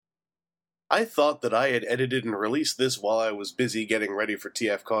I thought that I had edited and released this while I was busy getting ready for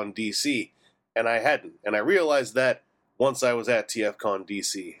TFCon DC, and I hadn't. And I realized that once I was at TFCon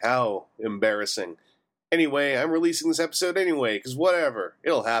DC. How embarrassing. Anyway, I'm releasing this episode anyway, because whatever,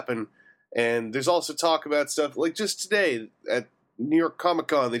 it'll happen. And there's also talk about stuff, like just today at New York Comic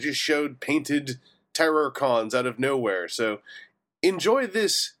Con, they just showed painted terror cons out of nowhere. So enjoy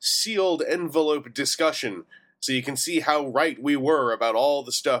this sealed envelope discussion so you can see how right we were about all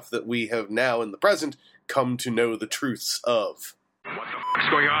the stuff that we have now in the present come to know the truths of. What the fuck's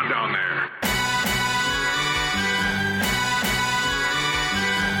going on down there?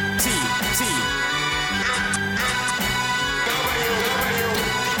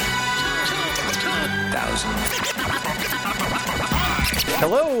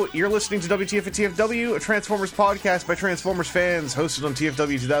 Hello, you're listening to WTF at TFW, a Transformers podcast by Transformers fans, hosted on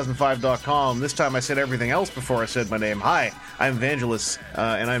TFW2005.com. This time I said everything else before I said my name. Hi, I'm Vangelis,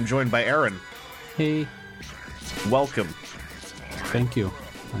 and I'm joined by Aaron. Hey. Welcome. Thank you.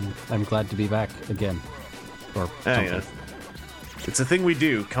 I'm glad to be back again. Or something. Yeah. It's a thing we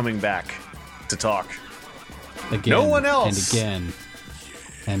do, coming back to talk. Again. No one else! And again.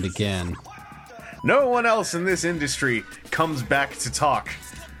 And again. No one else in this industry comes back to talk.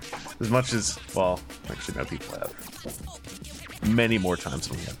 As much as, well, actually no, people have. Many more times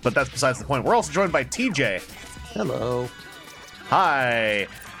than we have. But that's besides the point. We're also joined by TJ. Hello. Hi.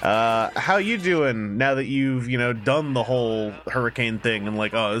 How you doing now that you've, done the whole hurricane thing and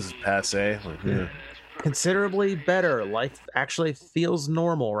like, oh, this is passe? Like, yeah. Considerably better. Life actually feels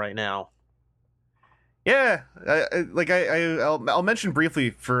normal right now. Yeah, I'll mention briefly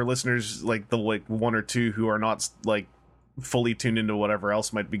for listeners like the one or two who are not like fully tuned into whatever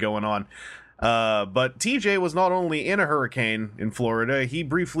else might be going on. But TJ was not only in a hurricane in Florida, he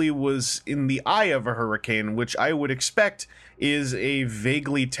briefly was in the eye of a hurricane, which I would expect is a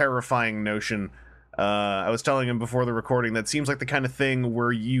vaguely terrifying notion. I was telling him before the recording that seems like the kind of thing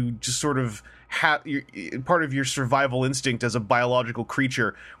where you just sort of part of your survival instinct as a biological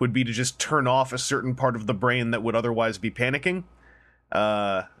creature would be to just turn off a certain part of the brain that would otherwise be panicking.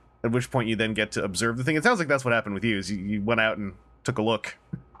 At which point you then get to observe the thing. It sounds like that's what happened with you. Is you went out and took a look.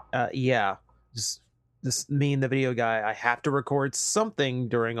 Yeah. Just me and the video guy. I have to record something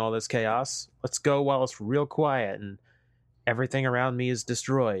during all this chaos. Let's go while it's real quiet and everything around me is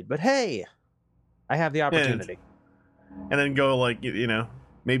destroyed. But hey, I have the opportunity. And then go like,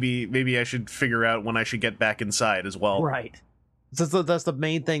 maybe I should figure out when I should get back inside as well. Right. So that's the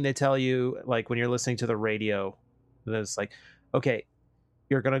main thing they tell you, like when you're listening to the radio. It's like, okay,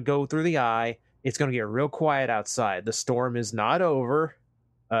 you're going to go through the eye. It's going to get real quiet outside. The storm is not over.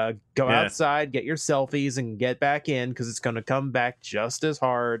 Go outside, get your selfies, and get back in because it's going to come back just as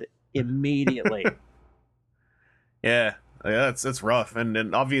hard immediately. Yeah, that's rough.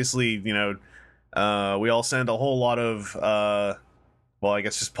 And obviously, we all send a whole lot of, well, I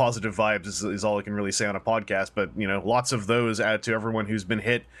guess just positive vibes is all I can really say on a podcast. But, lots of those out to everyone who's been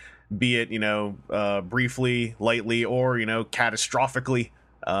hit, be it, briefly, lightly, or, catastrophically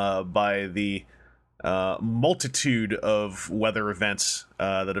by the multitude of weather events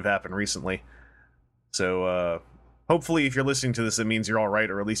that have happened recently. So hopefully if you're listening to this, it means you're all right,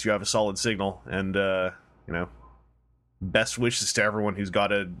 or at least you have a solid signal. And, best wishes to everyone who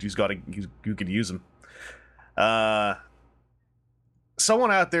could use them.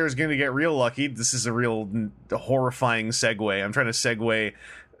 Someone out there is going to get real lucky. This is a real horrifying segue. I'm trying to segue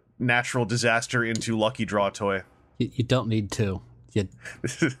natural disaster into lucky draw toy. You don't need to.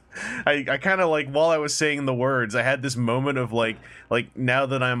 I kind of like, while I was saying the words, I had this moment of like now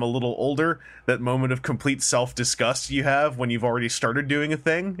that I'm a little older, that moment of complete self-disgust you have when you've already started doing a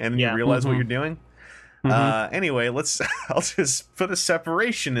thing and you realize what you're doing. Anyway, I'll just put a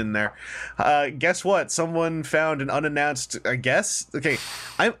separation in there. Guess what? Someone found an unannounced, I guess. Okay.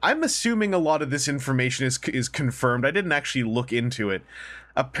 I'm assuming a lot of this information is confirmed. I didn't actually look into it.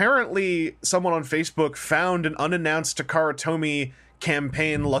 Apparently someone on Facebook found an unannounced Takara Tomy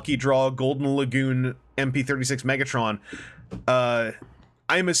campaign lucky draw Golden Lagoon MP36 Megatron.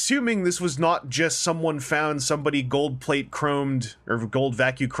 I'm assuming this was not just someone found somebody gold plate chromed or gold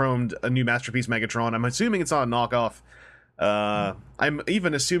vacuum chromed a new Masterpiece Megatron. I'm assuming it's not a knockoff. I'm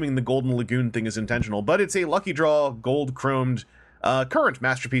even assuming the Golden Lagoon thing is intentional, but it's a lucky draw gold chromed current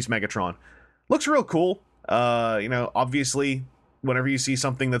Masterpiece Megatron. Looks real cool. Obviously, whenever you see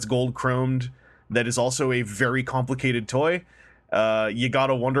something that's gold chromed that is also a very complicated toy, you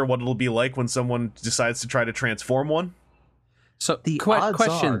gotta wonder what it'll be like when someone decides to try to transform one. So the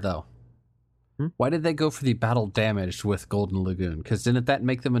question though, why did they go for the battle damaged with Golden Lagoon? Because didn't that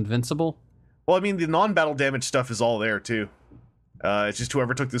make them invincible? Well, I mean, the non-battle damage stuff is all there too. It's just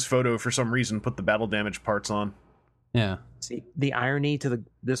whoever took this photo for some reason put the battle damage parts on. Yeah. See, the irony to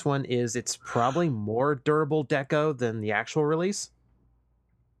this one is it's probably more durable deco than the actual release.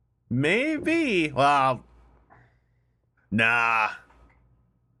 Maybe. Well, nah.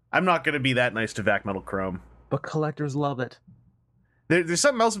 I'm not going to be that nice to Vac Metal Chrome. But collectors love it. There's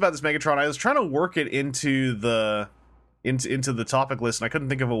something else about this Megatron. I was trying to work it into the topic list, and I couldn't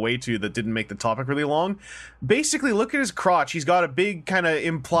think of a way to that didn't make the topic really long. Basically, look at his crotch. He's got a big kind of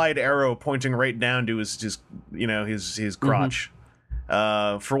implied arrow pointing right down to his crotch.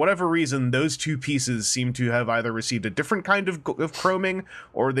 For whatever reason, those two pieces seem to have either received a different kind of chroming,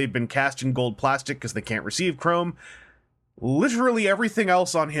 or they've been cast in gold plastic because they can't receive chrome. Literally everything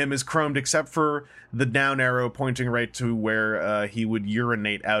else on him is chromed except for the down arrow pointing right to where he would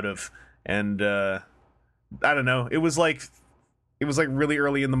urinate out of. And I don't know. It was like really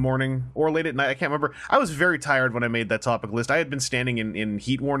early in the morning or late at night. I can't remember. I was very tired when I made that topic list. I had been standing in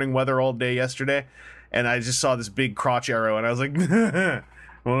heat warning weather all day yesterday, and I just saw this big crotch arrow, and I was like,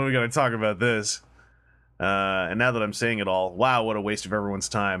 well, we got to talk about this. And now that I'm saying it all, wow, what a waste of everyone's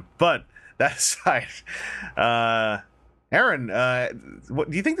time. But that aside, Aaron, what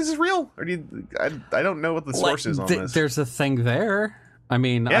do you think this is real, or do you? I don't know what the source is on this. There's a thing there. I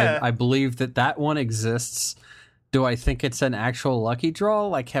mean, yeah. I believe that one exists. Do I think it's an actual lucky draw?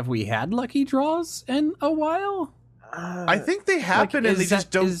 Like, have we had lucky draws in a while? I think they happen, and they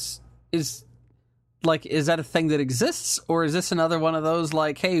just don't. Is that a thing that exists, or is this another one of those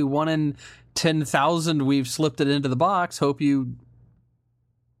like, hey, 1 in 10,000, we've slipped it into the box. Hope you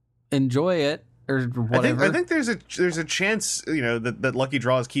enjoy it. Or whatever. I think there's a chance, that lucky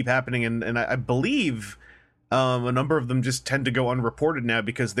draws keep happening, and I believe a number of them just tend to go unreported now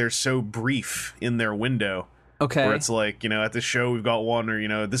because they're so brief in their window. Okay. Where it's like, at the show we've got one,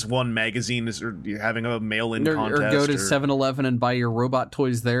 or this one magazine is having a mail-in contest. Or go to 7-Eleven and buy your robot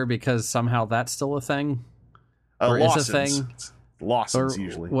toys there because somehow that's still a thing. Or Lawson's. Is a thing. Lawson's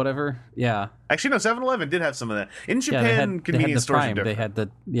usually. Whatever. Yeah. Actually, no, 7-Eleven did have some of that. In Japan, convenience stores are different.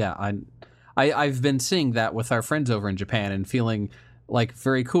 They had I've been seeing that with our friends over in Japan and feeling like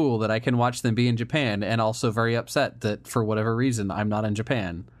very cool that I can watch them be in Japan, and also very upset that for whatever reason I'm not in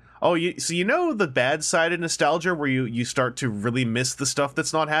Japan. Oh, so the bad side of nostalgia where you start to really miss the stuff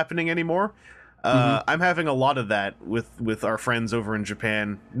that's not happening anymore? I'm having a lot of that with our friends over in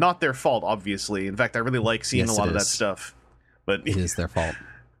Japan. Not their fault, obviously. In fact, I really like seeing a lot of that stuff. But it is their fault.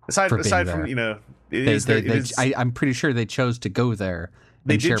 aside from I'm pretty sure they chose to go there.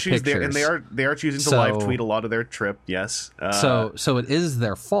 They did choose there, and they are choosing to live tweet a lot of their trip. Yes. So it is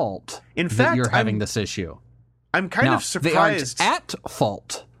their fault. In fact, that you're having this issue. I'm kind of surprised. They aren't at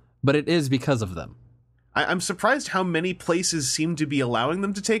fault, but it is because of them. I'm surprised how many places seem to be allowing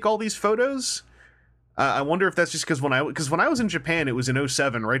them to take all these photos. I wonder if that's just because when I was in Japan, it was in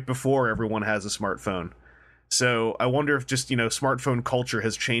 2007, right before everyone has a smartphone. So I wonder if just smartphone culture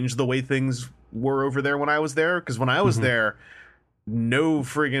has changed the way things were over there when I was there. Because when I was there, no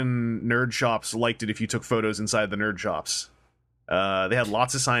friggin' nerd shops liked it if you took photos inside the nerd shops. They had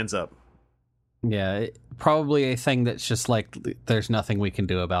lots of signs up. Yeah, probably a thing that's just like there's nothing we can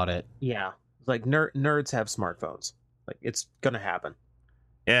do about it. Yeah, like nerds have smartphones. Like it's gonna happen.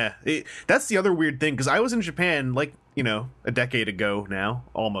 Yeah, that's the other weird thing because I was in Japan a decade ago now,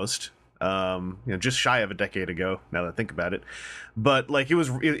 almost. Just shy of a decade ago. Now that I think about it, but it was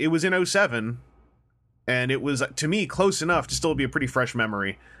in 2007. And it was, to me, close enough to still be a pretty fresh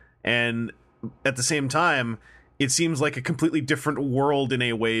memory. And at the same time, it seems like a completely different world in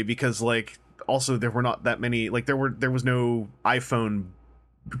a way because, also there were not that many, there was no iPhone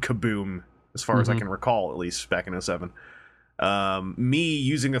kaboom, as far as I can recall, at least back in 2007. Me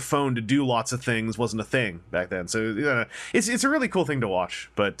using a phone to do lots of things wasn't a thing back then. So it's a really cool thing to watch.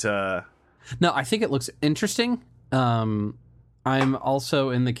 But no, I think it looks interesting. I'm also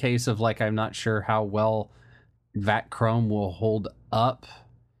in the case of I'm not sure how well Vac Chrome will hold up.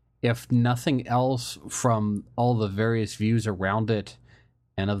 If nothing else, from all the various views around it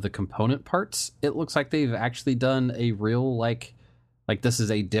and of the component parts, it looks like they've actually done a real like this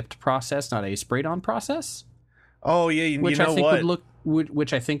is a dipped process, not a sprayed on process. Oh yeah, which I think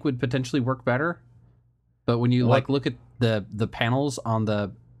which I think would potentially work better. But when you look at the panels on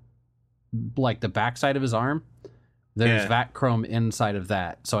the the backside of his arm. There's Vac Chrome inside of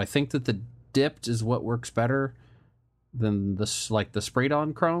that. So I think that the dipped is what works better than the sprayed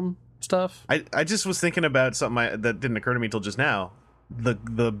on chrome stuff. I just was thinking about something that didn't occur to me until just now.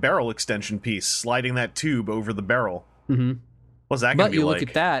 The barrel extension piece, sliding that tube over the barrel. Mm-hmm. What's that going to be like? But you look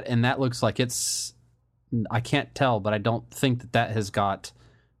at that, and that looks like it's... I can't tell, but I don't think that has got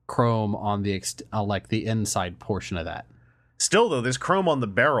chrome on the the inside portion of that. Still, though, there's chrome on the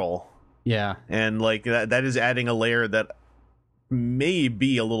barrel, Yeah. and like that is adding a layer that may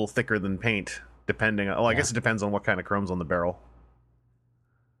be a little thicker than paint, depending on... Well, I guess it depends on what kind of chrome's on the barrel.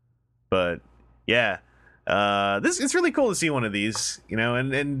 But, yeah. It's really cool to see one of these, you know,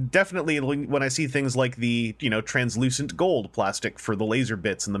 and definitely when I see things like the, you know, translucent gold plastic for the laser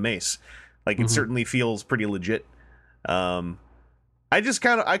bits and the mace, like it certainly feels pretty legit. I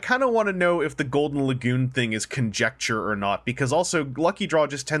kind of want to know if the Golden Lagoon thing is conjecture or not, because also Lucky Draw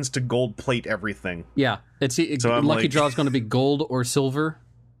just tends to gold plate everything. Yeah, so Lucky Draw is going to be gold or silver,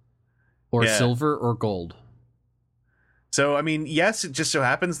 or silver or gold. So, I mean, yes, it just so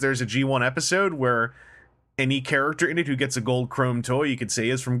happens there's a G1 episode where any character in it who gets a gold chrome toy you could say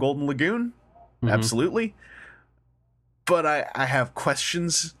is from Golden Lagoon. Absolutely. But I have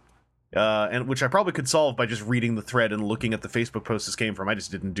questions, and which I probably could solve by just reading the thread and looking at the Facebook post this came from. I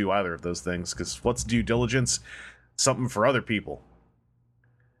just didn't do either of those things, because what's due diligence? Something for other people.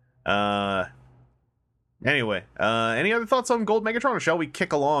 Anyway, any other thoughts on Gold Megatron, or shall we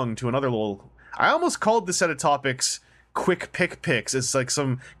kick along to another little... I almost called this set of topics Quick Pick Picks. It's like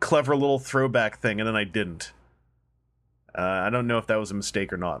some clever little throwback thing, and then I didn't. I don't know if that was a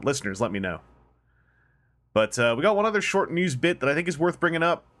mistake or not. Listeners, let me know. But we got one other short news bit that I think is worth bringing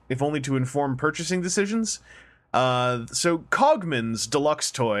up, if only to inform purchasing decisions. So Cogman's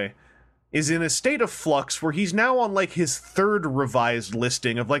deluxe toy is in a state of flux where he's now on like his third revised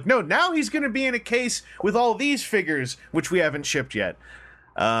listing of like, no, now he's going to be in a case with all these figures, which we haven't shipped yet.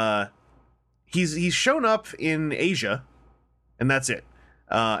 He's shown up in Asia, and that's it.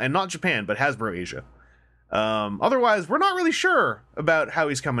 And not Japan, but Hasbro Asia. Otherwise, we're not really sure about how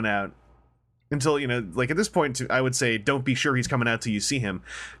he's coming out. Until, you know, like at this point, I would say don't be sure he's coming out till you see him.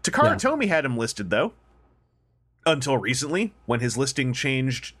 Takara Tomy had him listed, though. Until recently, when his listing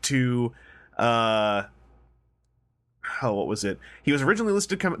changed to... what was it? He was originally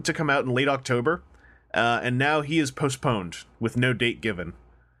listed to come out in late October. And now he is postponed with no date given.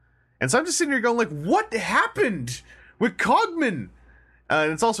 And so I'm just sitting here going, like, what happened with Cogman?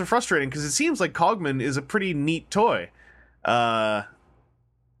 And it's also frustrating because it seems like Cogman is a pretty neat toy.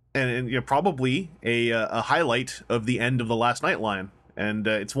 And you know, probably a highlight of the end of the Last Night line. And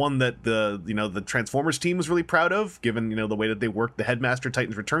it's one that the Transformers team was really proud of, given, you know, the way that they worked the Headmaster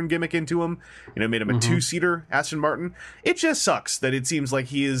Titan's Return gimmick into him. You know, made him a two-seater Aston Martin. It just sucks that it seems like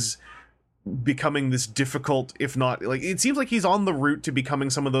he is becoming this difficult, if not, like, it seems like he's on the route to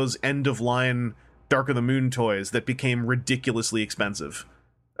becoming some of those end-of-line Dark of the Moon toys that became ridiculously expensive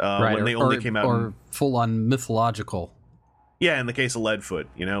when they only came out. Or full-on mythological. Yeah, in the case of Leadfoot,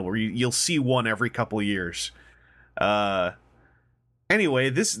 you know, where you'll see one every couple of years. Anyway,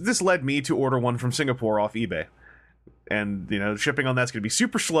 this led me to order one from Singapore off eBay. And, you know, shipping on that's going to be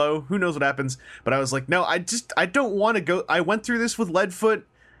super slow. Who knows what happens? But I was like, no, I don't want to go. I went through this with Leadfoot.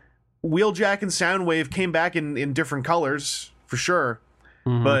 Wheeljack and Soundwave came back in different colors, for sure.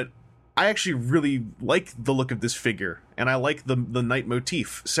 But I actually really like the look of this figure. And I like the night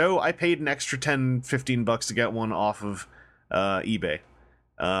motif. So I paid an extra $10-15 to get one off of eBay.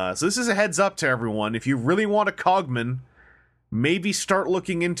 So this is a heads up to everyone. If you really want a Cogman, maybe start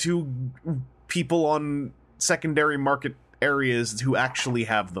looking into people on secondary market areas who actually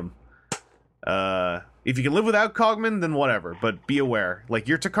have them. If you can live without Cogman, then whatever, but be aware. Like,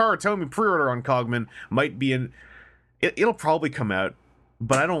 your Takara Tomy pre-order on Cogman might be it'll probably come out,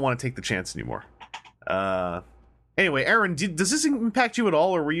 but I don't want to take the chance anymore. Anyway, Aaron, does this impact you at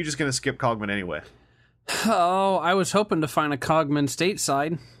all, or were you just going to skip Cogman anyway? Oh, I was hoping to find a Cogman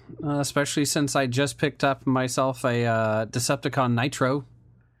stateside, especially since I just picked up myself a Decepticon Nitro.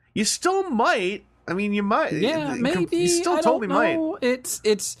 You still might. I mean, you might. Yeah, maybe. You still totally might.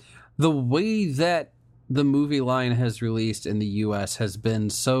 It's the way that the movie line has released in the U.S. has been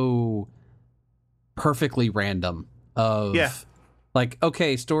so perfectly random. Like,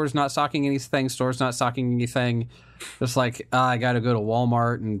 okay, store's not stocking anything. It's like, I got to go to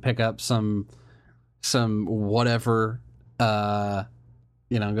Walmart and pick up some whatever, go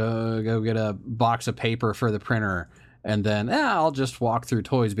get a box of paper for the printer, and then I'll just walk through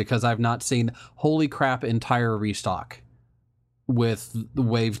toys because I've not seen, holy crap, entire restock with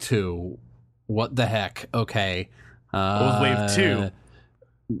Wave 2. What the heck? Okay. With Wave 2.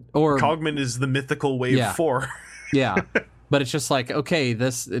 Or Cogman is the mythical Wave 4. Yeah. But it's just like, okay,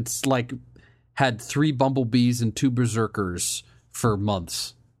 it's like had 3 Bumblebees and 2 Berserkers for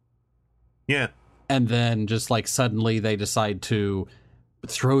months. Yeah. And then just like suddenly they decide to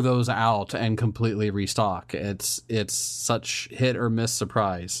throw those out and completely restock. It's such hit or miss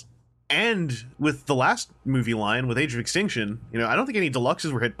surprise. And with the last movie line, with Age of Extinction, I don't think any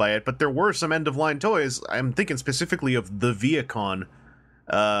deluxes were hit by it, but there were some end-of-line toys. I'm thinking specifically of the Viacon,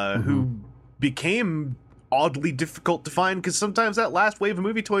 who became oddly difficult to find, because sometimes that last wave of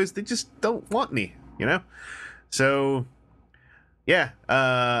movie toys, they just don't want any, So, yeah,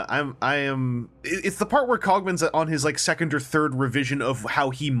 I am... It's the part where Cogman's on his, second or third revision of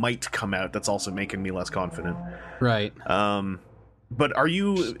how he might come out that's also making me less confident. Right. But are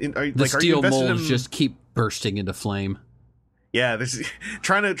you the steel molds just keep bursting into flame? Yeah, this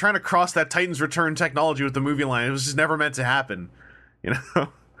trying to cross that Titan's Return technology with the movie line. It was just never meant to happen,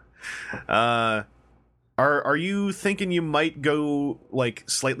 Are you thinking you might go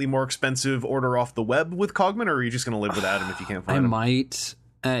slightly more expensive, order off the web with Cogman, or are you just going to live without him if you can't find him? I might,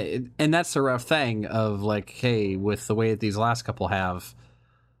 and that's the rough thing of hey, with the way that these last couple have,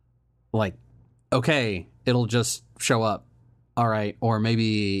 okay, it'll just show up. All right, or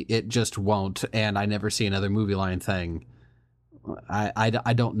maybe it just won't, and I never see another movie line thing. I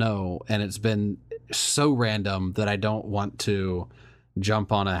don't know, and it's been so random that I don't want to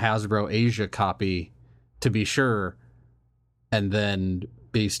jump on a Hasbro Asia copy to be sure, and then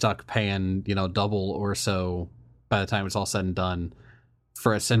be stuck paying double or so by the time it's all said and done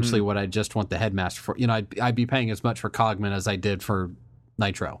for essentially what I just want the Headmaster for. I'd be paying as much for Cogman as I did for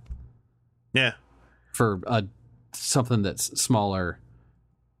Nitro. Yeah, for something that's smaller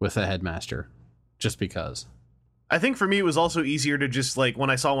with a Headmaster, just because. I think for me it was also easier to just when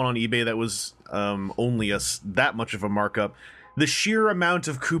I saw one on eBay that was only that much of a markup. The sheer amount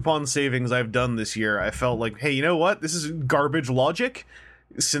of coupon savings I've done this year, I felt like, hey, you know what? This is garbage logic,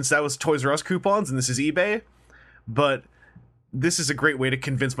 since that was Toys R Us coupons and this is eBay. But this is a great way to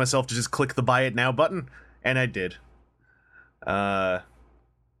convince myself to just click the buy it now button, and I did. TJ,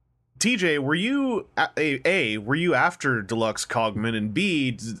 were you were you after Deluxe Cogman, and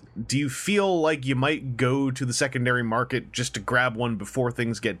B, do you feel like you might go to the secondary market just to grab one before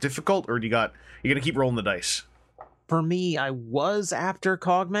things get difficult, or you're gonna keep rolling the dice? For me, I was after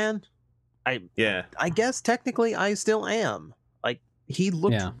Cogman. I guess technically I still am. He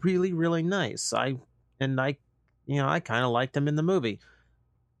looked really, really nice. I kind of liked him in the movie,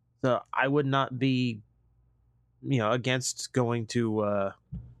 so I would not be, against going to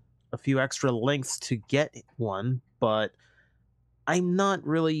a few extra lengths to get one, but I'm not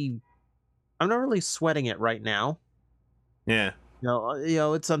really sweating it right now. Yeah.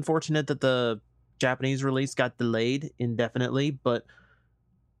 It's unfortunate that the Japanese release got delayed indefinitely, but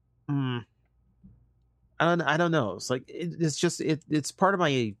I don't know. It's it's part of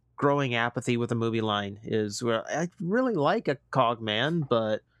my growing apathy with the movie line is where I really like a Cogman,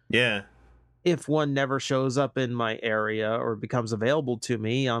 but yeah, if one never shows up in my area or becomes available to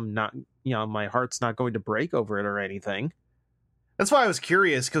me, I'm not, my heart's not going to break over it or anything. That's why I was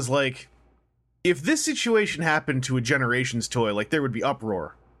curious, because, if this situation happened to a Generations toy, there would be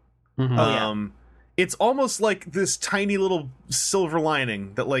uproar. Mm-hmm. It's almost like this tiny little silver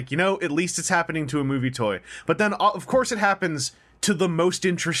lining that, at least it's happening to a movie toy. But then, of course, it happens to the most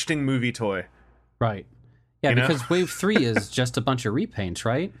interesting movie toy. Right. Yeah, because Wave 3 is just a bunch of repaints,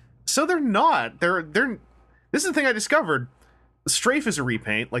 right? So they're not. They're. This is the thing I discovered. Strafe is a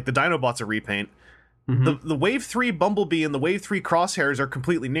repaint, the Dinobot's a repaint. Mm-hmm. The Wave 3 Bumblebee and the Wave 3 Crosshairs are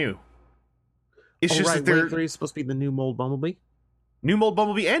completely new. It's just that Wave 3 is supposed to be the new mold Bumblebee? New mold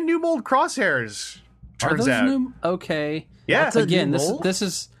Bumblebee and new mold Crosshairs, turns out. Okay. Yeah. Again, this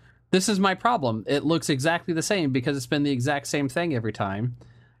is my problem. It looks exactly the same because it's been the exact same thing every time.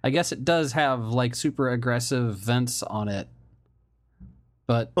 I guess it does have, super aggressive vents on it.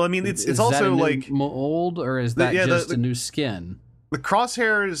 But well, I mean, it's also mold, or is that just a new skin? The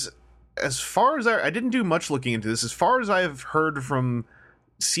Crosshairs, as far as I didn't do much looking into this. As far as I've heard from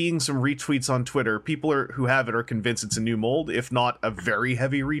seeing some retweets on Twitter, people who have it are convinced it's a new mold, if not a very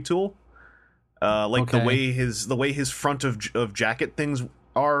heavy retool. The way his front of jacket things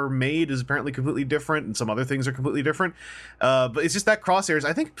are made is apparently completely different, and some other things are completely different. But it's just that Crosshairs,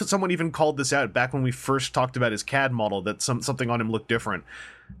 I think someone even called this out back when we first talked about his CAD model, that something on him looked different.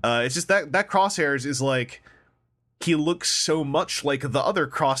 It's just that Crosshairs is he looks so much like the other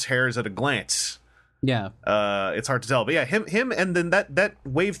Crosshairs at a glance. Yeah. It's hard to tell. But yeah, him and then that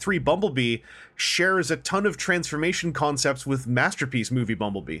Wave 3 Bumblebee shares a ton of transformation concepts with Masterpiece movie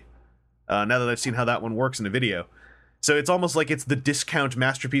Bumblebee. Now that I've seen how that one works in the video. So it's almost like it's the discount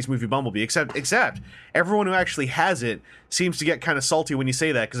Masterpiece movie Bumblebee, except everyone who actually has it seems to get kind of salty when you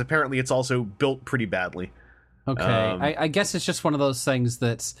say that, because apparently it's also built pretty badly. Okay. I guess it's just one of those things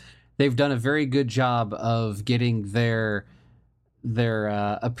that's they've done a very good job of getting their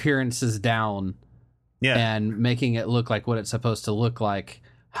appearances down, yeah, and making it look like what it's supposed to look like.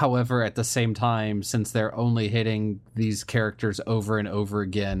 However, at the same time, since they're only hitting these characters over and over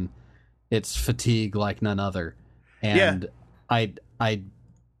again, it's fatigue like none other. And I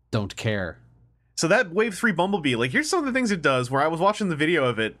don't care. So that Wave 3 Bumblebee, like, here's some of the things it does, where I was watching the video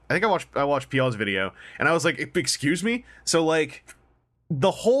of it. I think I watched PL's video, and I was like, excuse me? So, like,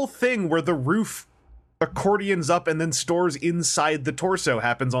 the whole thing where the roof accordions up and then stores inside the torso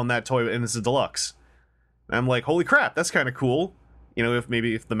happens on that toy, and it's a deluxe. And I'm like, holy crap, that's kind of cool. You know, if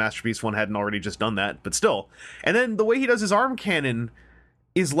the Masterpiece one hadn't already just done that, but still. And then the way he does his arm cannon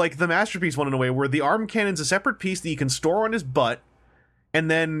is like the Masterpiece one in a way, where the arm cannon's a separate piece that you can store on his butt, and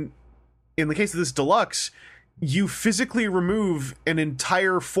then, in the case of this deluxe, you physically remove an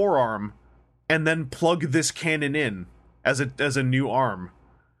entire forearm and then plug this cannon in as a new arm.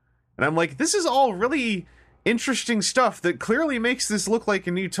 And I'm like, this is all really interesting stuff that clearly makes this look like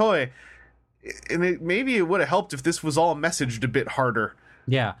a new toy. And maybe it would have helped if this was all messaged a bit harder.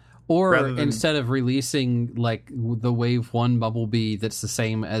 Yeah. Or instead of releasing like the Wave 1 Bumblebee that's the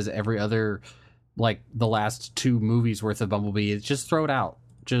same as every other, like the last 2 movies worth of Bumblebee, just throw it out.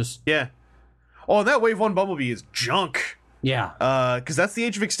 Yeah. Oh, and that Wave 1 Bumblebee is junk. Yeah. Because that's the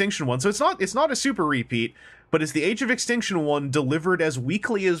Age of Extinction one. So it's not a super repeat, but it's the Age of Extinction one delivered as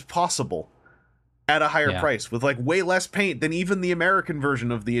weakly as possible at a higher price with like way less paint than even the American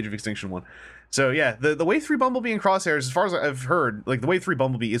version of the Age of Extinction one. So yeah, the Wave 3 Bumblebee and Crosshairs, as far as I've heard, like the Wave 3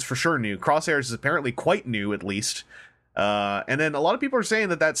 Bumblebee is for sure new. Crosshairs is apparently quite new, at least. And then a lot of people are saying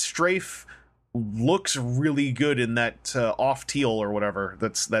that strafe looks really good in that off teal or whatever.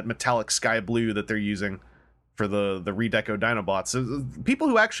 That's that metallic sky blue that they're using for the redeco Dinobots. So people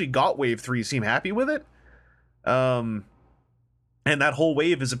who actually got Wave 3 seem happy with it. And that whole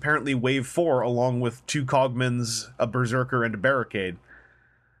wave is apparently Wave 4, along with 2 Cogmans, a Berserker, and a Barricade.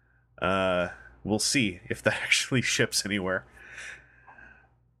 We'll see if that actually ships anywhere.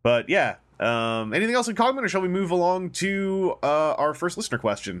 But yeah, anything else in Cogman, or shall we move along to our first listener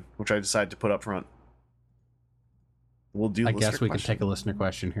question, which I decided to put up front? We'll do. I guess we can take a listener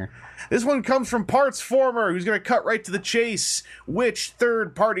question here. This one comes from Parts Former, who's going to cut right to the chase. Which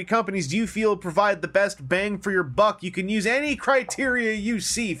third-party companies do you feel provide the best bang for your buck? You can use any criteria you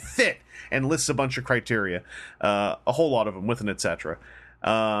see fit, and lists a bunch of criteria, a whole lot of them with an etc.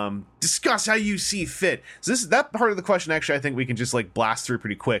 Discuss how you see fit. So that part of the question, actually, I think we can just like blast through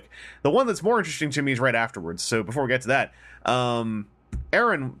pretty quick. The one that's more interesting to me is right afterwards. So before we get to that,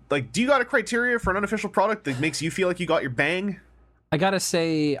 Aaron, like, do you got a criteria for an unofficial product that makes you feel like you got your bang? I gotta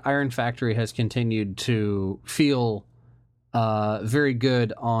say, Iron Factory has continued to feel very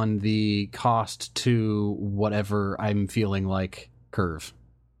good on the cost to whatever I'm feeling like curve.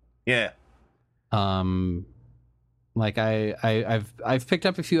 Yeah. Like I've picked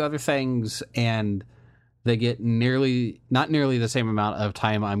up a few other things, and they get not nearly the same amount of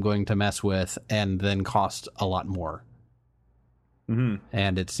time I'm going to mess with, and then cost a lot more. Mm-hmm.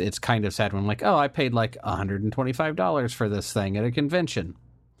 And it's kind of sad when I'm like, oh, I paid like $125 for this thing at a convention.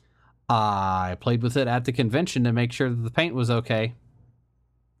 I played with it at the convention to make sure that the paint was okay.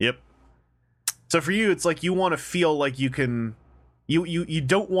 Yep. So for you, it's like you want to feel like you can. You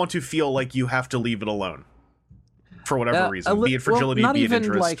don't want to feel like you have to leave it alone. For whatever reason, be it fragility, be it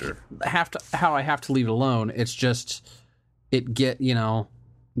interest. Like how I have to leave it alone. It's just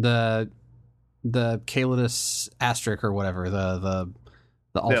the Calidus asterisk or whatever, the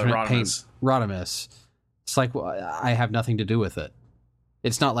alternate paint Rodimus. It's like, well, I have nothing to do with it.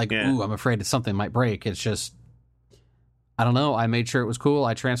 It's not like, ooh, I'm afraid that something might break. It's just, I don't know. I made sure it was cool.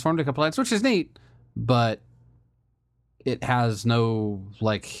 I transformed a couple lights, which is neat, but it has no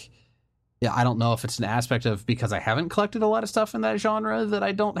like. Yeah, I don't know if it's an aspect of because I haven't collected a lot of stuff in that genre that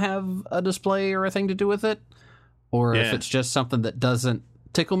I don't have a display or a thing to do with it, or if it's just something that doesn't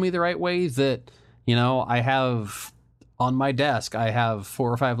tickle me the right way. That I have on my desk, I have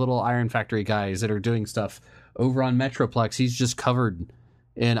 4 or 5 little Iron Factory guys that are doing stuff over on Metroplex. He's just covered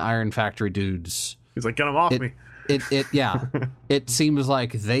in Iron Factory dudes. He's like, get them off me. It seems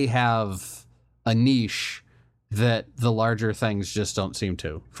like they have a niche that the larger things just don't seem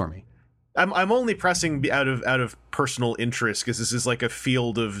to for me. I'm only pressing out of personal interest because this is like a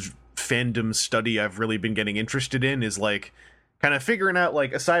field of fandom study I've really been getting interested in, is like kind of figuring out,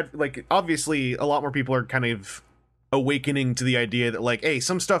 like, aside, like, obviously a lot more people are kind of awakening to the idea that, like, hey,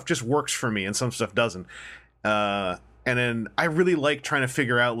 some stuff just works for me and some stuff doesn't. And then I really like trying to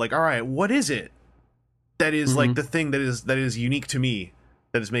figure out, like, all right, what is it that is like the thing that is unique to me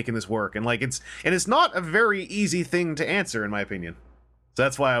that is making this work? And like it's not a very easy thing to answer, in my opinion. So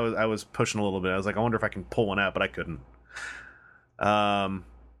that's why I was pushing a little bit. I was like, I wonder if I can pull one out, but I couldn't.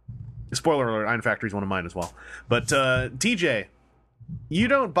 Spoiler alert, Iron Factory is one of mine as well. But TJ, you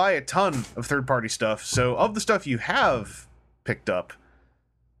don't buy a ton of third-party stuff, so of the stuff you have picked up,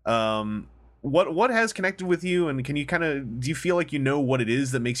 what has connected with you, and can you do you feel like you know what it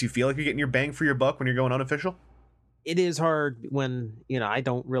is that makes you feel like you're getting your bang for your buck when you're going unofficial? It is hard when, I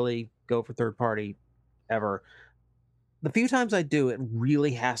don't really go for third party ever. The few times I do, it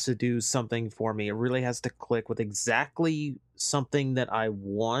really has to do something for me. It really has to click with exactly something that I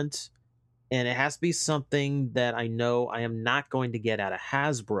want. And it has to be something that I know I am not going to get out of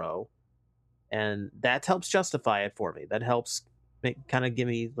Hasbro. And that helps justify it for me. That helps kind of give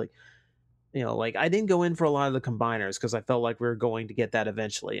me like I didn't go in for a lot of the combiners because I felt like we were going to get that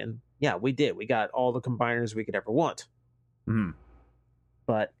eventually. And yeah, we did. We got all the combiners we could ever want. Mm-hmm.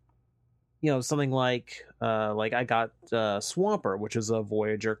 But, something like I got Swamper, which is a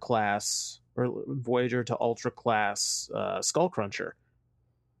Voyager class or Voyager to Ultra class Skullcruncher.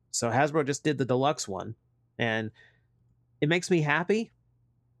 So Hasbro just did the deluxe one, and it makes me happy,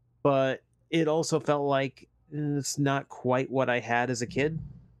 but it also felt like it's not quite what I had as a kid.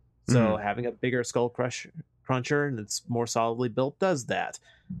 So having a bigger Skullcruncher and it's more solidly built does that.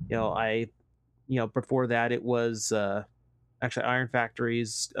 Before that it was actually Iron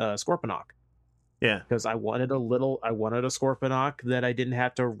Factory's Scorponok. Yeah, because I wanted a Scorponok that I didn't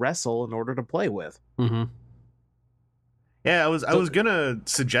have to wrestle in order to play with. Mm-hmm. Yeah, I was gonna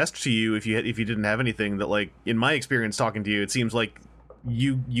suggest to you if you didn't have anything that, like, in my experience talking to you, it seems like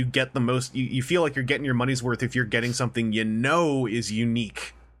you get the most. You feel like you're getting your money's worth if you're getting something is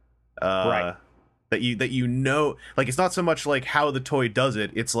unique, right? That you know, like, it's not so much like how the toy does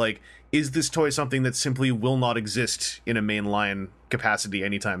it. It's like, is this toy something that simply will not exist in a mainline capacity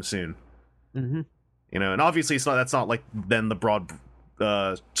anytime soon? Mm-hmm. And obviously that's not like then the broad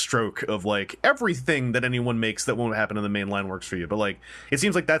stroke of like everything that anyone makes that won't happen in the main line works for you, but like it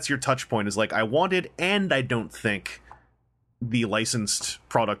seems like that's your touch point, is like I want it and I don't think the licensed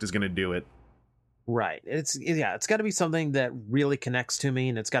product is going to do it. Right. It's got to be something that really connects to me,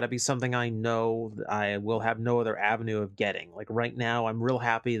 and it's got to be something I know I will have no other avenue of getting. Like right now I'm real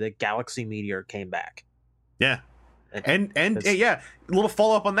happy that Galaxy Meteor came back. Yeah. And yeah, a little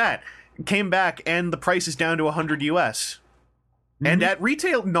follow up on that. Came back and the price is down to $100 US. And at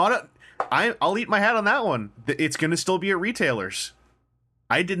retail, I'll eat my hat on that one. It's going to still be at retailers.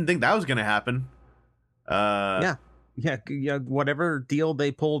 I didn't think that was going to happen. Yeah. Whatever deal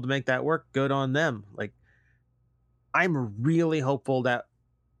they pulled to make that work, good on them. Like, I'm really hopeful that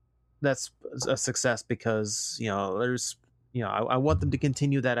that's a success because there's I want them to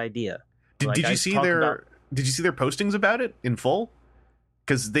continue that idea. Did you see their postings about it in full?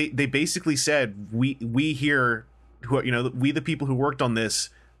 Because they basically said we here, we the people who worked on this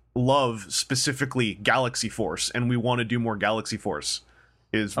love specifically Galaxy Force, and we want to do more Galaxy Force,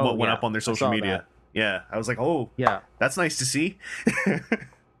 is what went up on their social media. That. Yeah, I was like, oh, yeah, that's nice to see.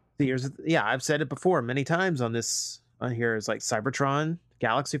 I've said it before many times on here. It's like Cybertron,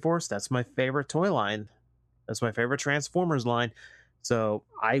 Galaxy Force. That's my favorite toy line. That's my favorite Transformers line. So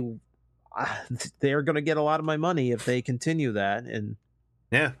they're going to get a lot of my money if they continue that. And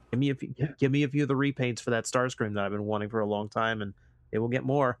yeah, give me a few of the repaints for that Starscream that I've been wanting for a long time, and they will get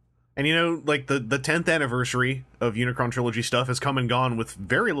more. And like the 10th anniversary of Unicron Trilogy stuff has come and gone with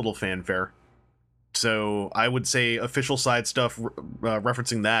very little fanfare. So I would say official side stuff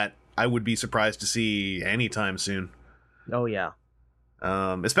referencing that, I would be surprised to see anytime soon. Oh yeah.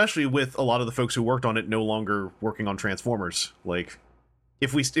 Especially with a lot of the folks who worked on it no longer working on Transformers. Like,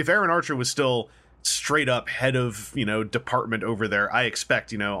 if Aaron Archer was still straight up head of department over there, I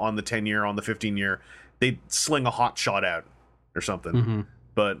expect on the 10-year, on the 15-year, they'd sling a hot shot out or something. Mm-hmm.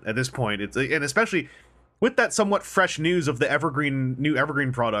 But at this point, and especially with that somewhat fresh news of the new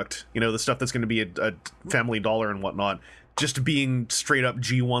Evergreen product, the stuff that's going to be a Family Dollar and whatnot, just being straight up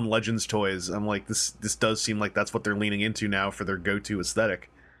G1 Legends toys, I'm like, this does seem like that's what they're leaning into now for their go-to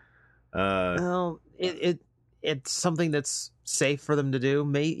aesthetic. Well, it's something that's safe for them to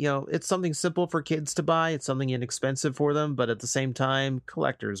do. It's something simple for kids to buy. It's something inexpensive for them, but at the same time,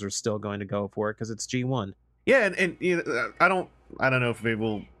 collectors are still going to go for it because it's G1. Yeah, and I don't know if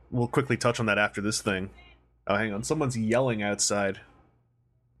maybe we'll quickly touch on that after this thing. Oh, hang on, someone's yelling outside.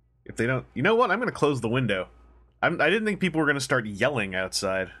 If they don't, you know what? I'm going to close the window. I didn't think people were going to start yelling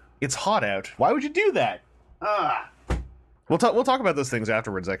outside. It's hot out. Why would you do that? We'll talk about those things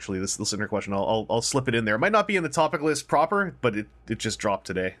afterwards. Actually, this listener question, I'll slip it in there. It might not be in the topic list proper, but it just dropped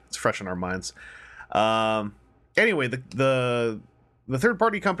today. It's fresh in our minds. Anyway, the third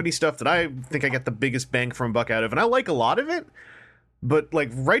party company stuff that I think I get the biggest bang from buck out of, and I like a lot of it, but like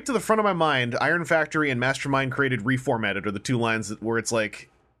right to the front of my mind, Iron Factory and Mastermind Created Reformatted are the two lines where it's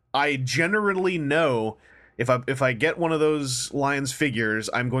like I generally know if I get one of those Lions figures,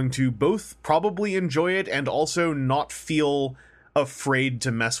 I'm going to both probably enjoy it and also not feel afraid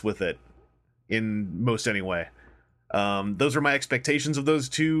to mess with it in most any way. Those are my expectations of those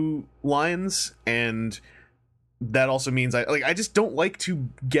two Lions, and that also means I just don't like to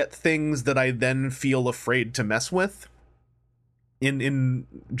get things that I then feel afraid to mess with in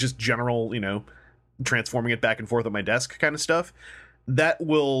just general, transforming it back and forth at my desk kind of stuff. That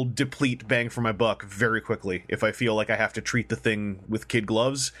will deplete bang for my buck very quickly if I feel like I have to treat the thing with kid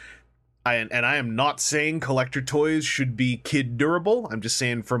gloves. I am not saying collector toys should be kid durable. I'm just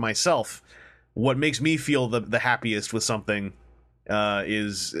saying for myself, what makes me feel the happiest with something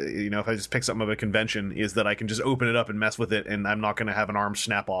is, if I just pick something up at a convention, is that I can just open it up and mess with it, and I'm not going to have an arm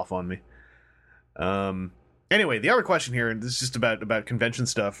snap off on me. Anyway, the other question here, and this is just about convention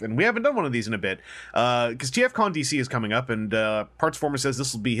stuff, and we haven't done one of these in a bit, because TFCon DC is coming up, and Partsformer says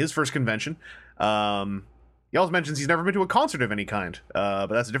this will be his first convention. He also mentions he's never been to a concert of any kind, but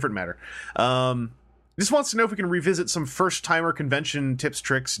that's a different matter. Just wants to know if we can revisit some first-timer convention tips,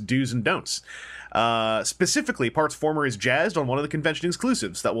 tricks, do's, and don'ts. Specifically, Partsformer is jazzed on one of the convention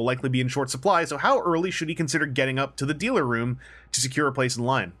exclusives that will likely be in short supply, so how early should he consider getting up to the dealer room to secure a place in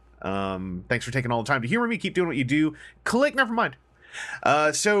line? Thanks for taking all the time to humor me. Keep doing what you do. Click, never mind.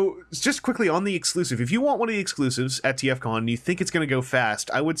 So just quickly on the exclusive, if you want one of the exclusives at TFCon and you think it's going to go fast,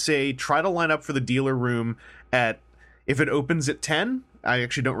 I would say try to line up for the dealer room if it opens at 10. I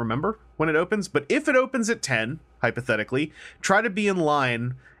actually don't remember when it opens, but if it opens at 10, hypothetically, try to be in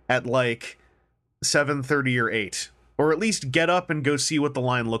line at like 7:30 or 8, or at least get up and go see what the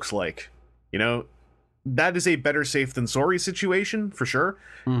line looks like. That is a better safe than sorry situation for sure.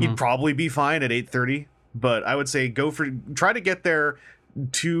 Mm-hmm. You'd probably be fine at 8:30, but I would say try to get there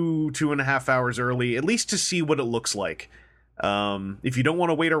 2.5 hours early, at least to see what it looks like. If you don't want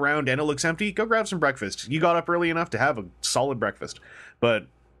to wait around and it looks empty, go grab some breakfast. You got up early enough to have a solid breakfast. But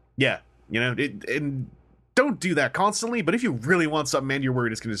yeah, and don't do that constantly. But if you really want something and you're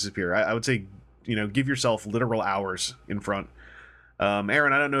worried it's going to disappear, I would say, give yourself literal hours in front.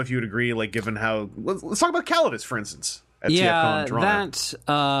 Aaron, I don't know if you would agree, like, given how... Let's talk about Calidus, for instance, at TFCon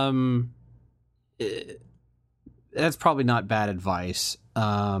Toronto. That's probably not bad advice.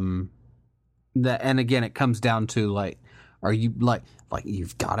 And again, it comes down to, like, are you, like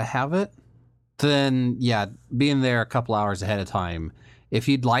you've got to have it? Then, yeah, being there a couple hours ahead of time. If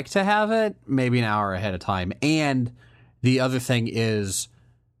you'd like to have it, maybe an hour ahead of time. And the other thing is,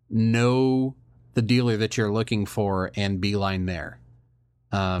 know the dealer that you're looking for and beeline there.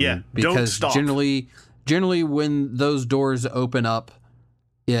 Because don't stop. Generally when those doors open up,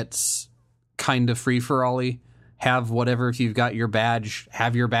 it's kind of free for all-y. Have whatever, if you've got your badge,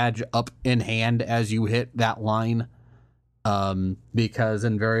 have your badge up in hand as you hit that line. Because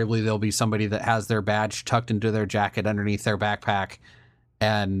invariably there'll be somebody that has their badge tucked into their jacket underneath their backpack,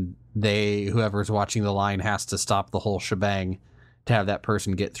 and whoever's watching the line has to stop the whole shebang to have that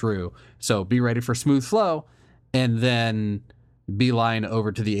person get through. So be ready for smooth flow, and then beeline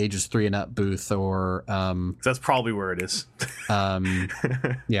over to the ages 3 and up booth, or that's probably where it is.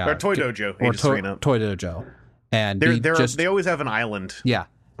 Yeah, or Toy Dojo, ages 3 and up. Toy Dojo, and they always have an island. Yeah,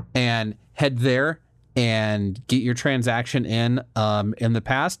 and head there and get your transaction in. In the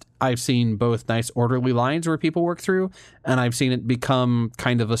past, I've seen both nice orderly lines where people work through, and I've seen it become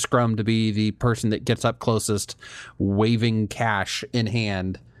kind of a scrum to be the person that gets up closest, waving cash in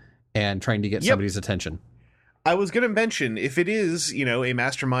hand and trying to get somebody's attention. I was going to mention, if it is, a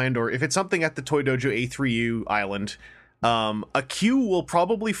mastermind, or if it's something at the Toy Dojo A3U island, a queue will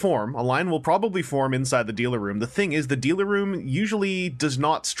probably form, a line will probably form inside the dealer room. The thing is, the dealer room usually does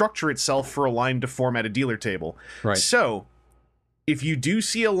not structure itself for a line to form at a dealer table. Right. So, if you do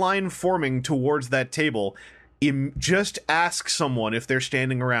see a line forming towards that table, just ask someone if they're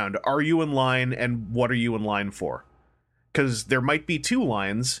standing around, are you in line, and what are you in line for? Because there might be two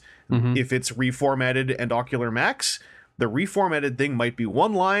lines. Mm-hmm. If it's Reformatted and Ocular Max, the Reformatted thing might be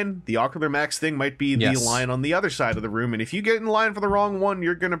one line, the Ocular Max thing might be the line on the other side of the room, and if you get in line for the wrong one,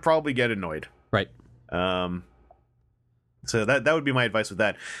 you're going to probably get annoyed. Right. So that would be my advice with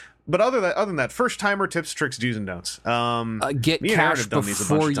that. But other than that, first-timer tips, tricks, do's, and don'ts. Get cash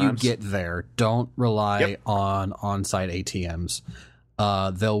before you get there. Don't rely on on-site ATMs.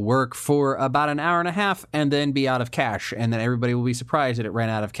 They'll work for about an hour and a half and then be out of cash. And then everybody will be surprised that it ran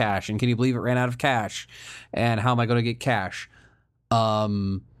out of cash. And can you believe it ran out of cash? And how am I going to get cash?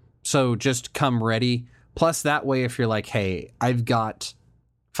 So just come ready. Plus that way, if you're like, hey, I've got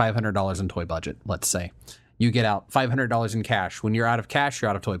 $500 in toy budget, let's say. You get out $500 in cash. When you're out of cash, you're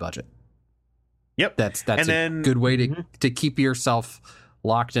out of toy budget. Yep. That's a good way to keep yourself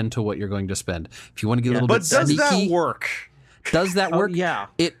locked into what you're going to spend. If you want to get a little But bit does sneaky, that work? does that work? Yeah.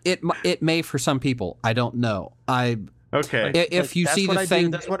 It may for some people. I don't know. Okay. If you That's see what the I thing,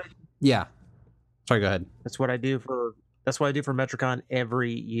 do. That's what yeah. Sorry, go ahead. That's what I do for MetroCon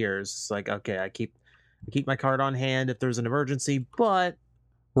every year. It's like, okay, I keep my card on hand if there's an emergency, but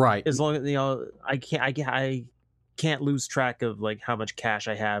Right. as long as I can't lose track of like how much cash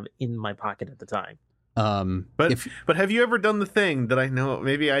I have in my pocket at the time. But have you ever done the thing that I know?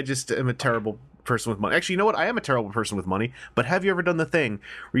 Maybe I just am a terrible person with money. Actually, you know what? I am a terrible person with money. But have you ever done the thing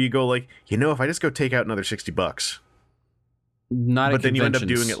where you go like, if I just go take out another $60, Not. but then you end up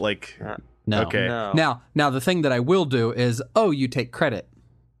doing it like, no. okay. No. Now the thing that I will do is, you take credit.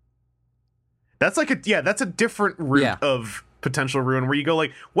 That's like that's a different route Yeah. of potential ruin where you go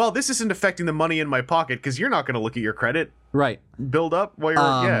like, well, this isn't affecting the money in my pocket because you're not going to look at your credit Right. build up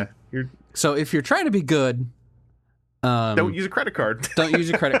while you're So if you're trying to be good, don't use a credit card. don't use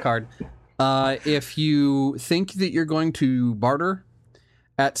a credit card. If you think that you're going to barter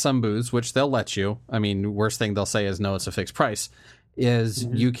at some booths, which they'll let you, I mean, worst thing they'll say is no, it's a fixed price, is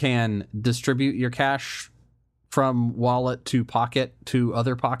you can distribute your cash from wallet to pocket to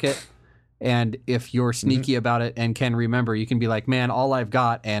other pocket. And if you're sneaky about it and can remember, you can be like, man, all I've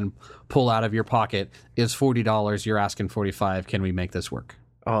got, and pull out of your pocket is $40. You're asking $45. Can we make this work?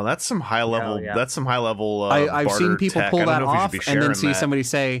 Oh, that's some high level. yeah. That's some high level. I've barter seen people tech. pull I don't that know if you should off be and then sharing see that. somebody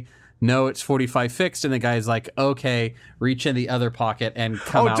say, no, it's 45 fixed. And the guy's like, okay, reach in the other pocket and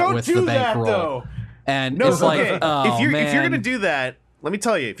come out don't with do the that bankroll. though. And No, it's okay. like, oh, if you're man. gonna do that, let me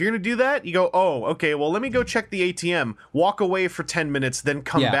tell you, if you're gonna do that, you go, oh, okay, well, let me go check the ATM, walk away for 10 minutes, then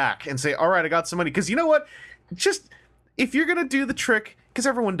come Yeah. back and say, all right, I got some money. Because you know what? Just if you're gonna do the trick, because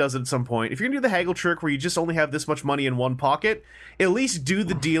everyone does it at some point, if you're gonna do the haggle trick where you just only have this much money in one pocket, at least do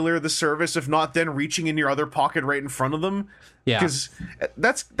the dealer the service, if not then reaching in your other pocket right in front of them. Yeah. Because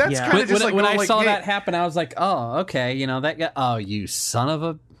that's Yeah. kind of just like when going I like, saw hey, that happen, I was like, oh, okay, that guy, oh, you son of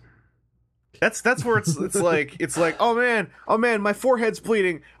a. That's where it's like oh man my forehead's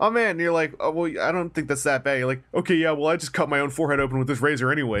bleeding, oh man, and you're like, oh well, I don't think that's that bad. You're like, okay, yeah, well, I just cut my own forehead open with this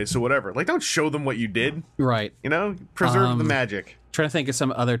razor anyway, so whatever. Like, don't show them what you did, Right. preserve the magic. Trying to think of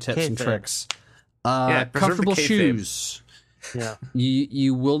some other tips and Kayfabe. tricks. Yeah, preserve the Comfortable kayfabe. shoes. Yeah.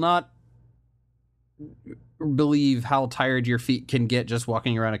 You will not believe how tired your feet can get just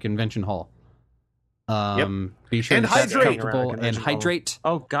walking around a convention hall. Be sure And to stay hydrate. comfortable and hydrate.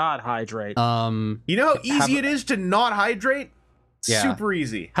 Oh God, hydrate. You know how easy it is to not hydrate? Yeah. Super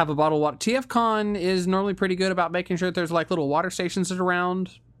easy. Have a bottle of water. TFCon is normally pretty good about making sure that there's like little water stations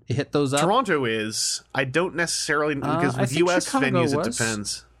around. You hit those up. Toronto is. I don't necessarily, because I with think US Chicago venues was. it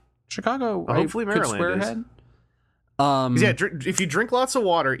depends. Chicago, Hopefully could Maryland swear is. ahead. Yeah, if you drink lots of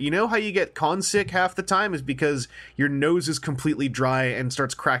water, you know how you get con sick half the time is because your nose is completely dry and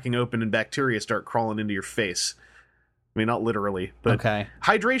starts cracking open and bacteria start crawling into your face. I mean, not literally, but Okay.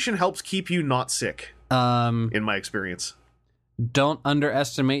 hydration helps keep you not sick, in my experience. Don't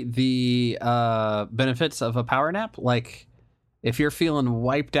underestimate the benefits of a power nap. Like, if you're feeling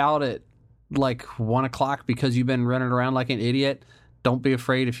wiped out at like 1 o'clock because you've been running around like an idiot, don't be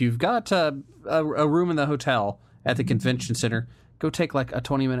afraid. If you've got a room in the hotel at the convention center, go take like a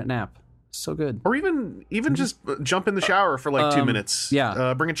 20-minute nap. So good. Or even just jump in the shower for like 2 minutes.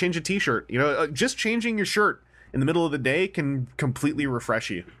 yeah. Bring a change of t-shirt. Just changing your shirt in the middle of the day can completely refresh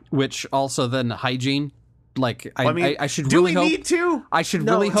you. Which also then hygiene. Like, I mean, I should do really we hope. need to? I should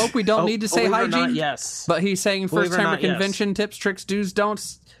No. really hope we don't need to say Believe it or hygiene. not, yes. But he's saying Believe first it or timer not, yes. convention tips, tricks, do's,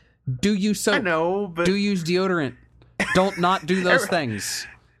 don'ts. Do use soap. I know, but Do use deodorant. Don't not do those things.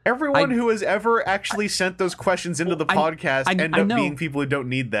 everyone who has ever actually sent those questions into the podcast end I up know. being people who don't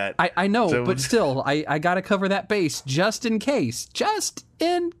need that. I know, So- but still, I got to cover that base just in case. Just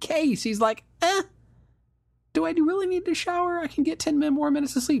in case. He's like, do I really need to shower? I can get 10 more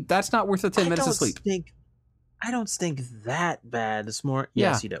minutes of sleep. That's not worth the 10 minutes of sleep. I don't stink that bad this morning.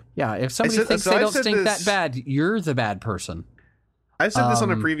 Yeah. Yes, you do. Yeah, if somebody said- thinks so they I've don't said stink this- that bad, you're the bad person. I've said this on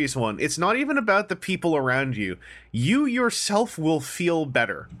a Um, previous one. It's not even about the people around you. You yourself will feel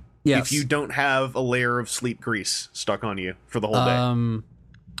better Yes. if you don't have a layer of sleep grease stuck on you for the whole day.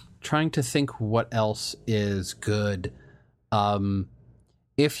 Trying to think what else is good.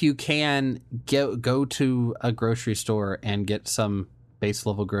 If you can go to a grocery store and get some base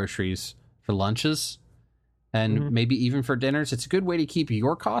level groceries for lunches and maybe even for dinners, it's a good way to keep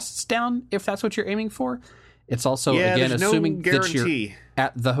your costs down if that's what you're aiming for. It's also, Yeah, again, there's no assuming that you're guarantee.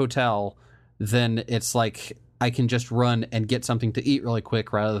 at the hotel, then it's like I can just run and get something to eat really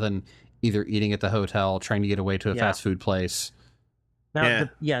quick rather than either eating at the hotel, trying to get away to a Yeah. fast food place. Now,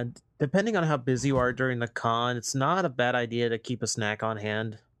 Yeah. depending on how busy you are during the con, it's not a bad idea to keep a snack on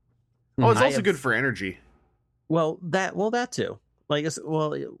hand. Oh, it's I also have- good for energy. Well, that too. Like,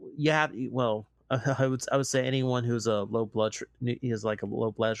 you have. Well, I would say anyone who's a is like a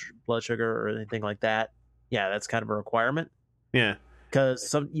low blood sugar or anything like that. Yeah, that's kind of a requirement. Yeah.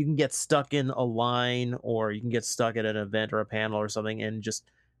 Because you can get stuck in a line, or you can get stuck at an event or a panel or something, and just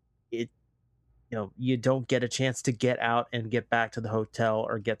you don't get a chance to get out and get back to the hotel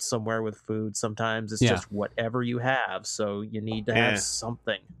or get somewhere with food. Sometimes it's just whatever you have, so you need to have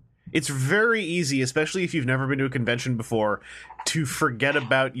something. It's very easy, especially if you've never been to a convention before, to forget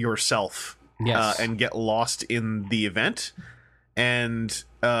about yourself and get lost in the event. And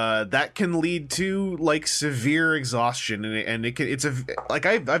that can lead to like severe exhaustion, and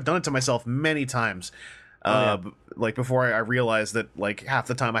I've done it to myself many times. Like before I realized that like half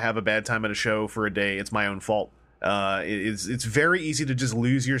the time I have a bad time at a show for a day, it's my own fault. It's very easy to just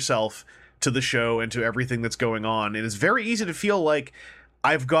lose yourself to the show and to everything that's going on. It is very easy to feel like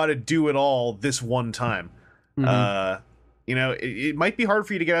I've got to do it all this one time. It might be hard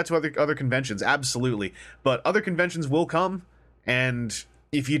for you to get out to other conventions, absolutely, but other conventions will come. And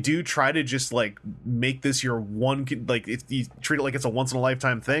if you do try to just like make this your one, like if you treat it like it's a once in a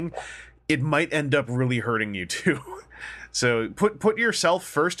lifetime thing, it might end up really hurting you too. So put yourself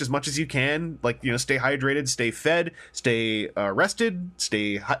first as much as you can. Like, stay hydrated, stay fed, stay rested,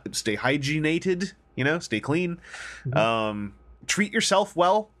 stay hygienated. Stay clean. Treat yourself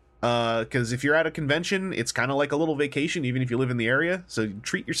well. Because if you're at a convention, it's kind of like a little vacation, even if you live in the area. So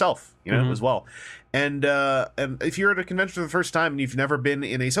treat yourself, as well. And if you're at a convention for the first time and you've never been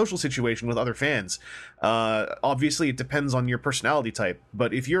in a social situation with other fans, obviously it depends on your personality type.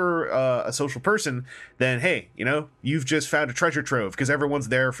 But if you're a social person, then hey, you've just found a treasure trove because everyone's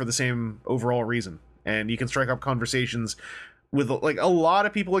there for the same overall reason, and you can strike up conversations with like a lot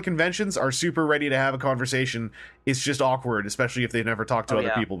of people at conventions are super ready to have a conversation. It's just awkward, especially if they've never talked to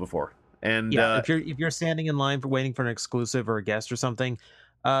other people before. And if you're standing in line for waiting for an exclusive or a guest or something,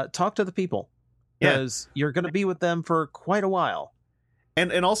 talk to the people, because you're going to be with them for quite a while.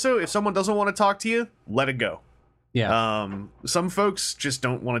 And also, if someone doesn't want to talk to you, let it go. Yeah. Some folks just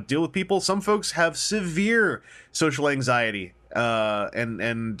don't want to deal with people. Some folks have severe social anxiety.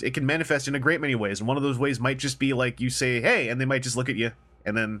 And it can manifest in a great many ways. And one of those ways might just be like you say, hey, and they might just look at you,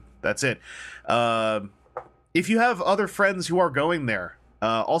 and then that's it. If you have other friends who are going there,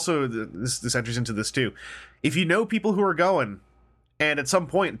 also this enters into this too. If you know people who are going, and at some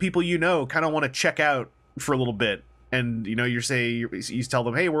point people kind of want to check out for a little bit, and you tell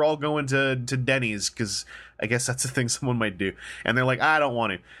them, hey, we're all going to Denny's, because I guess that's the thing someone might do, and they're like, I don't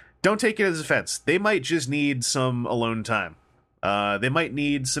want to. Don't take it as offense. They might just need some alone time. They might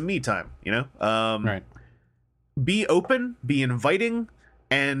need some me time, Right. Be open, be inviting,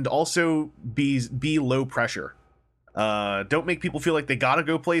 and also be low pressure. Don't make people feel like they gotta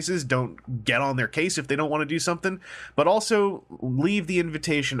go places. Don't get on their case if they don't want to do something, but also leave the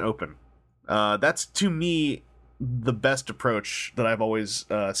invitation open. That's, to me, the best approach that I've always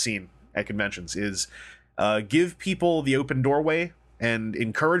seen at conventions is give people the open doorway and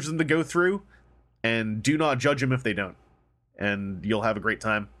encourage them to go through, and do not judge them if they don't. And you'll have a great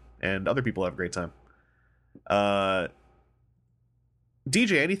time, and other people have a great time. DJ,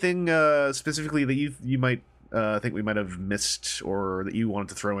 anything specifically that you might think we might have missed, or that you wanted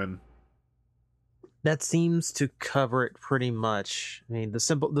to throw in? That seems to cover it pretty much. I mean, the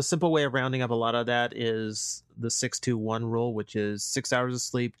simple way of rounding up a lot of that is the 6-2-1 rule, which is 6 hours of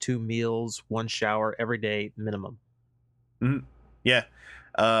sleep, 2 meals, 1 shower every day minimum. Mm-hmm. Yeah.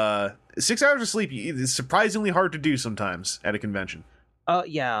 6 hours of sleep is surprisingly hard to do sometimes at a convention.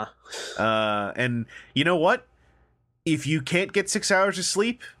 Yeah. And you know what? If you can't get 6 hours of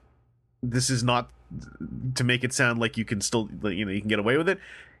sleep, this is not to make it sound like you can still, you can get away with it.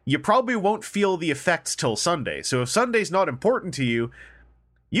 You probably won't feel the effects till Sunday. So if Sunday's not important to you,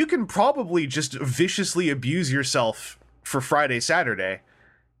 you can probably just viciously abuse yourself for Friday, Saturday,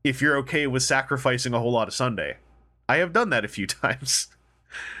 if you're okay with sacrificing a whole lot of Sunday. I have done that a few times.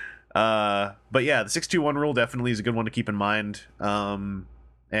 But yeah, the 6-2-1 rule definitely is a good one to keep in mind. Have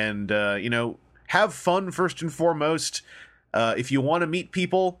fun first and foremost. If you want to meet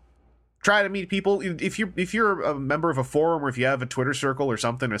people, try to meet people. If you're a member of a forum, or if you have a Twitter circle or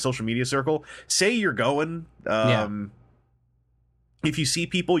something, a social media circle, say you're going. If you see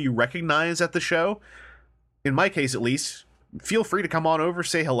people you recognize at the show, in my case at least, feel free to come on over,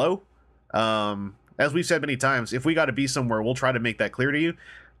 say hello. As we've said many times, if we got to be somewhere, we'll try to make that clear to you.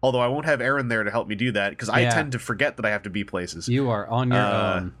 Although I won't have Aaron there to help me do that, because I tend to forget that I have to be places. You are on your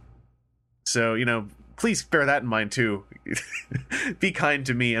own. So, please bear that in mind too. Be kind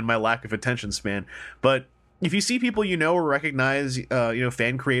to me and my lack of attention span. But if you see people you know or recognize,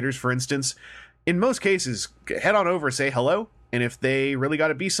 fan creators, for instance, in most cases, head on over, say hello, and if they really got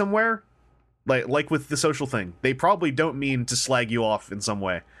to be somewhere, like with the social thing, they probably don't mean to slag you off in some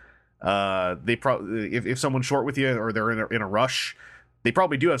way. They probably, if someone's short with you or they're in a rush, they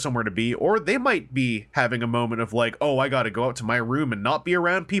probably do have somewhere to be, or they might be having a moment of like, oh, I got to go out to my room and not be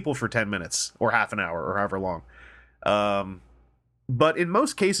around people for 10 minutes or half an hour or however long. But in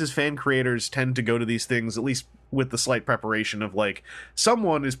most cases, fan creators tend to go to these things, at least with the slight preparation of like,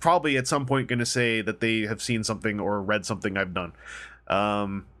 someone is probably at some point going to say that they have seen something or read something I've done.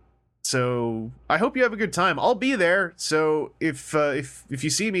 So I hope you have a good time. I'll be there. So if you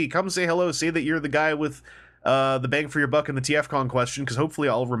see me, come say hello. Say that you're the guy with the bang for your buck and the TFCon question, because hopefully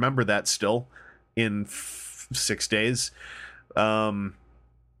I'll remember that still in 6 days.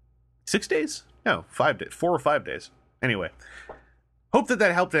 6 days? No, 5 days. 4 or 5 days. Anyway, hope that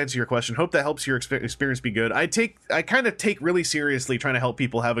helped answer your question. Hope that helps your experience be good. I kind of take really seriously trying to help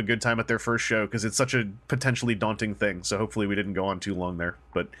people have a good time at their first show, because it's such a potentially daunting thing. So hopefully we didn't go on too long there.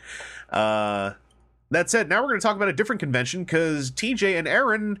 But that said, now we're going to talk about a different convention, because TJ and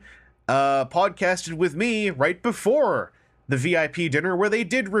Aaron podcasted with me right before the VIP dinner, where they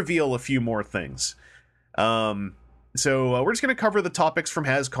did reveal a few more things. So we're just going to cover the topics from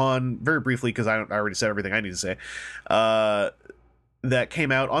HasCon very briefly, because I already said everything I need to say. That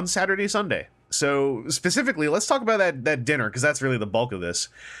came out on Saturday, Sunday. So specifically, let's talk about that dinner, because that's really the bulk of this.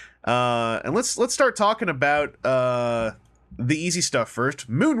 And let's start talking about the easy stuff first.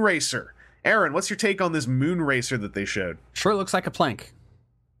 Moonracer. Aaron, what's your take on this Moonracer that they showed? Sure looks like a plank.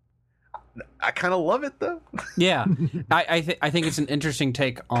 I kind of love it, though. Yeah, I think it's an interesting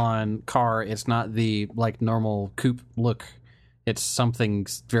take on car. It's not the like normal coupe look. It's something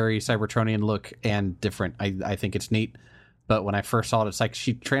very Cybertronian look and different. I think it's neat. But when I first saw it, it's like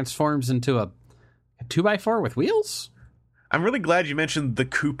she transforms into a 2x4 with wheels. I'm really glad you mentioned the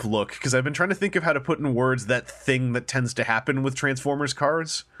coupe look, because I've been trying to think of how to put in words that thing that tends to happen with Transformers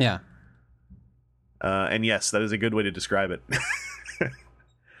cars. Yeah. And yes, that is a good way to describe it.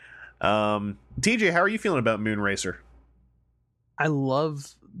 TJ, how are you feeling about Moonracer? I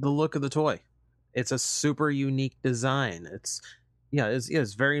love the look of the toy. It's a super unique design. It's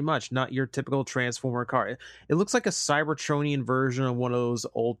very much not your typical Transformer car. It looks like a Cybertronian version of one of those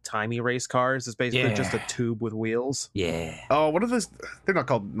old-timey race cars. It's basically just a tube with wheels. Yeah. Oh, what are those? They're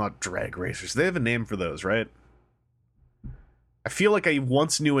not drag racers. They have a name for those, right? I feel like I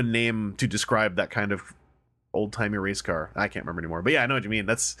once knew a name to describe that kind of old-timey race car. I can't remember anymore. But yeah, I know what you mean.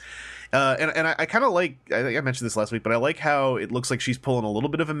 That's and I kind of like, I think I mentioned this last week, but I like how it looks like she's pulling a little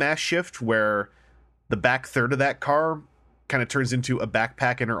bit of a mass shift, where the back third of that car kind of turns into a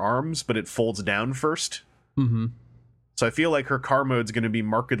backpack in her arms, but it folds down first. Mm-hmm. So I feel like her car mode's going to be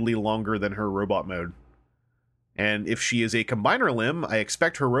markedly longer than her robot mode. And if she is a Combiner limb, I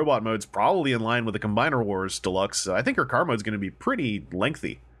expect her robot mode's probably in line with the Combiner Wars Deluxe. So I think her car mode's going to be pretty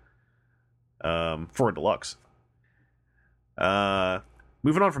lengthy for a Deluxe.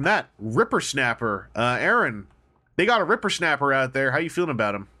 Moving on from that, Ripper Snapper. Aaron, they got a Ripper Snapper out there. How you feeling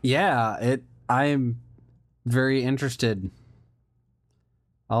about him? Yeah, I'm very interested.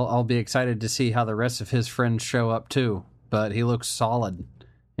 I'll be excited to see how the rest of his friends show up too. But he looks solid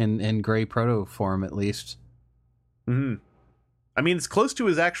in gray proto form, at least. Mm-hmm. I mean, it's close to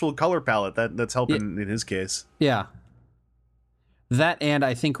his actual color palette. That's helping in his case. Yeah. That, and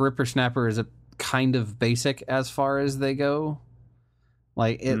I think Ripper Snapper is a kind of basic as far as they go.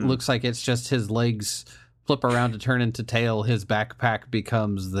 Like, it looks like it's just his legs flip around to turn into tail. His backpack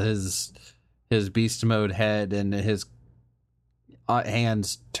becomes his beast mode head, and his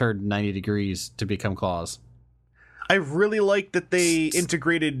hands turn 90 degrees to become claws. I really like that they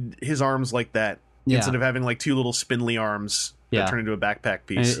integrated his arms like that, instead of having like two little spindly arms that turn into a backpack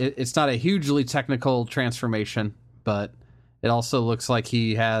piece. It's not a hugely technical transformation, but it also looks like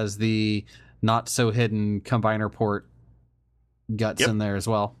he has the not so hidden combiner port guts in there as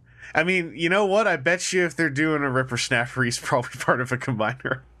well. I mean, you know what? I bet you if they're doing a Ripper Snapper, he's probably part of a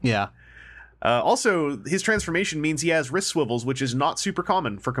combiner. Yeah. Also, his transformation means he has wrist swivels, which is not super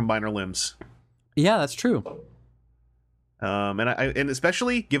common for combiner limbs. Yeah, that's true. And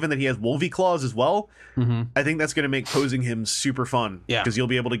especially given that he has Wolvie claws as well, I think that's going to make posing him super fun. Yeah, because you'll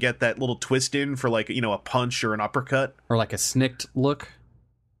be able to get that little twist in for like a punch or an uppercut or like a snicked look.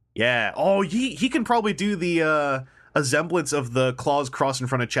 Yeah. Oh, he can probably do the a semblance of the claws cross in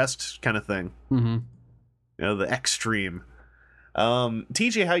front of chest kind of thing. Mm-hmm. The extreme.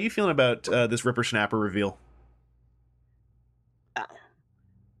 TJ, how are you feeling about this Ripper Snapper reveal?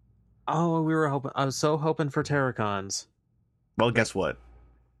 Oh, we were hoping. I was so hoping for Terracons. Well, guess what?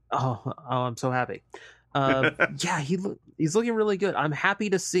 Oh, I'm so happy. Yeah, he's looking really good. I'm happy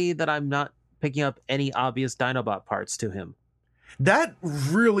to see that I'm not picking up any obvious Dinobot parts to him. That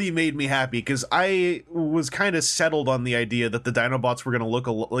really made me happy because I was kind of settled on the idea that the Dinobots were going to look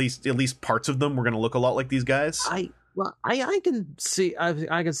at least parts of them were going to look a lot like these guys. I can see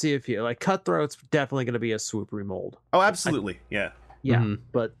I can see a few. Like Cutthroat's definitely going to be a swoop remold. Oh, absolutely. Yeah. Yeah, Mhm.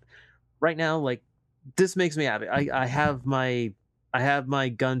 but right now, like, this makes me happy. I have my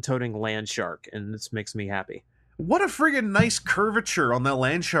gun-toting land shark, and this makes me happy. What a friggin' nice curvature on that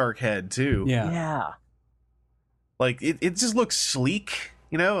land shark head too. Yeah. Like it just looks sleek,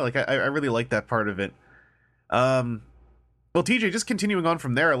 you know. Like I really like that part of it. Well, TJ, just continuing on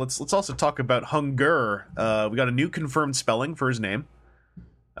from there, let's also talk about Hunger. We got a new confirmed spelling for his name.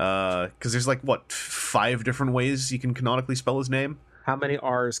 Because there's like 5 different ways you can canonically spell his name. How many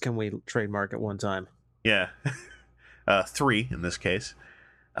R's can we trademark at one time? Yeah, 3 in this case.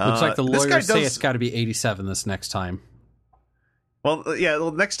 Looks like the this guy lawyers say does- it's got to be 87 this next time. Well, yeah.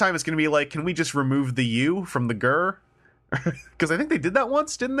 Well, next time it's going to be like, can we just remove the U from the GUR? Because I think they did that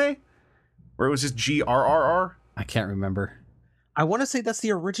once, didn't they? Where it was just GRRR. I can't remember. I want to say that's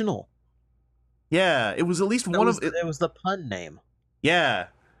the original. Yeah, it was at least one of it. It was the pun name. Yeah,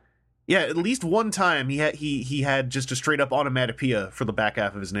 at least one time he had just a straight up onomatopoeia for the back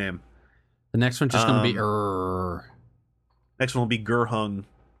half of his name. The next one's just going to be Next one will be Gurhung.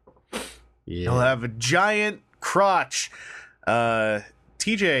 Yeah. He'll have a giant crotch.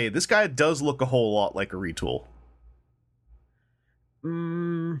 TJ, this guy does look a whole lot like a retool.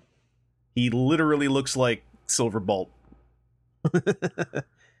 He literally looks like Silverbolt.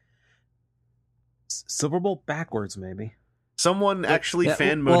 Silverbolt backwards, maybe. Someone actually Yeah,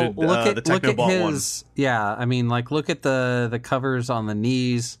 fan well, moded the look at Technobot one. his, yeah, I mean, like, look at the covers on the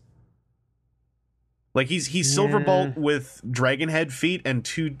knees. Like he's Yeah. Silverbolt with dragon head feet and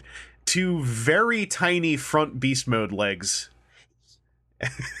two very tiny front beast mode legs.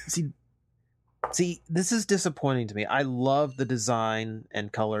 See, this is disappointing to me. I love the design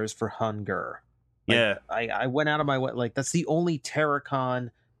and colors for Hunger. Like, Yeah. I went out of my way. Like, that's the only Terracon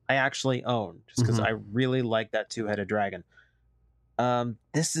I actually own, just because Mhm. I really like that 2-headed dragon.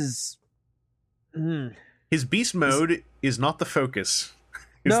 This is. His beast mode is not the focus.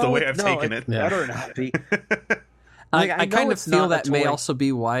 Is the way I've taken it. Yeah. Better not be. I I know kind of it's feel not a that may toy. also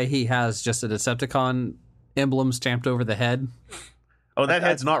be why he has just a Decepticon emblem stamped over the head. Oh, that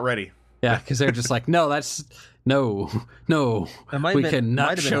head's not ready. Yeah, because they're just like, no, that's no. It might We have been, cannot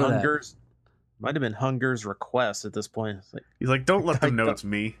might have been show that. Hunger's. Might have been Hunger's request at this point. It's like, He's like, don't let them know I- it's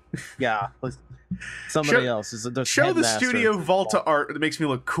me. yeah, somebody Show- else is the Show the headmaster. studio Volta art that makes me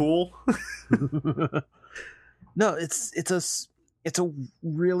look cool. No, it's a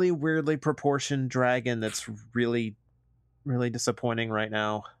really weirdly proportioned dragon that's really disappointing right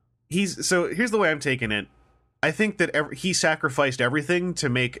now. So here's the way I'm taking it. I think that he sacrificed everything to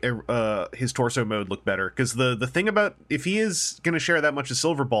make his torso mode look better. Because the thing about, if he is going to share that much as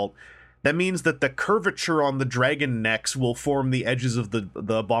Silverbolt, that means that the curvature on the dragon necks will form the edges of the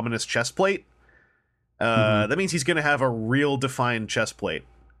Abominus chest plate. That means he's going to have a real defined chest plate.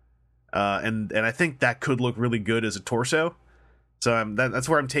 And I think that could look really good as a torso. So that's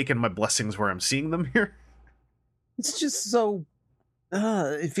where I'm taking my blessings, where I'm seeing them here. It's just so.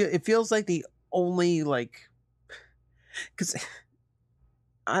 It feels like the only, like, because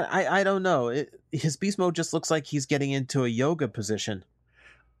I don't know. His beast mode just looks like he's getting into a yoga position.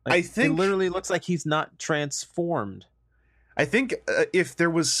 Like, I think it literally looks like he's not transformed. I think if there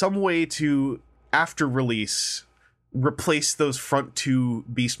was some way to, after release, replace those front 2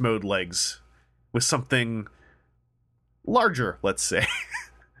 beast mode legs with something larger, let's say.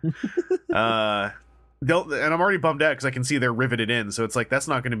 And I'm already bummed out because I can see they're riveted in, so it's like that's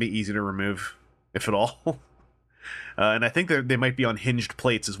not going to be easy to remove, if at all. And I think they might be on hinged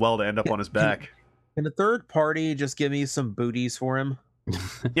plates as well to end up on his back. Can a third party just give me some booties for him?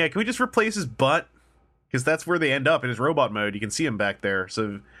 Yeah, can we just replace his butt? Because that's where they end up in his robot mode. You can see him back there.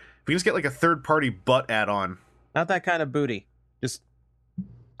 So if we just get like a third party butt add-on. Not that kind of booty. Just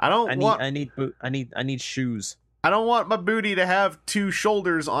I need shoes. I don't want my booty to have 2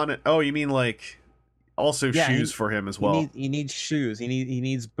 shoulders on it. Oh, you mean like also Yeah, shoes for him as well? He needs shoes. He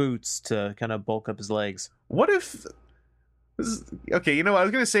needs boots to kind of bulk up his legs. What if... Okay, you know what I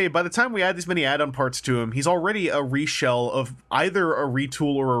was going to say, by the time we add this many add-on parts to him, he's already a reshell of either a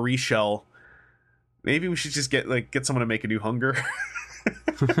retool or a reshell. Maybe we should just get someone to make a new Hunger.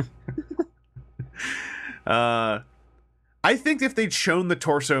 I think if they'd shown the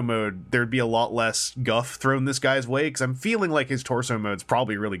torso mode, there'd be a lot less guff thrown this guy's way, because I'm feeling like his torso mode's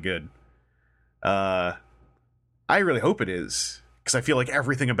probably really good. I really hope it is, because I feel like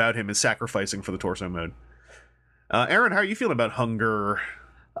everything about him is sacrificing for the torso mode. Aaron, how are you feeling about Hunger?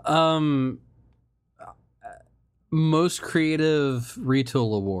 Most creative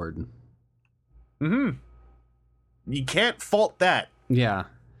retool award. You can't fault that. Yeah.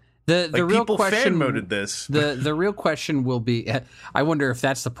 The Like, real people question fan-moded this. The real question will be, I wonder if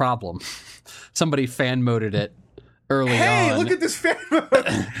that's the problem. Somebody fan-moded it early on. Hey, look at this fan mode.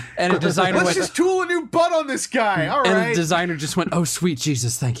 And a designer Let's went, just tool a new butt on this guy. All and right. a designer just went, oh, sweet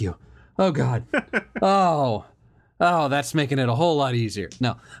Jesus, thank you. Oh, God. Oh, that's making it a whole lot easier.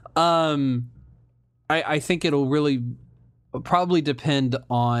 No. I think it'll really probably depend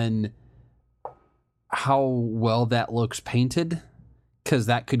on how well that looks painted, because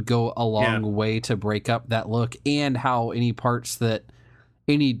that could go a long way to break up that look, and how any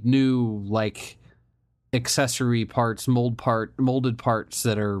new like accessory parts, molded parts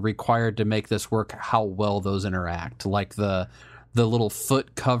that are required to make this work, how well those interact, like the little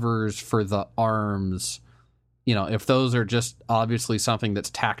foot covers for the arms. You know, if those are just obviously something that's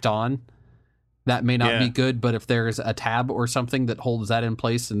tacked on, that may not be good, but if there's a tab or something that holds that in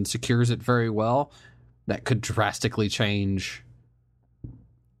place and secures it very well, that could drastically change.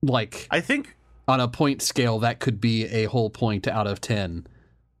 Like, I think on a point scale, that could be a whole point out of 10.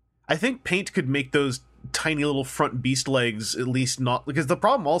 I think paint could make those tiny little front beast legs at least not, because the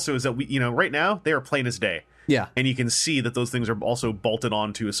problem also is that right now they are plain as day. Yeah. And you can see that those things are also bolted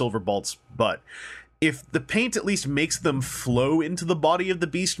onto a Silver Bolt's butt. If the paint at least makes them flow into the body of the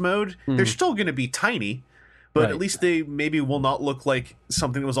beast mode, they're still going to be tiny, but Right. at least they maybe will not look like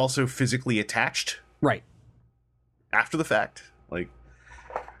something that was also physically attached Right. after the fact. Like,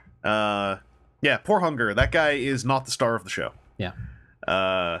 poor Hunger. That guy is not the star of the show. Yeah.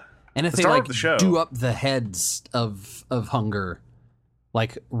 The And if they star of like the show. do up the heads of Hunger,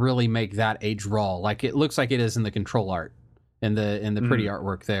 like really make that a draw, like it looks like it is in the control art and the pretty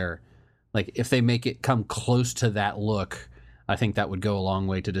artwork there. Like if they make it come close to that look, I think that would go a long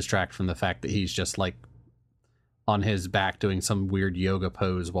way to distract from the fact that he's just like on his back doing some weird yoga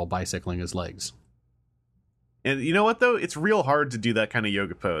pose while bicycling his legs. And you know what, though? It's real hard to do that kind of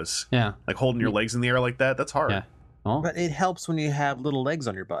yoga pose. Yeah. Like holding your legs in the air like that. That's hard. Yeah. Oh. But it helps when you have little legs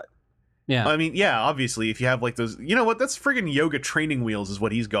on your butt. Yeah. I mean, yeah, obviously, if you have like those, you know what? That's friggin' yoga training wheels is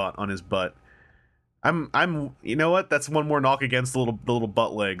what he's got on his butt. You know what? That's one more knock against the little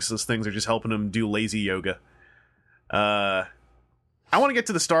butt legs. Those things are just helping him do lazy yoga. I want to get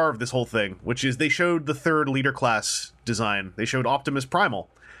to the star of this whole thing, which is they showed the third leader class design. They showed Optimus Primal.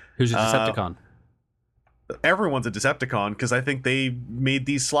 Who's a Decepticon? Everyone's a Decepticon because I think they made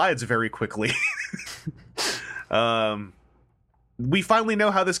these slides very quickly. We finally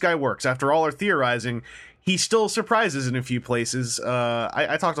know how this guy works. After all our theorizing, he still surprises in a few places.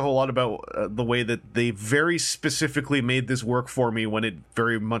 I talked a whole lot about the way that they very specifically made this work for me when it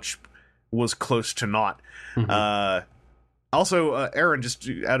very much was close to not. Also, Aaron, just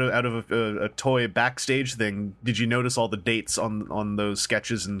out of a toy backstage thing, did you notice all the dates on those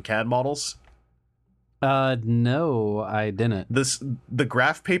sketches and CAD models? No, I didn't. The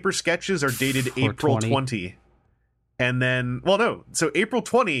graph paper sketches are dated April 20. And then, well, no. So April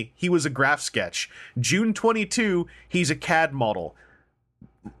 20, he was a graph sketch. June 22, he's a CAD model.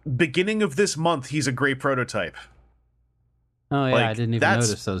 Beginning of this month, he's a gray prototype. Oh, yeah, Like, I didn't even that's-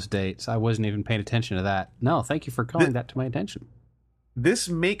 notice those dates. I wasn't even paying attention to that. No, thank you for calling that to my attention. This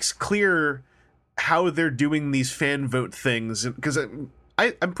makes clear how they're doing these fan vote things. Because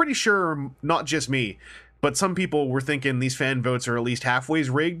I'm pretty sure, not just me, but some people were thinking these fan votes are at least halfway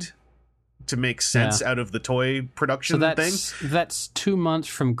rigged to make sense out of the toy production So thing. that's 2 months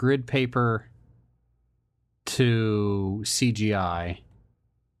from grid paper to CGI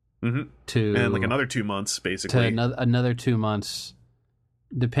to And like another 2 months, to basically. another 2 months,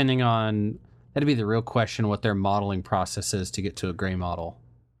 depending on, that'd be the real question, what their modeling process is to get to a gray model.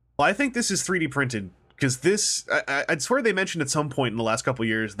 Well, I think this is 3D printed because this, I'd swear they mentioned at some point in the last couple of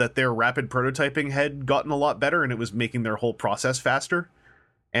years that their rapid prototyping had gotten a lot better and it was making their whole process faster.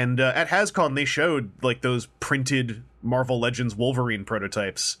 And at HasCon, they showed like those printed Marvel Legends Wolverine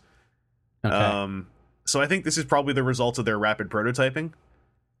prototypes. Okay. So I think this is probably the result of their rapid prototyping,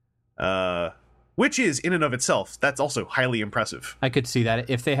 which is in and of itself, that's also highly impressive. I could see that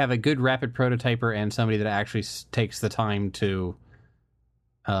if they have a good rapid prototyper and somebody that actually takes the time to,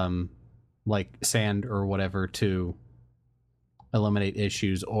 like sand or whatever to eliminate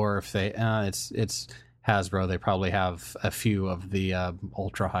issues, or if they, it's Hasbro, they probably have a few of the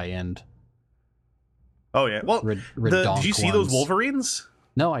ultra high end. Oh yeah. Well, did you see those Wolverines?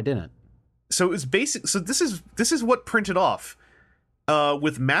 No, I didn't. So it was basic. So this is what printed off.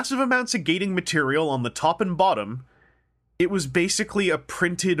 with massive amounts of gating material on the top and bottom. It was basically a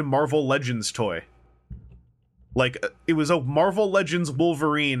printed Marvel Legends toy. Like, it was a Marvel Legends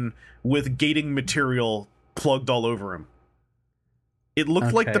Wolverine with gating material plugged all over him. It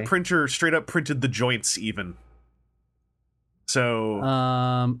looked like the Okay. printer straight up printed the joints, even. So,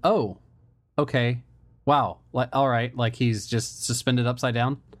 Oh. Okay. Wow. Like, all right. Like he's just suspended upside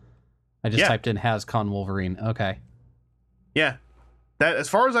down. I just Yeah. typed in "HasCon Wolverine." Okay. yeah. That, as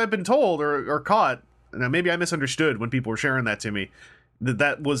far as I've been told or caught, now maybe I misunderstood when people were sharing that to me,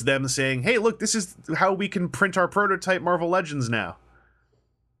 that was them saying, hey, look, this is how we can print our prototype Marvel Legends now.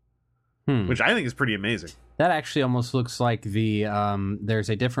 Which I think is pretty amazing. That actually almost looks like the there's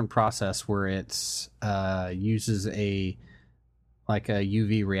a different process where it's uses a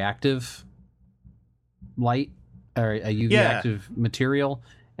UV reactive light or a UV Yeah. active material,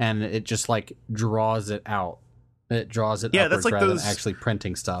 and it just like draws it out. It draws it Yeah, upwards that's like rather those- than actually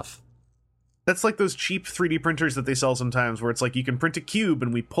printing stuff. That's like those cheap 3D printers that they sell sometimes, where it's like you can print a cube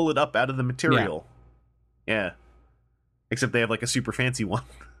and we pull it up out of the material. Yeah. Except they have like a super fancy one.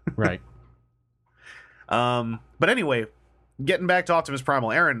 Right. But anyway, getting back to Optimus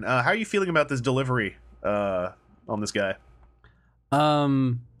Primal, Aaron, how are you feeling about this delivery on this guy?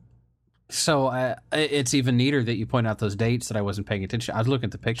 So it's even neater that you point out those dates that I wasn't paying attention. I was looking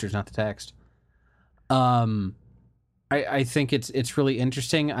at the pictures, not the text. I think it's really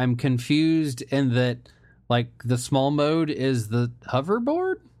interesting. I'm confused in that, like, the small mode is the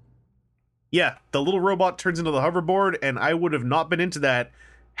hoverboard. Yeah, the little robot turns into the hoverboard, and I would have not been into that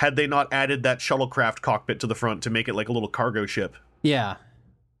had they not added that shuttlecraft cockpit to the front to make it like a little cargo ship. Yeah.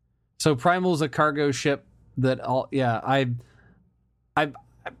 So Primal's a cargo ship that all. Yeah,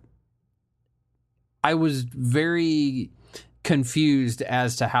 I was very confused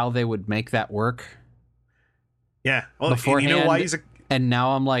as to how they would make that work. Yeah, well, you know Beforehand, why he's a And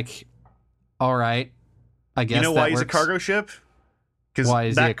now I'm like, all right, I guess you know that why he's a works. cargo ship? Because Why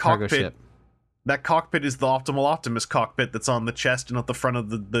is he a cargo ship? That cockpit is the Optimal Optimus cockpit that's on the chest and at the front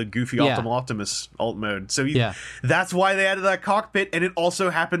of the goofy Yeah. Optimal Optimus alt mode. So Yeah. that's why they added that cockpit, and it also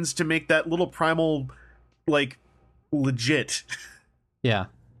happens to make that little Primal like legit. Yeah.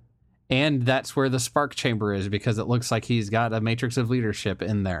 And that's where the spark chamber is, because it looks like he's got a matrix of leadership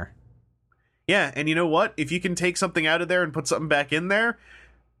in there. Yeah, and you know what? If you can take something out of there and put something back in there,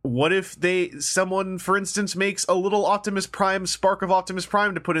 what if someone, for instance, makes a little Optimus Prime, spark of Optimus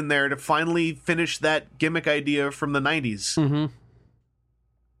Prime to put in there to finally finish that gimmick idea from the 90s? Mm-hmm.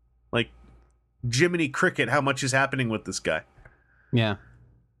 Like, Jiminy Cricket, how much is happening with this guy? Yeah.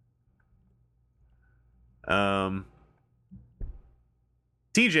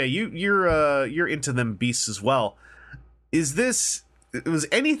 TJ, you're into them beasts as well. Was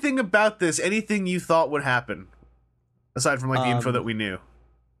anything about this anything you thought would happen? Aside from like the info that we knew.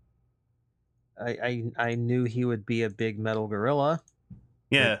 I knew he would be a big metal gorilla.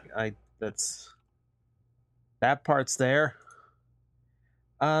 Yeah. That's that part's there.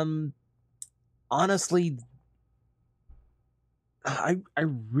 Honestly, I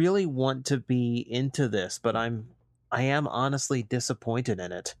really want to be into this, but I am honestly disappointed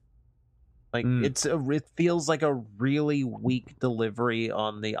in it. Like it feels like a really weak delivery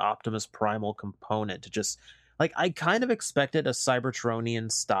on the Optimus Primal component. To just like, I kind of expected a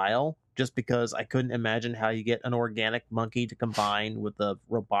Cybertronian style, just because I couldn't imagine how you get an organic monkey to combine with a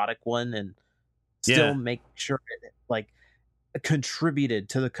robotic one and still make sure it like contributed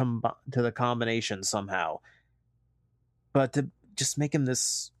to the combination somehow. But to just make him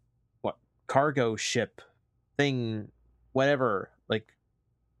this cargo ship thing, whatever, like,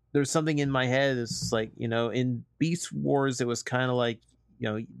 there's something in my head. It's like, in Beast Wars, it was kind of like,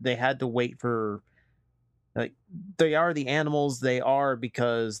 they had to wait for, like, they are the animals they are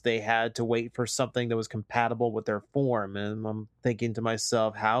because they had to wait for something that was compatible with their form. And I'm thinking to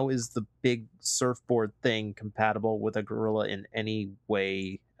myself, how is the big surfboard thing compatible with a gorilla in any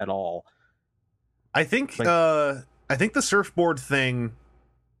way at all? I think the surfboard thing,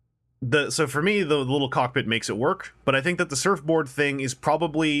 so for me the little cockpit makes it work, but I think that the surfboard thing is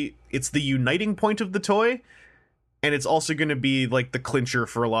probably, it's the uniting point of the toy, and it's also going to be like the clincher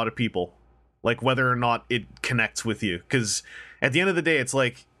for a lot of people, like whether or not it connects with you, because at the end of the day it's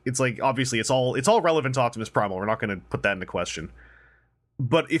like obviously it's all relevant to Optimus Primal, we're not going to put that into question.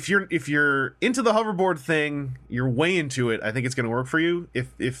 But if you're into the hoverboard thing, you're way into it, I think it's going to work for you.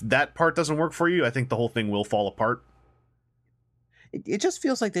 If that part doesn't work for you, I think the whole thing will fall apart. It just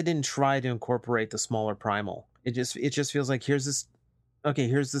feels like they didn't try to incorporate the smaller Primal. It just feels like here's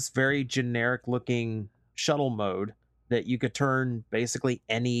this very generic looking shuttle mode that you could turn basically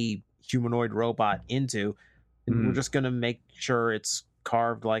any humanoid robot into, And we're Mm. just going to make sure it's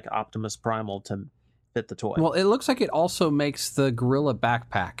carved like Optimus Primal to fit the toy. Well, it looks like it also makes the gorilla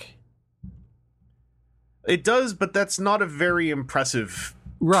backpack. It does, but that's not a very impressive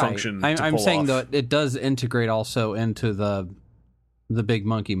function. to I'm pull saying off. that it does integrate also into the big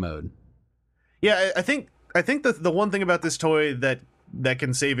monkey mode. Yeah, I think that the one thing about this toy that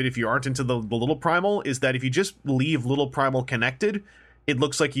can save it if you aren't into the little primal is that if you just leave little primal connected, it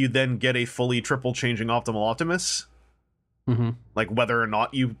looks like you then get a fully triple changing Optimal Optimus. Mm-hmm. Like whether or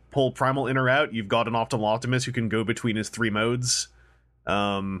not you pull primal in or out, you've got an Optimal Optimus who can go between his 3 modes,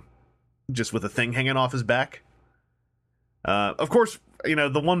 just with a thing hanging off his back. Of course,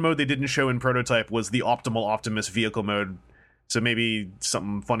 the one mode they didn't show in prototype was the Optimal Optimus vehicle mode. So maybe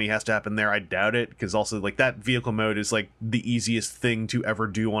something funny has to happen there. I doubt it, because also like that vehicle mode is like the easiest thing to ever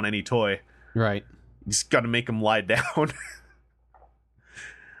do on any toy. Right. You just got to make them lie down.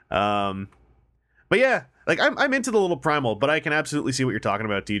 But yeah, like I'm into the little primal, but I can absolutely see what you're talking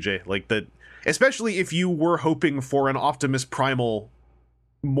about, TJ. Like that, especially if you were hoping for an Optimus Primal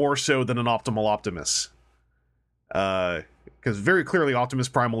more so than an Optimal Optimus. Because very clearly Optimus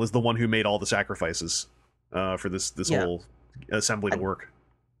Primal is the one who made all the sacrifices for this whole assembly to work.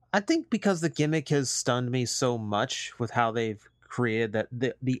 I think because the gimmick has stunned me so much with how they've created that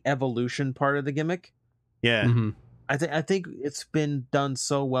the evolution part of the gimmick. Yeah. Mm-hmm. I think it's been done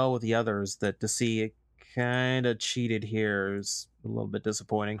so well with the others that to see it kind of cheated here is a little bit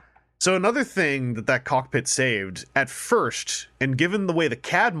disappointing. So another thing that cockpit saved, at first, and given the way the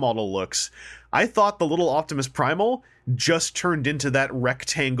CAD model looks, I thought the little Optimus Primal just turned into that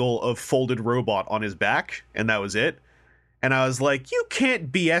rectangle of folded robot on his back, and that was it. And I was like, you can't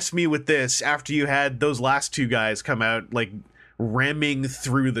BS me with this after you had those last 2 guys come out, like, ramming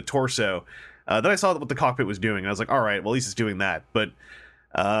through the torso. Then I saw what the cockpit was doing, and I was like, all right, well, at least it's doing that. But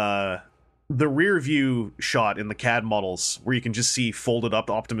the rear view shot in the CAD models, where you can just see folded up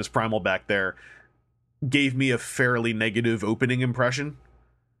Optimus Primal back there, gave me a fairly negative opening impression.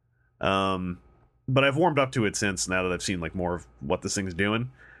 But I've warmed up to it since, now that I've seen like more of what this thing's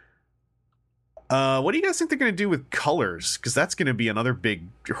doing. What do you guys think they're going to do with colors? Because that's going to be another big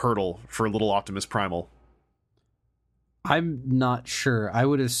hurdle for little Optimus Primal. I'm not sure. I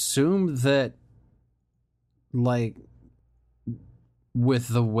would assume that, like, with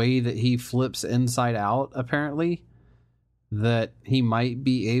the way that he flips inside out, apparently, that he might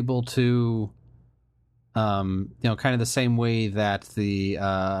be able to, kind of the same way that the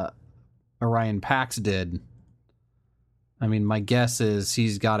Orion Pax did. I mean, my guess is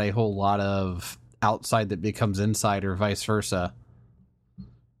he's got a whole lot of outside that becomes inside, or vice versa,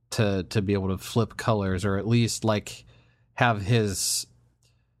 to be able to flip colors, or at least like have his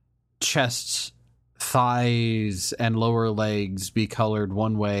chest, thighs, and lower legs be colored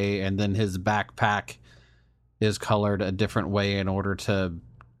one way, and then his backpack is colored a different way in order to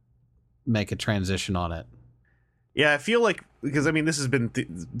make a transition on it. Yeah, I feel like, because I mean, this has been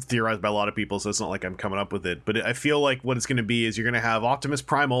theorized by a lot of people, so it's not like I'm coming up with it, but I feel like what it's going to be is you're going to have Optimus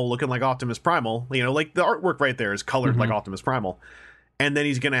Primal looking like Optimus Primal, like the artwork right there is colored like Optimus Primal, and then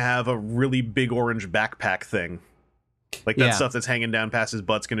he's going to have a really big orange backpack thing. Like that stuff that's hanging down past his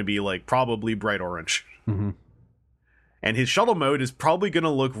butt's going to be like probably bright orange. Mm-hmm. And his shuttle mode is probably going to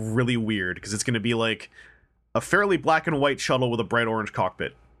look really weird, because it's going to be like a fairly black and white shuttle with a bright orange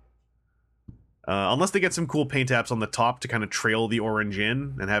cockpit. Unless they get some cool paint apps on the top to kind of trail the orange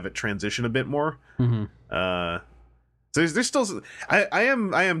in and have it transition a bit more. Mm-hmm. So there's still... I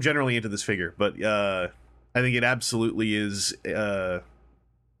am generally into this figure, but I think it absolutely is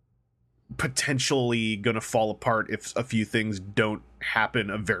potentially going to fall apart if a few things don't happen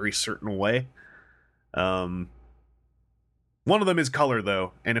a very certain way. One of them is color,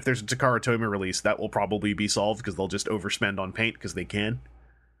 though, and if there's a Takara Tomy release, that will probably be solved, because they'll just overspend on paint because they can.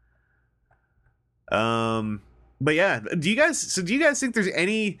 But yeah, do you guys think there's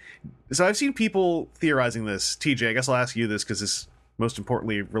any... So I've seen people theorizing this. TJ, I guess I'll ask you this, because this most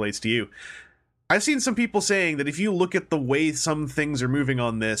importantly relates to you. I've seen some people saying that if you look at the way some things are moving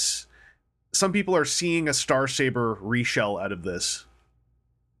on this, some people are seeing a Star Saber reshell out of this.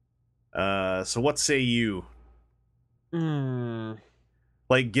 So what say you?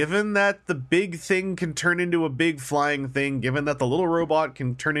 Like, given that the big thing can turn into a big flying thing, given that the little robot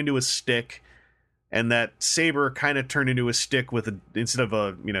can turn into a stick, and that Saber kind of turned into a stick with instead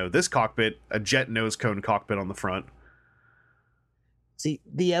of this cockpit, a jet nose cone cockpit on the front. See,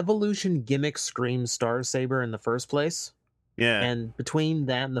 the evolution gimmick screams Star Saber in the first place. Yeah. And between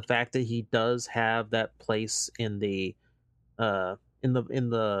that and the fact that he does have that place in the Power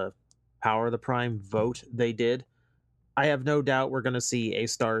of the Prime vote they did, I have no doubt we're going to see a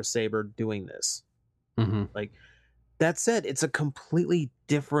Star Saber doing this. Mm-hmm. Like, that said, it's a completely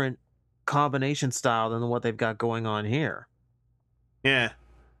different combination style than what they've got going on here. Yeah.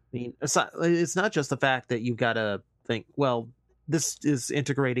 I mean, it's not just the fact that you've got to think, well, this is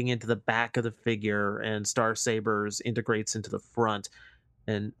integrating into the back of the figure and Star Sabers integrates into the front.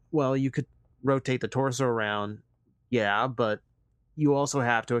 And, well, you could rotate the torso around, yeah, but you also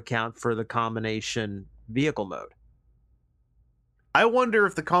have to account for the combination vehicle mode. I wonder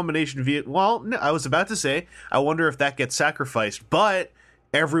if the combination well, no, I was about to say, I wonder if that gets sacrificed, but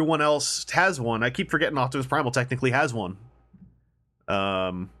everyone else has one. I keep forgetting Optimus Primal technically has one.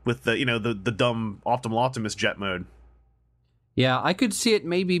 With the dumb Optimus jet mode. Yeah, I could see it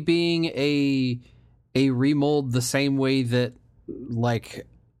maybe being a remold the same way that like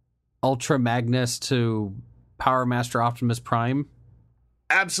Ultra Magnus to Power Master Optimus Prime.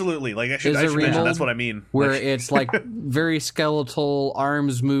 Absolutely. Like I should mention, that's what I mean. Where it's like very skeletal,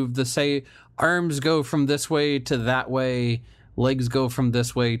 arms move arms go from this way to that way, legs go from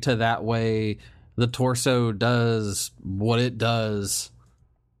this way to that way, the torso does what it does.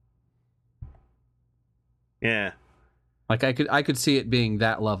 Yeah. Like I could see it being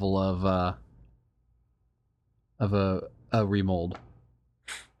that level of a remold.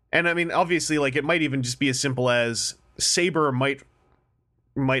 And I mean, obviously, like it might even just be as simple as Saber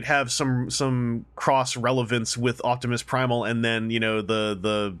might have some cross relevance with Optimus Primal, and then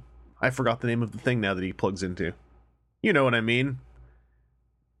the I forgot the name of the thing now that he plugs into. You know what I mean?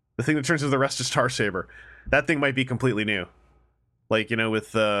 The thing that turns into the rest of Star Saber. That thing might be completely new. Like,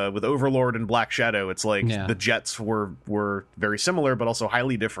 with Overlord and Black Shadow, it's like the jets were very similar, but also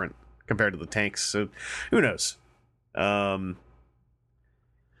highly different compared to the tanks. So who knows? I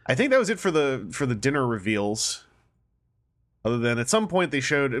think that was it for the dinner reveals. Other than at some point they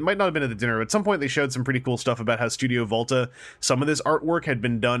showed, it might not have been at the dinner, but at some point they showed some pretty cool stuff about how Studio Volta, some of this artwork had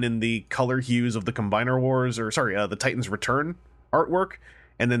been done in the color hues of the Combiner Wars, the Titans Return artwork,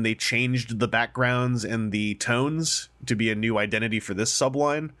 and then they changed the backgrounds and the tones to be a new identity for this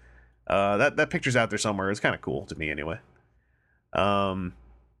subline. That picture's out there somewhere. It's kind of cool to me anyway.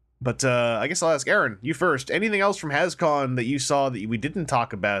 But I guess I'll ask Aaron, you first. Anything else from HasCon that you saw that we didn't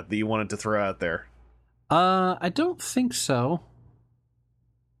talk about that you wanted to throw out there? I don't think so.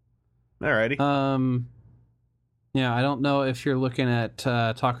 Alrighty. Yeah, I don't know if you're looking at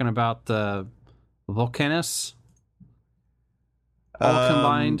talking about the Volcanus all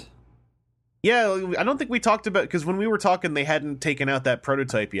combined. Yeah, I don't think we talked about, because when we were talking, they hadn't taken out that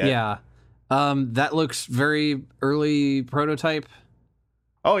prototype yet. Yeah. That looks very early prototype.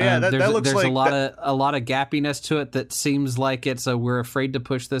 Oh yeah, that looks there's like a lot of gappiness to it that seems like it's we're afraid to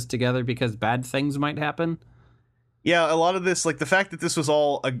push this together because bad things might happen. Yeah, a lot of this, like the fact that this was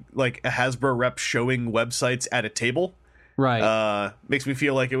all a Hasbro rep showing websites at a table, right? Makes me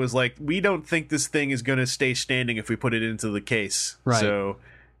feel like it was like, we don't think this thing is going to stay standing if we put it into the case. Right. So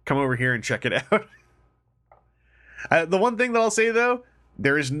come over here and check it out. The one thing that I'll say though,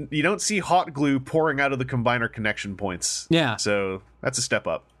 you don't see hot glue pouring out of the combiner connection points. Yeah. So that's a step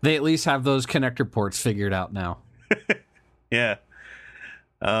up. They at least have those connector ports figured out now. Yeah.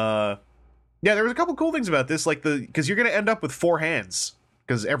 Yeah, there was a couple cool things about this, like because you're going to end up with 4 hands,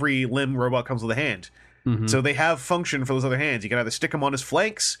 because every limb robot comes with a hand. Mm-hmm. So they have function for those other hands. You can either stick them on his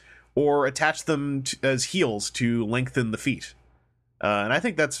flanks or attach them as heels to lengthen the feet. And I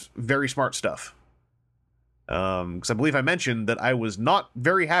think that's very smart stuff. Because I believe I mentioned that I was not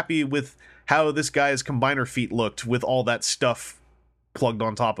very happy with how this guy's combiner feet looked with all that stuff plugged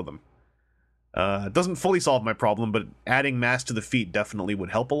on top of them. It doesn't fully solve my problem, but adding mass to the feet definitely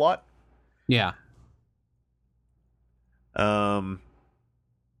would help a lot. Yeah. I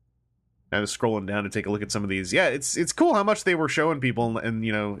was scrolling down to take a look at some of these. Yeah, it's cool how much they were showing people and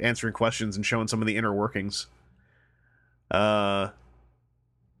answering questions and showing some of the inner workings.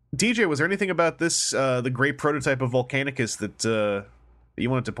 DJ, was there anything about this, the great prototype of Volcanicus that you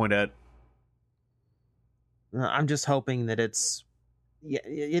wanted to point out? I'm just hoping that it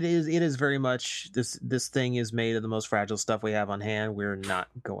is very much this thing is made of the most fragile stuff we have on hand. We're not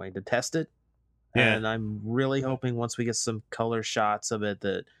going to test it. Yeah. And I'm really hoping once we get some color shots of it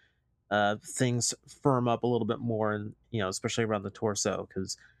that things firm up a little bit more, and especially around the torso,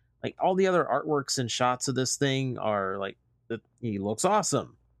 because like all the other artworks and shots of this thing are like, he looks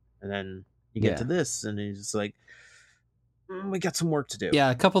awesome. And then you get to this, and he's just like, we got some work to do. Yeah,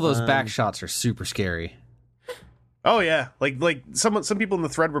 a couple of those back shots are super scary. Oh yeah, like some people in the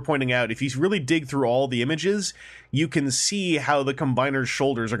thread were pointing out, if you really dig through all the images, you can see how the combiner's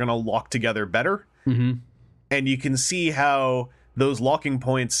shoulders are going to lock together better, and you can see how those locking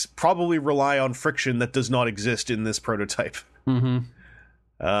points probably rely on friction that does not exist in this prototype.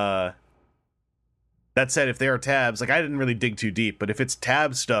 That said, if they are tabs, like I didn't really dig too deep, but if it's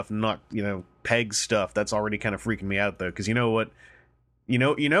tab stuff, not peg stuff, that's already kind of freaking me out though. Because you know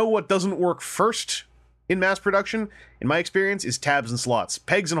what doesn't work first in mass production, in my experience, is tabs and slots.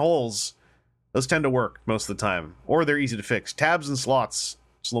 Pegs and holes, those tend to work most of the time, or they're easy to fix. Tabs and slots,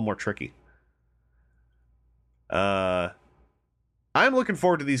 it's a little more tricky. I'm looking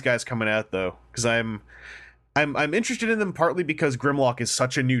forward to these guys coming out though, because I'm interested in them partly because Grimlock is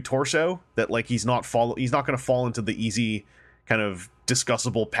such a new torso that like he's not going to fall into the easy kind of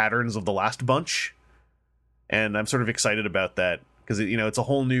discussable patterns of the last bunch, and I'm sort of excited about that because it's a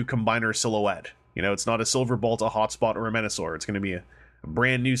whole new combiner silhouette. It's not a Silverbolt, a Hotspot, or a Menasor. It's going to be a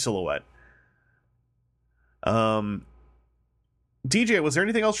brand new silhouette. DJ, was there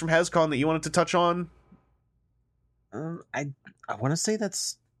anything else from HasCon that you wanted to touch on? I want to say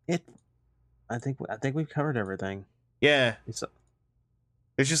that's it. I think we've covered everything. Yeah. It's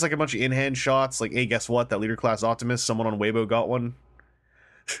just like a bunch of in-hand shots. Like, hey, guess what? That leader class Optimus, someone on Weibo got one.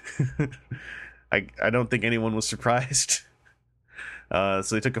 I don't think anyone was surprised. So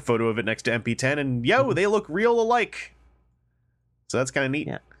they took a photo of it next to MP10, and they look real alike. So that's kind of neat.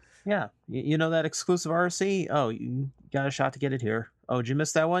 Yeah. You know that exclusive RC? Oh, you got a shot to get it here. Oh, did you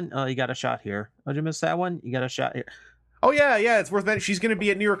miss that one? Oh, you got a shot here. Oh, did you miss that one? You got a shot here. Oh, yeah, it's worth mentioning. She's going to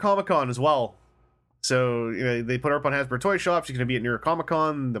be at New York Comic Con as well. So, they put her up on Hasbro Toy Shop. She's going to be at New York Comic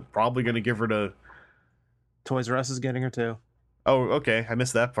Con. They're probably going to give her to... Toys R Us is getting her too. Oh, okay. I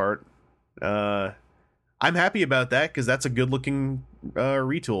missed that part. I'm happy about that because that's a good-looking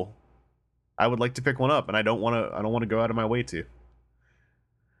retool. I would like to pick one up, and I don't want to go out of my way to.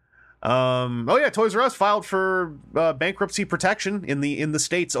 Toys R Us filed for bankruptcy protection in the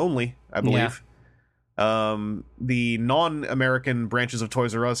States only, I believe. The non-American branches of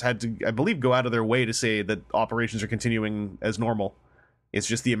Toys R Us had to, I believe, go out of their way to say that operations are continuing as normal. It's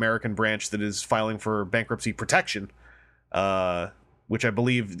just the American branch that is filing for bankruptcy protection, which I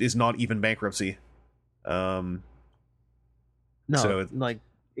believe is not even bankruptcy.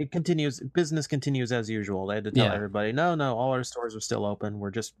 It continues. Business continues as usual. They had to tell everybody, no, all our stores are still open.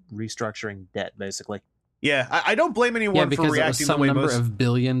 We're just restructuring debt, basically. Yeah, I don't blame anyone for reacting the way most... some number of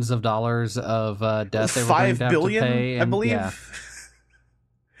billions of dollars of debt they were going to have to pay. I believe. Yeah.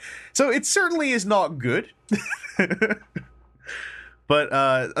 So it certainly is not good.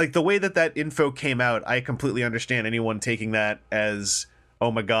 But like the way that info came out, I completely understand anyone taking that as,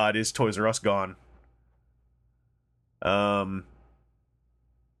 oh my god, is Toys R Us gone?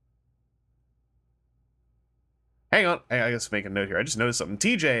 Hang on, I guess make a note here. I just noticed something.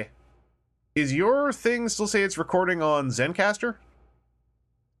 TJ, is your thing still say it's recording on Zencaster?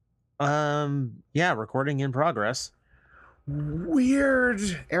 Yeah, recording in progress. Weird.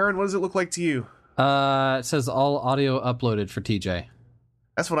 Aaron, what does it look like to you? It says all audio uploaded for TJ.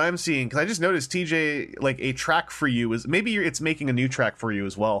 That's what I'm seeing, because I just noticed TJ, like, a track for you is maybe it's making a new track for you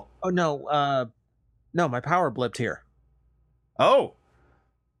as well. Oh no, my power blipped here. Oh,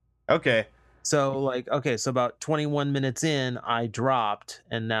 okay. So about 21 minutes in, I dropped,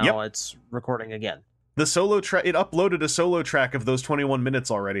 and now it's recording again. The solo track, it uploaded a solo track of those 21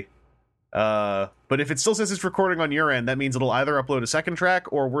 minutes already. But if it still says it's recording on your end, that means it'll either upload a second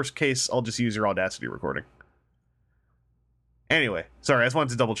track, or worst case, I'll just use your Audacity recording. Anyway, sorry, I just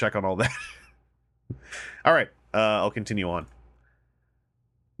wanted to double check on all that. All right, I'll continue on.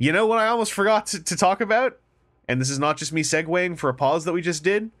 You know what I almost forgot to talk about? And this is not just me segueing for a pause that we just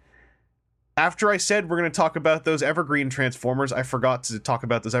did. After I said we're going to talk about those Evergreen Transformers, I forgot to talk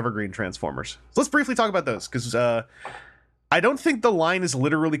about those Evergreen Transformers. So let's briefly talk about those, because I don't think the line is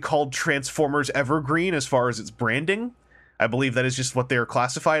literally called Transformers Evergreen as far as its branding. I believe that is just what they're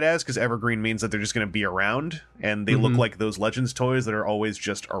classified as, because Evergreen means that they're just going to be around, and they look like those Legends toys that are always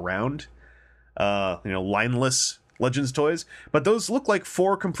just around. Lineless Legends toys. But those look like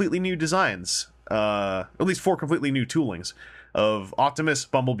 4 completely new designs. At least 4 completely new toolings of Optimus,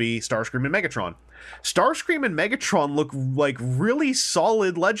 Bumblebee, Starscream, and Megatron. Starscream and Megatron look like really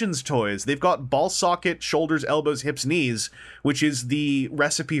solid Legends toys. They've got ball socket, shoulders, elbows, hips, knees, which is the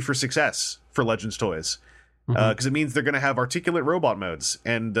recipe for success for Legends toys. Because it means they're going to have articulate robot modes,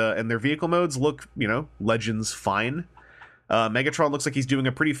 and their vehicle modes look, Legends fine. Megatron looks like he's doing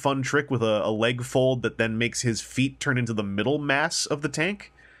a pretty fun trick with a leg fold that then makes his feet turn into the middle mass of the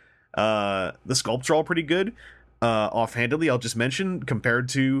tank. The sculpts are all pretty good. Offhandedly, I'll just mention, compared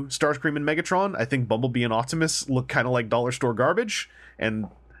to Starscream and Megatron, I think Bumblebee and Optimus look kind of like dollar store garbage, and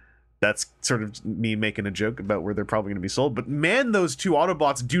that's sort of me making a joke about where they're probably going to be sold. But man, those 2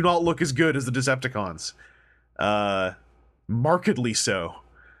 Autobots do not look as good as the Decepticons. Markedly so.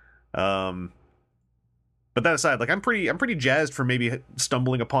 But that aside, like I'm pretty jazzed for maybe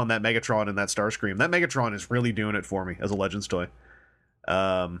stumbling upon that Megatron and that Starscream. That Megatron is really doing it for me as a Legends toy.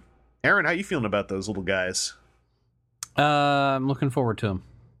 Aaron, how you feeling about those little guys? I'm looking forward to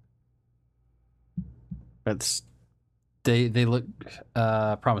them. They look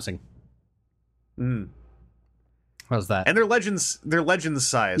promising. How's that? And they're legends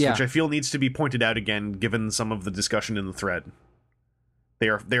size, Yeah. which I feel needs to be pointed out again, given some of the discussion in the thread. They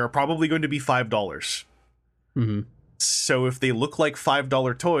are probably going to be $5. Mm-hmm. So if they look like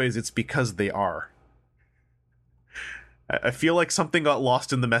 $5 toys, it's because they are. I feel like something got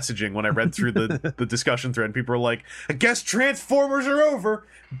lost in the messaging when I read through the discussion thread. People were like, I guess Transformers are over.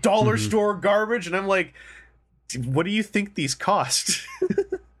 Dollar store garbage. And I'm like, what do you think these cost?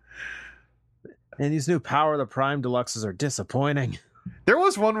 And these new Power of the Prime Deluxes are disappointing. There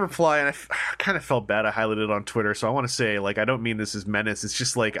was one reply, and I kind of felt bad. I highlighted it on Twitter, so I want to say, like, I don't mean this as menace. It's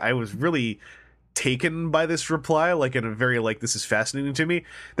just, like, I was really taken by this reply, like, in a very, like, this is fascinating to me.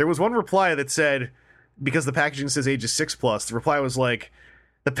 There was one reply that said, because the packaging says ages 6+, the reply was like,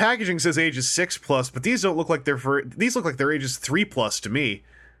 the packaging says ages 6+, but these don't look like these look like they're ages 3+ to me,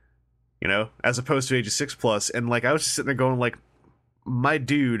 you know, as opposed to ages 6+. And, like, I was just sitting there going, like, my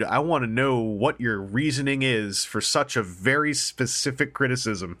dude, I want to know what your reasoning is for such a very specific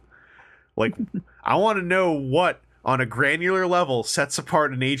criticism. Like, I want to know what, on a granular level, sets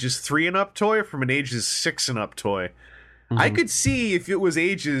apart an ages 3 and up toy from an ages 6 and up toy. I could see if it was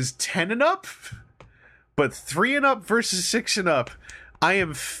ages 10 and up, but 3 and up versus 6 and up, I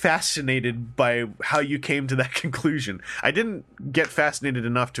am fascinated by how you came to that conclusion. I didn't get fascinated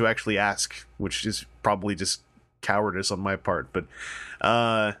enough to actually ask, which is probably just cowardice on my part. But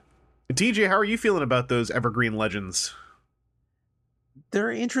TJ, how are you feeling about those Evergreen Legends?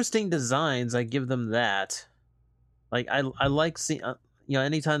 They're interesting designs. I give them that. Like I like seeing,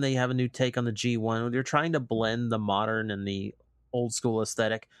 anytime they have a new take on the G1, they're trying to blend the modern and the old school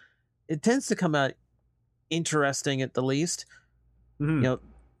aesthetic. It tends to come out interesting at the least. I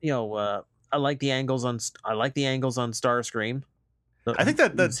like the angles on Starscream. I think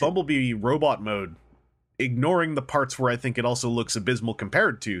that Bumblebee robot mode, ignoring the parts where I think it also looks abysmal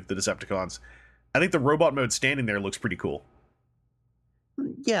compared to the Decepticons, I think the robot mode standing there looks pretty cool.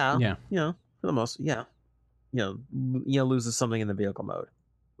 Yeah. For the most, yeah. Loses something in the vehicle mode,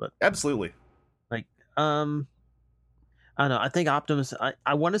 but absolutely. Like, I don't know. I think Optimus.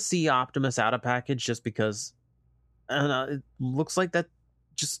 I want to see Optimus out of package just because, I don't know. It looks like that.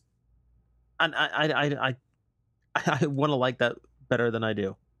 Just, I want to like that better than I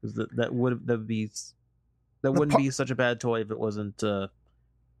do, because that wouldn't be such a bad toy if it wasn't.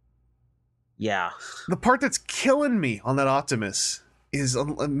 Yeah. The part that's killing me on that Optimus is,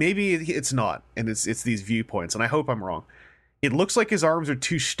 maybe it's not, and it's these viewpoints, and I hope I'm wrong. It looks like his arms are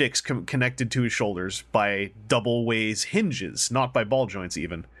two sticks connected to his shoulders by double ways hinges, not by ball joints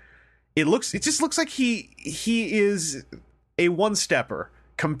even. It just looks like he is a one-stepper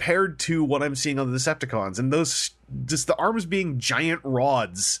compared to what I'm seeing on the Decepticons, and those, just the arms being giant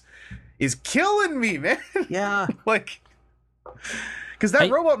rods is killing me, man. Yeah. Like, because that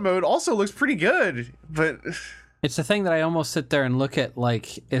robot mode also looks pretty good, but it's the thing that I almost sit there and look at,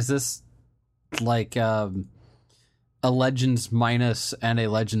 like, is this like a Legends minus and a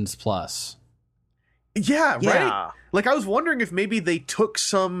Legends plus? Yeah, right? Like, I was wondering if maybe they took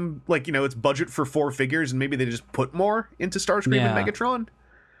some, like, it's budget for 4 figures, and maybe they just put more into Starscream and Megatron.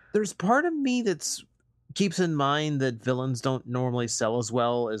 There's part of me that's keeps in mind that villains don't normally sell as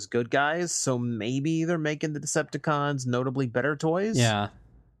well as good guys, so maybe they're making the Decepticons notably better toys. Yeah.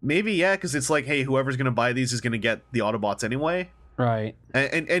 Maybe, yeah, because it's like, hey, whoever's going to buy these is going to get the Autobots anyway. Right.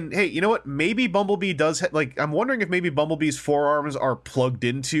 And hey, you know what? Maybe Bumblebee does, I'm wondering if maybe Bumblebee's forearms are plugged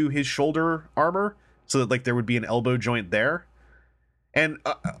into his shoulder armor, so that, like, there would be an elbow joint there. And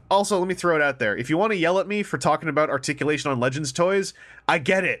also, let me throw it out there. If you want to yell at me for talking about articulation on Legends toys, I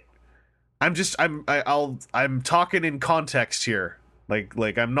get it. I'm talking in context here.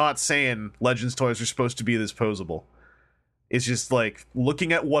 Like I'm not saying Legends toys are supposed to be this posable. It's just, like,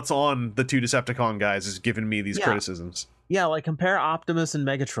 looking at what's on the two Decepticon guys is giving me these criticisms. Yeah, like, compare Optimus and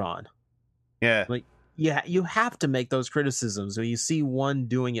Megatron. Yeah. Like, you have to make those criticisms when you see one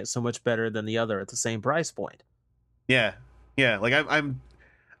doing it so much better than the other at the same price point. Yeah. Yeah, like,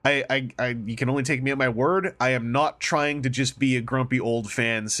 I you can only take me at my word. I am not trying to just be a grumpy old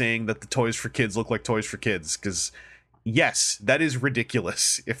fan saying that the toys for kids look like toys for kids, because, yes, that is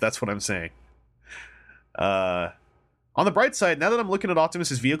ridiculous, if that's what I'm saying. On the bright side, now that I'm looking at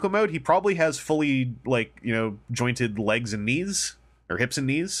Optimus's vehicle mode, he probably has fully, like, jointed legs and knees, or hips and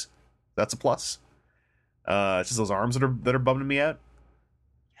knees. That's a plus. It's just those arms that are bumming me out.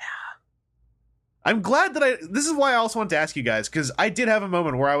 I'm glad that this is why I also want to ask you guys, because I did have a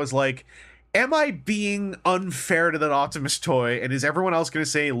moment where I was like, am I being unfair to that Optimus toy, and is everyone else going to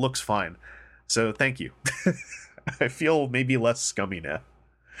say it looks fine? So thank you. I feel maybe less scummy now.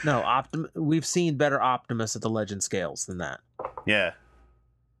 No, we've seen better Optimus at the Legend scales than that. Yeah.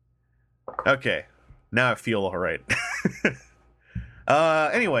 Okay. Now I feel all right.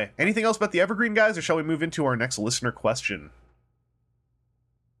 Anyway, anything else about the Evergreen, guys, or shall we move into our next listener question?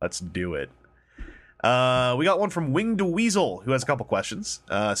 Let's do it. We got one from Winged Weasel, who has a couple questions.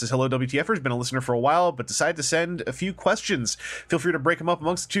 Says, hello, WTFers. Been a listener for a while, but decided to send a few questions. Feel free to break them up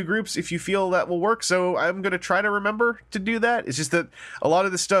amongst the two groups if you feel that will work. So I'm going to try to remember to do that. It's just that a lot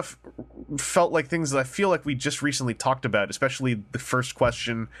of this stuff felt like things that I feel like we just recently talked about, especially the first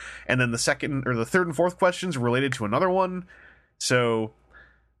question, and then the second or the third and fourth questions related to another one. So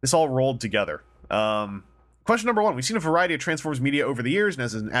this all rolled together. Question number 1. We've seen a variety of Transformers media over the years, and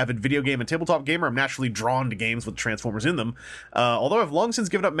as an avid video game and tabletop gamer, I'm naturally drawn to games with Transformers in them. Although I've long since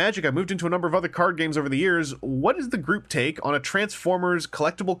given up Magic, I moved into a number of other card games over the years. What is the group take on a Transformers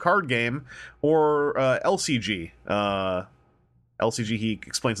collectible card game, or LCG? LCG, he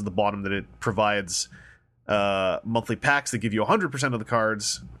explains at the bottom that it provides monthly packs that give you 100% of the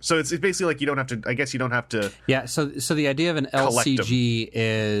cards. So it's basically like you don't have to, I guess you don't have to... Yeah, so the idea of an LCG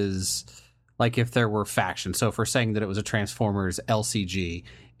is... like if there were factions. So if we're saying that it was a Transformers LCG,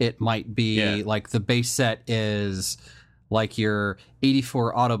 it might be like the base set is like your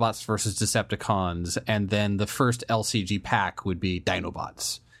 84 Autobots versus Decepticons, and then the first LCG pack would be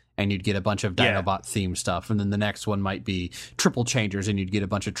Dinobots. And you'd get a bunch of Dinobot themed stuff. And then the next one might be Triple Changers, and you'd get a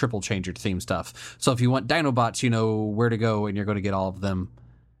bunch of Triple Changer themed stuff. So if you want Dinobots, you know where to go, and you're going to get all of them.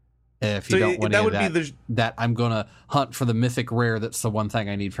 If you don't want any of that, I'm going to hunt for the mythic rare that's the one thing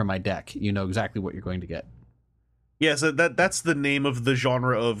I need for my deck. You know exactly what you're going to get. Yeah, so that's the name of the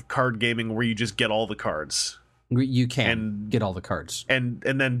genre of card gaming where you just get all the cards. You can get all the cards. And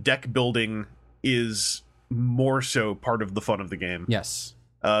then deck building is more so part of the fun of the game. Yes.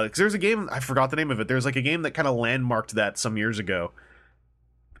 Because there's a game, I forgot the name of it. There's like a game that kind of landmarked that some years ago.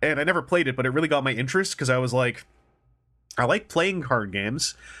 And I never played it, but it really got my interest because I was like, I like playing card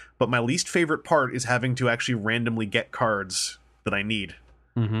games, but my least favorite part is having to actually randomly get cards that I need.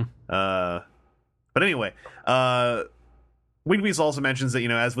 Mm-hmm. But anyway, Winged Weasel also mentions that, you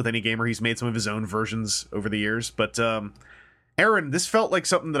know, as with any gamer, he's made some of his own versions over the years. But Aaron, this felt like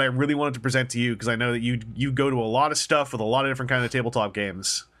something that I really wanted to present to you because I know that you go to a lot of stuff with a lot of different kind of tabletop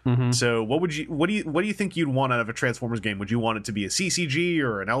games. Mm-hmm. So what do you think you'd want out of a Transformers game? Would you want it to be a CCG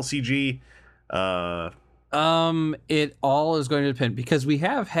or an LCG? It all is going to depend because we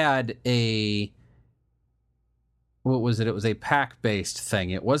have had what was it? It was a pack-based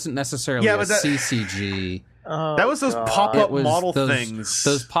thing. It wasn't necessarily a CCG. That was those pop-up model things.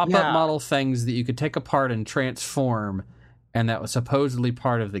 Those pop-up model things that you could take apart and transform, and that was supposedly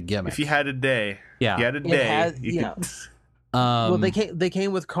part of the gimmick. If you had a day. Yeah. If you had a day. Could... well, they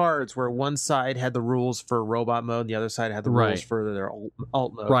came with cards where one side had the rules for robot mode, and the other side had the rules for their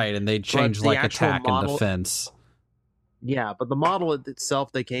alt mode. Right, and they'd change like attack and defense. Yeah, but the model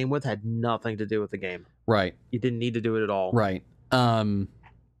itself they came with had nothing to do with the game. Right. You didn't need to do it at all. Right.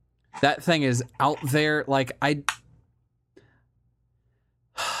 That thing is out there. Like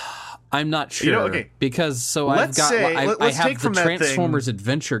I'm not sure. You know, okay. Because I have the Transformers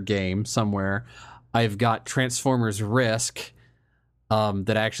Adventure game somewhere. I've got Transformers Risk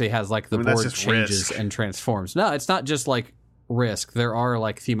that actually has like the board changes Risk. And transforms. No, it's not just like Risk. There are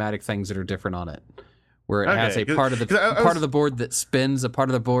like thematic things that are different on it, where it has a part of the board that spins, a part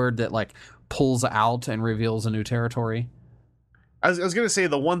of the board that like pulls out and reveals a new territory. I was going to say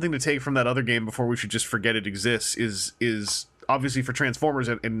the one thing to take from that other game before we should just forget it exists is obviously for Transformers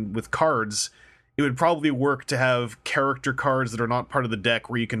and with cards, it would probably work to have character cards that are not part of the deck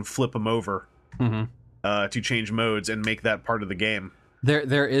where you can flip them over. Mm-hmm. To change modes and make that part of the game.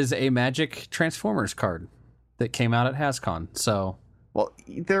 There is a Magic Transformers card that came out at HasCon. So, well,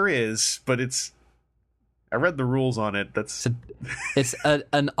 there is, but I read the rules on it. It's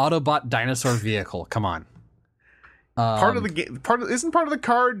an Autobot dinosaur vehicle. Come on. Part of the game. Isn't part of the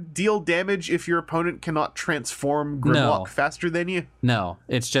card deal damage if your opponent cannot transform Grimlock faster than you? No,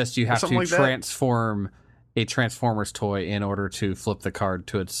 it's just you have to transform a Transformers toy in order to flip the card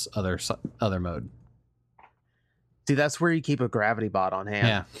to its other mode. See, that's where you keep a Gravity Bot on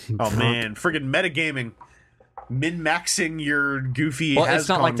hand. Yeah. Oh man, friggin' metagaming, min-maxing your goofy. Well, it's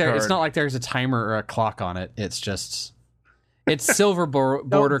not like there's a timer or a clock on it. It's just silver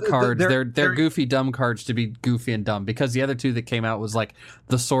border cards. They're goofy dumb cards to be goofy and dumb because the other two that came out was like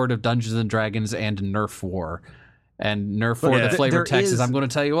the Sword of Dungeons and Dragons and Nerf War, and Nerf War the flavor text is I'm going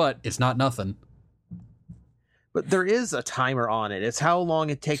to tell you what, it's not nothing. But there is a timer on it. It's how long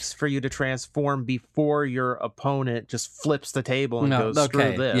it takes for you to transform before your opponent just flips the table and goes,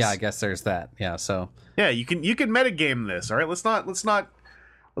 screw this. Yeah, I guess there's that. Yeah, so Yeah, you can metagame this. All right, let's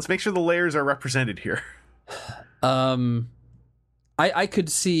make sure the layers are represented here. I could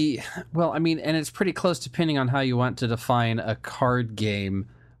see. Well, I mean, and it's pretty close depending on how you want to define a card game,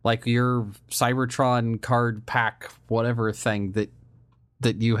 like your Cybertron card pack, whatever thing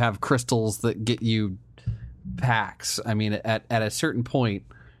that you have crystals that get you packs. I mean, at a certain point,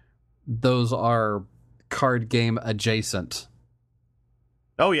 those are card game adjacent.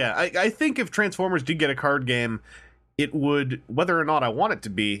 Oh yeah, I think if Transformers did get a card game, it would, whether or not I want it to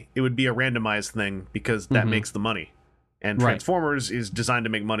be, it would be a randomized thing because that makes the money. And Transformers is designed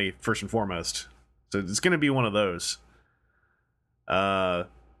to make money first and foremost. So it's going to be one of those. But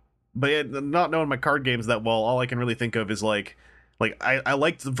yeah, not knowing my card games that well, all I can really think of is like I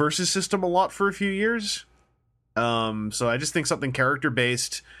liked the Versus system a lot for a few years. So I just think something character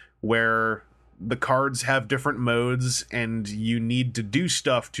based where the cards have different modes and you need to do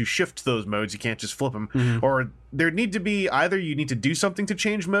stuff to shift those modes. You can't just flip them. Or there need to be either you need to do something to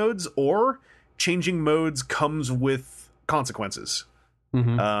change modes, or changing modes comes with consequences. See,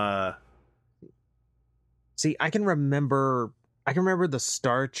 I can remember the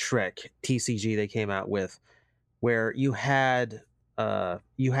Star Trek TCG they came out with, where you had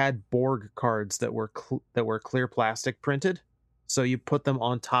Borg cards that were clear plastic printed, so you put them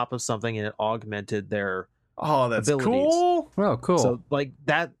on top of something and it augmented their that's abilities. cool. Oh, cool. So like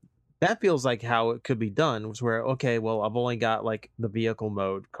that feels like how it could be done, was where, okay, well, I've only got like the vehicle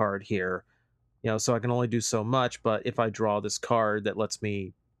mode card here, so I can only do so much, but if I draw this card that lets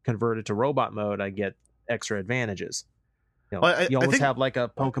me convert it to robot mode, I get extra advantages. You almost have like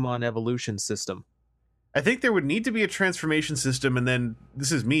a Pokemon evolution system. I think there would need to be a transformation system, and then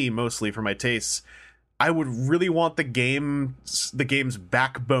this is me mostly for my tastes. I would really want the game's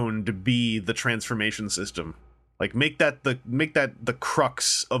backbone to be the transformation system. Like make that the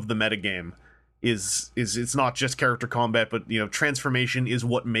crux of the metagame. Is it's not just character combat, but transformation is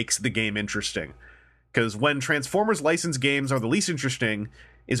what makes the game interesting. Because when Transformers licensed games are the least interesting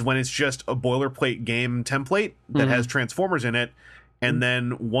is when it's just a boilerplate game template that has Transformers in it, and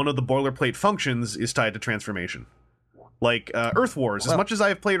then one of the boilerplate functions is tied to transformation. Like Earth Wars. As much as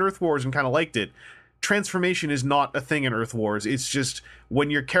I've played Earth Wars and kind of liked it, transformation is not a thing in Earth Wars. It's just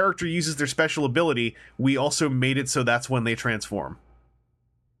when your character uses their special ability, we also made it so that's when they transform.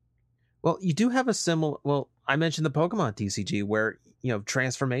 Well, you do have a similar... Well, I mentioned the Pokemon TCG, where,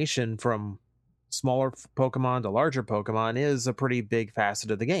 transformation from smaller Pokemon to larger Pokemon is a pretty big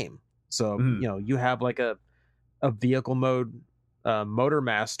facet of the game. So, you have like a vehicle mode Motor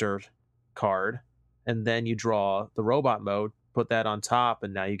Master card, and then you draw the robot mode, put that on top,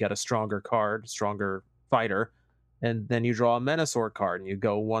 and now you got a stronger card, stronger fighter, and then you draw a Menasor card, and you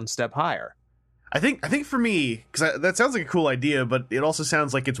go one step higher. I think for me, because that sounds like a cool idea, but it also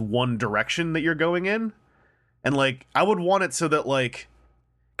sounds like it's one direction that you're going in, and like I would want it so that like,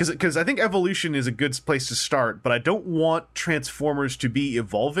 because I think evolution is a good place to start, but I don't want Transformers to be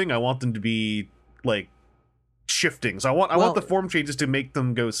evolving. I want them to be like shifting. So I want the form changes to make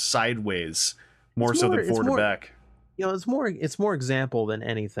them go sideways more so than forward to back. It's more example than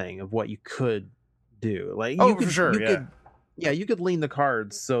anything of what you could do. Like for sure, you could lean the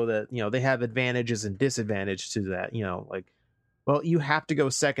cards so that they have advantages and disadvantage to that. Well, you have to go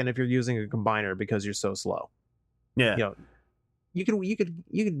second if you're using a combiner because you're so slow. Yeah, you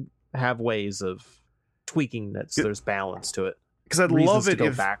could have ways of tweaking that so there's balance to it. Because I'd love it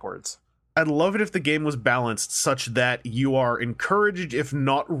if backwards. I'd love it if the game was balanced such that you are encouraged, if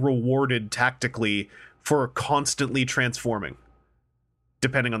not rewarded tactically, for constantly transforming,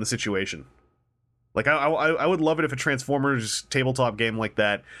 depending on the situation. Like I would love it if a Transformers tabletop game like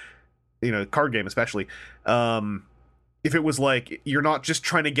that, card game especially, if it was like you're not just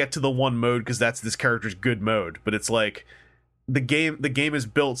trying to get to the one mode because that's this character's good mode, but it's like the game is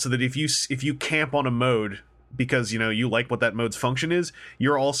built so that if you camp on a mode because you like what that mode's function is,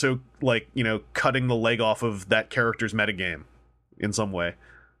 you're also like cutting the leg off of that character's metagame in some way.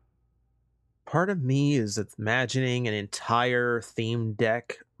 Part of me is imagining an entire theme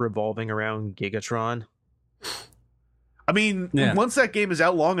deck revolving around Gigatron. I mean, once that game is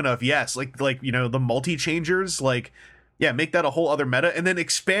out long enough, yes, like the multi-changers, make that a whole other meta, and then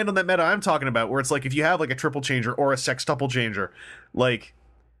expand on that meta I'm talking about, where it's like if you have like a triple changer or a sextuple changer, like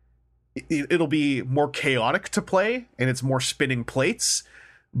it'll be more chaotic to play and it's more spinning plates.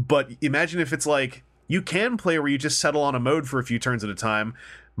 But imagine if it's like you can play where you just settle on a mode for a few turns at a time.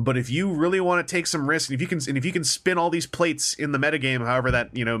 But if you really want to take some risks, and if you can spin all these plates in the metagame, however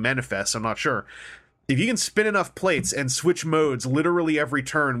that manifests, I'm not sure. If you can spin enough plates and switch modes literally every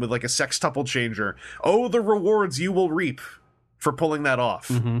turn with like a sextuple changer, the rewards you will reap for pulling that off.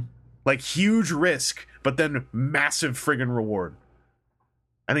 Mm-hmm. Like huge risk, but then massive friggin' reward.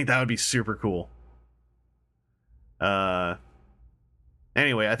 I think that would be super cool.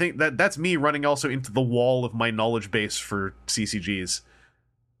 Anyway, I think that's me running also into the wall of my knowledge base for CCGs.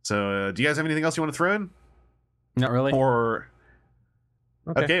 So, do you guys have anything else you want to throw in? Not really. Or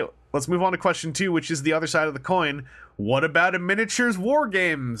okay, let's move on to question 2, which is the other side of the coin. What about a miniatures war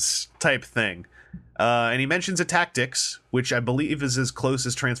games type thing? And he mentions a tactics, which I believe is as close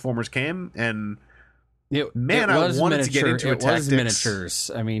as Transformers came. And I wanted to get into a tactics. It was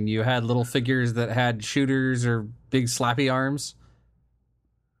miniatures. I mean, you had little figures that had shooters or big slappy arms.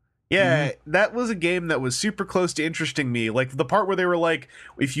 Yeah, that was a game that was super close to interesting me. Like the part where they were like,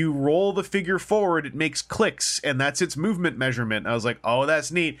 if you roll the figure forward, it makes clicks, and that's its movement measurement. I was like, oh,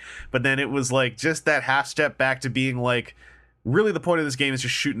 that's neat. But then it was like just that half step back to being like, really the point of this game is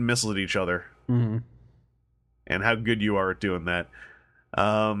just shooting missiles at each other. Mm-hmm. And how good you are at doing that.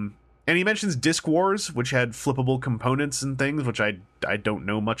 And he mentions Disc Wars, which had flippable components and things, which I don't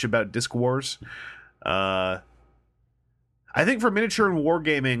know much about Disc Wars. I think for miniature and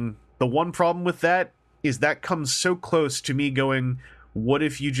wargaming, the one problem with that is that comes so close to me going, what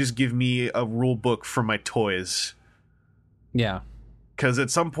if you just give me a rule book for my toys? Yeah. Because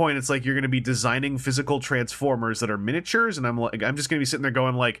at some point, it's like you're going to be designing physical Transformers that are miniatures, and I'm just going to be sitting there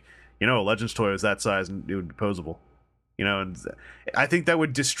going like, Legends toy is that size and it would be posable. And I think that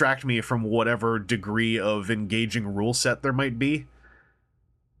would distract me from whatever degree of engaging rule set there might be.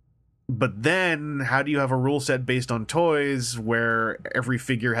 But then, how do you have a rule set based on toys where every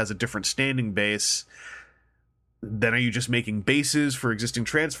figure has a different standing base? Then are you just making bases for existing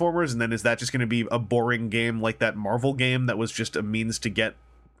Transformers? And then is that just going to be a boring game like that Marvel game that was just a means to get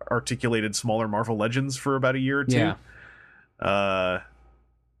articulated smaller Marvel Legends for about a year or two? Yeah.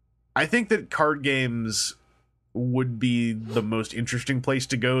 I think that card games would be the most interesting place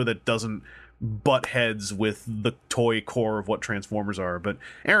to go that doesn't butt heads with the toy core of what Transformers are. But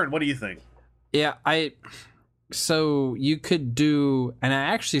Aaron, what do you think? Yeah, so you could do, and I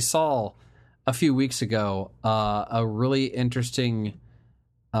actually saw a few weeks ago a really interesting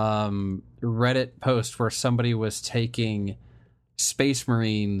Reddit post where somebody was taking Space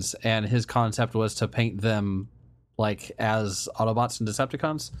Marines, and his concept was to paint them like as Autobots and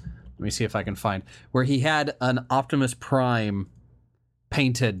Decepticons. Let me see if I can find where he had an Optimus Prime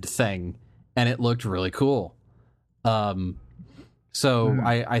painted thing, and it looked really cool. I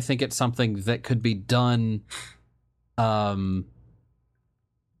think it's something that could be done.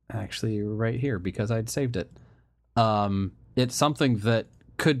 Actually, right here because I'd saved it. It's something that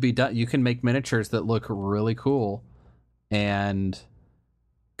could be done. You can make miniatures that look really cool, and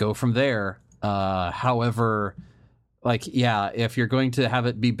go from there. However, if you're going to have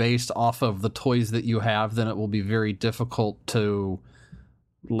it be based off of the toys that you have, then it will be very difficult to.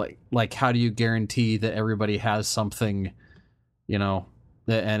 Like how do you guarantee that everybody has something,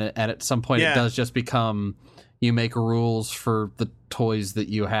 and at some point it does just become you make rules for the toys that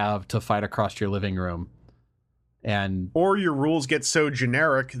you have to fight across your living room, or your rules get so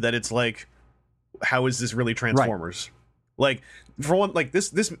generic that it's like, how is this really Transformers? Right. Like for one, like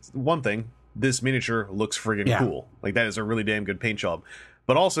this one thing, this miniature looks friggin' cool. Like that is a really damn good paint job,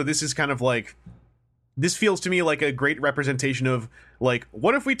 but also this is kind of like. This feels to me like a great representation of, like,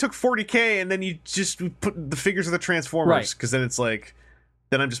 what if we took 40K and then you just put the figures of the Transformers? Because then it's like,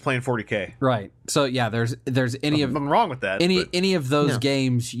 then I'm just playing 40K. Right. So, yeah, there's nothing wrong with that. Any of those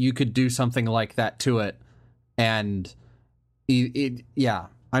games, you could do something like that to it. And,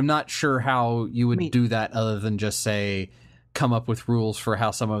 I'm not sure how you would do that other than just say, come up with rules for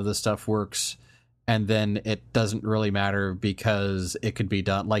how some of this stuff works. And then it doesn't really matter because it could be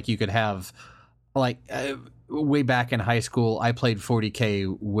done. Like, you could have... way back in high school, I played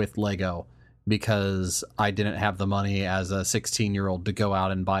 40K with Lego because I didn't have the money as a 16-year-old to go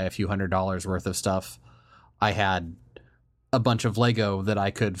out and buy a few $100s worth of stuff. I had a bunch of Lego that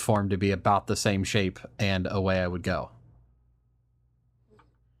I could form to be about the same shape, and away I would go.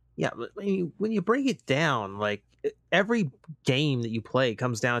 Yeah, but when you break it down, like every game that you play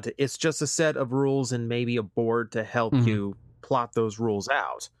comes down to it's just a set of rules and maybe a board to help you plot those rules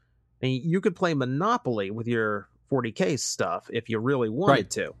out. And you could play Monopoly with your 40K stuff if you really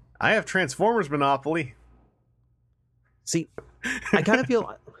wanted to. I have Transformers Monopoly. See, I kind of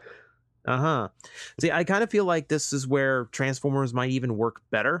feel... See, I kind of feel like this is where Transformers might even work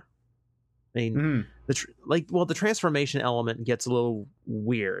better. I mean, the transformation element gets a little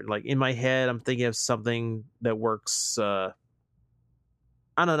weird. Like, in my head, I'm thinking of something that works...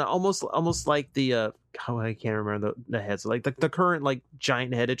 I don't know, almost like the I can't remember the heads. Like the current like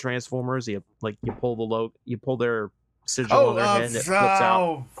giant headed Transformers. You pull their sigil on their head and it flips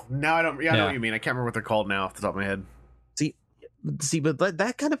out. Now I don't. Yeah, I know Yeah. what you mean. I can't remember what they're called now off the top of my head. See, but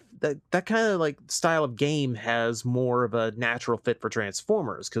that kind of like style of game has more of a natural fit for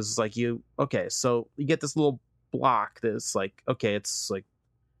Transformers because it's like so you get this little block that's like it's like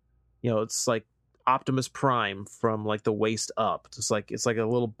it's like Optimus Prime from like the waist up. It's like a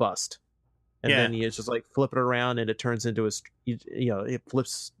little bust, and then you just like flip it around and it turns into it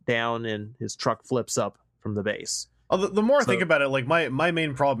flips down and his truck flips up from the base. Oh, the more I think about it, like my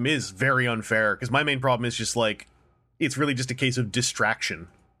main problem is very unfair because my main problem is just like it's really just a case of distraction,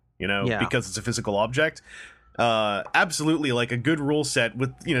 because it's a physical object. Absolutely, like a good rule set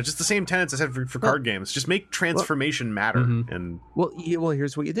with just the same tenets I said for card games. Just make transformation matter. And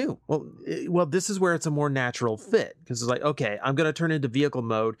here's what you do. Well, this is where it's a more natural fit because it's like, okay, I'm going to turn into vehicle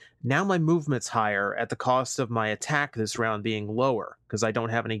mode. Now my movement's higher at the cost of my attack this round being lower because I don't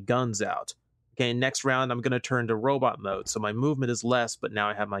have any guns out. Okay, next round I'm going to turn to robot mode, so my movement is less, but now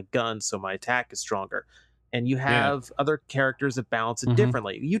I have my guns, so my attack is stronger. And you have other characters that balance it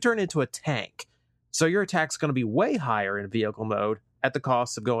differently. You turn into a tank. So your attack's going to be way higher in vehicle mode at the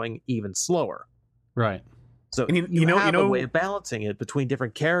cost of going even slower. Right. So you have a way of balancing it between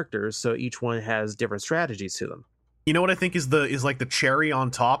different characters, so each one has different strategies to them. You know what I think is like the cherry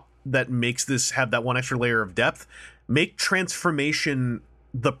on top that makes this have that one extra layer of depth? Make transformation,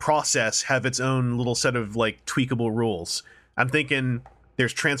 the process, have its own little set of like tweakable rules. I'm thinking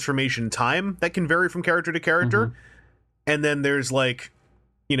there's transformation time that can vary from character to character, and then there's like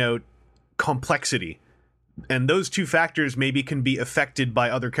complexity, and those two factors maybe can be affected by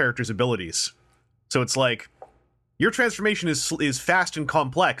other characters' abilities. So it's like your transformation is fast and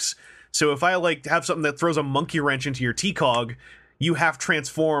complex, so if I like have something that throws a monkey wrench into your T-Cog, you have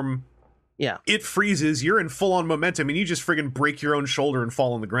transform, it freezes, you're in full-on momentum, and you just friggin' break your own shoulder and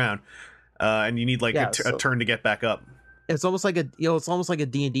fall on the ground, and you need like a turn to get back up. It's almost like it's almost like a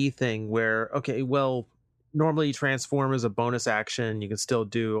D&D thing where normally you transform as a bonus action, you can still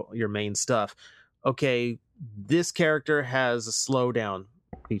do your main stuff. Okay, this character has a slowdown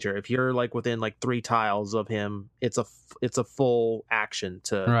feature. If you're like within like 3 tiles of him, it's a full action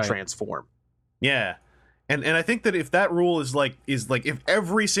to transform. Yeah. And I think that if that rule is like if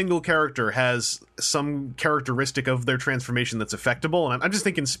every single character has some characteristic of their transformation that's affectable, and I'm just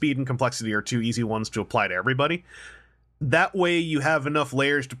thinking speed and complexity are 2 easy ones to apply to everybody. That way you have enough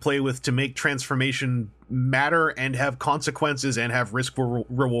layers to play with to make transformation matter and have consequences and have risk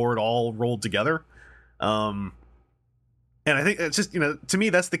reward all rolled together. And I think it's just, to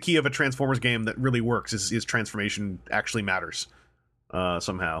me, that's the key of a Transformers game that really works is transformation actually matters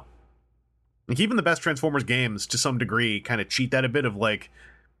somehow. Like even the best Transformers games to some degree kind of cheat that a bit of like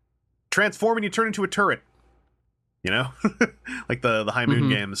transform and you turn into a turret. Like the High Moon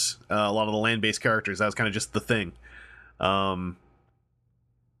games, a lot of the land-based characters, that was kind of just the thing.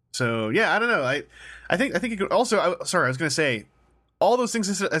 So yeah, I don't know. I think it could also. I was going to say all those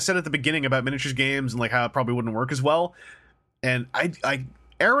things I said at the beginning about miniatures games and like how it probably wouldn't work as well. And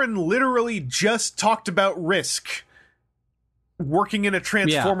Aaron literally just talked about Risk working in a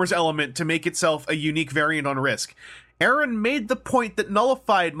Transformers element to make itself a unique variant on Risk. Aaron made the point that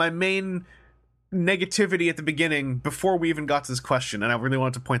nullified my main negativity at the beginning before we even got to this question, and I really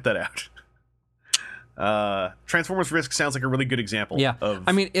wanted to point that out. Transformers Risk sounds like a really good example. Yeah, of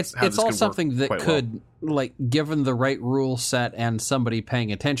I mean, it's all something that could, like, given the right rule set and somebody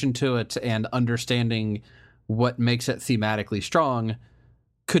paying attention to it and understanding what makes it thematically strong,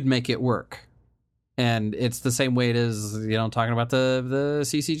 could make it work. And it's the same way it is, talking about the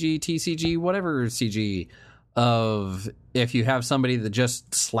CCG, TCG, whatever CG, of if you have somebody that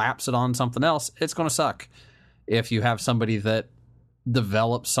just slaps it on something else, it's going to suck. If you have somebody that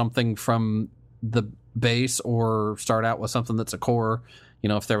develops something from the base or start out with something that's a core,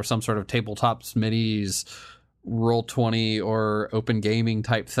 if there was some sort of tabletops, minis, Roll20 or open gaming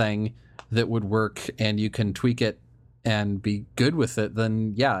type thing that would work and you can tweak it and be good with it,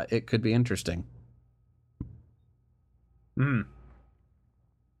 then yeah, it could be interesting.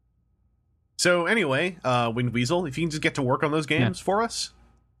 So anyway, Winged Weasel, if you can just get to work on those games for us,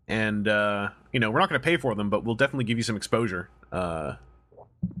 and we're not going to pay for them, but we'll definitely give you some exposure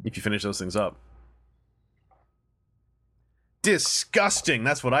if you finish those things up. Disgusting.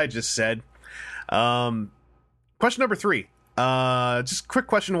 That's what I just said. Question number 3. Just quick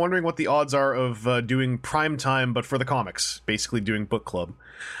question, wondering what the odds are of doing prime time, but for the comics, basically doing book club.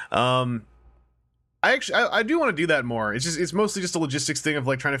 I do want to do that more. It's mostly just a logistics thing of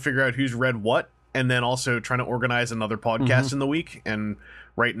like trying to figure out who's read what and then also trying to organize another podcast in the week. And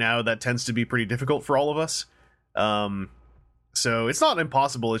right now that tends to be pretty difficult for all of us. So it's not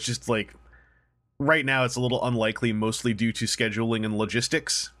impossible. It's just like right now it's a little unlikely, mostly due to scheduling and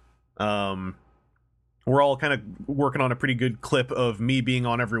logistics. We're all kind of working on a pretty good clip of me being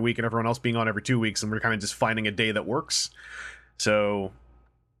on every week and everyone else being on every 2 weeks, and we're kind of just finding a day that works. So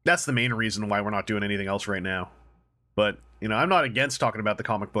that's the main reason why we're not doing anything else right now. But, you know, I'm not against talking about the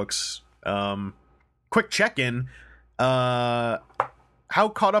comic books. Quick check-in. How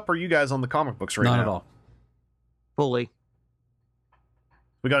caught up are you guys on the comic books right now? Not at all. Fully.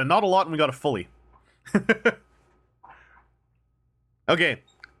 We got a not a lot and we got a fully. Okay,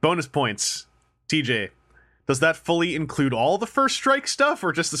 bonus points. TJ, does that fully include all the First Strike stuff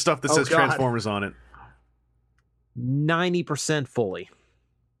or just the stuff that says God. Transformers on it? 90% fully.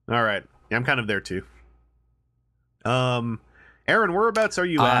 All right. Yeah, I'm kind of there too. Aaron, whereabouts are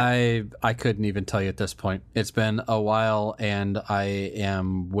you at? I couldn't even tell you at this point. It's been a while, and I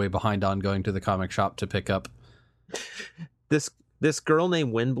am way behind on going to the comic shop to pick up. This girl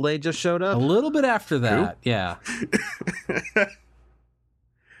named Windblade just showed A up. little bit after that, yeah.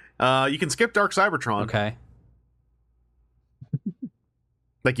 You can skip Dark Cybertron. Okay.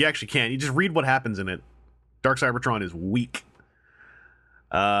 Like, you actually can't. You just read what happens in it. Dark Cybertron is weak.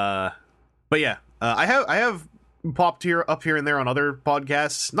 But yeah, I have popped up here and there on other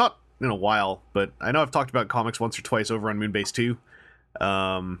podcasts. Not in a while, but I know I've talked about comics once or twice over on Moonbase 2.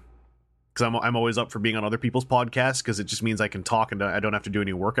 Because I'm always up for being on other people's podcasts, because it just means I can talk and I don't have to do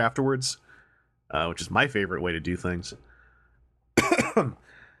any work afterwards, which is my favorite way to do things.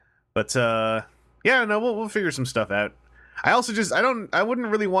 But yeah, no, we'll figure some stuff out. I also just I wouldn't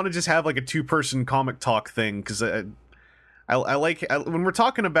really want to just have like a 2-person comic talk thing, because I like when we're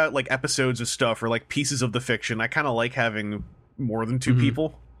talking about like episodes of stuff or like pieces of the fiction, I kind of like having more than 2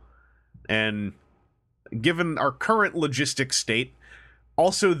 people. And given our current logistics state,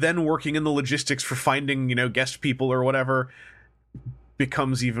 also then working in the logistics for finding, you know, guest people or whatever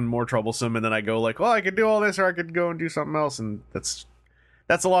becomes even more troublesome. And then I go like, well, I could do all this or I could go and do something else, and that's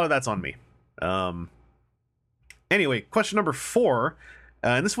a lot of that's on me. Anyway, question number 4,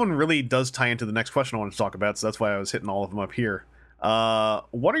 and this one really does tie into the next question I want to talk about, so that's why I was hitting all of them up here.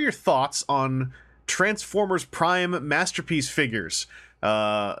 What are your thoughts on Transformers Prime Masterpiece figures?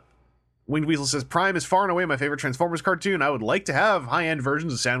 Winged Weasel says, Prime is far and away my favorite Transformers cartoon. I would like to have high-end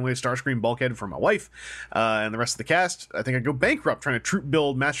versions of Soundwave, Starscream, Bulkhead for my wife and the rest of the cast. I think I'd go bankrupt trying to troop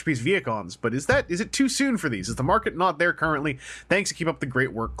build Masterpiece Viacons, but is it too soon for these? Is the market not there currently? Thanks, keep up the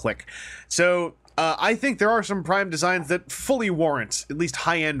great work, Click. So I think there are some Prime designs that fully warrant at least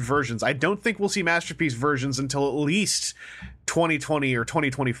high-end versions. I don't think we'll see Masterpiece versions until at least 2020 or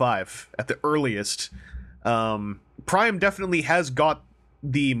 2025 at the earliest. Prime definitely has got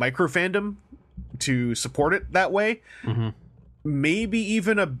the micro fandom to support it that way. Maybe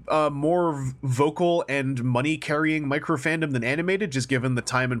even a more vocal and money carrying micro fandom than animated, just given the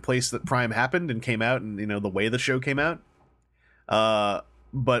time and place that Prime happened and came out, and you know the way the show came out.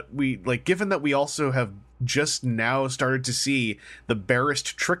 But we like, given that we also have just now started to see the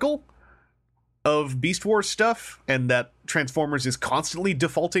barest trickle of Beast Wars stuff, and that Transformers is constantly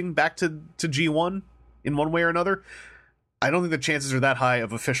defaulting back to G1 in one way or another, I don't think the chances are that high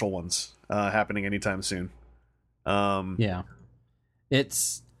of official ones happening anytime soon. Yeah.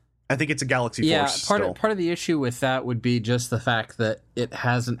 I think it's a Galaxy Force. Yeah, part of the issue with that would be just the fact that it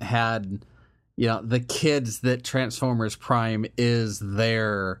hasn't had, you know, the kids that Transformers Prime is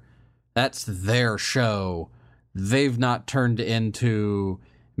that's their show. They've not turned into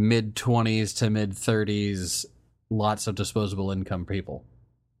mid-20s to mid-30s, lots of disposable income people.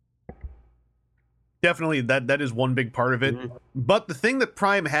 Definitely, that is one big part of it. But the thing that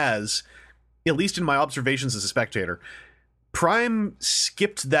Prime has, at least in my observations as a spectator, Prime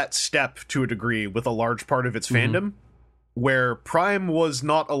skipped that step to a degree with a large part of its fandom, where Prime was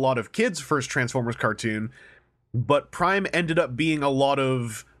not a lot of kids' first Transformers cartoon, but Prime ended up being a lot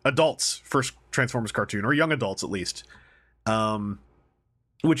of adults' first Transformers cartoon, or young adults at least.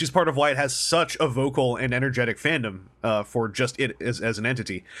 Which is part of why it has such a vocal and energetic fandom for just it as an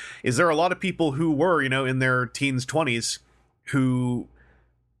entity. Is there a lot of people who were, you know, in their teens, 20s, who,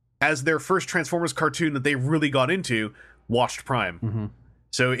 as their first Transformers cartoon that they really got into, watched Prime.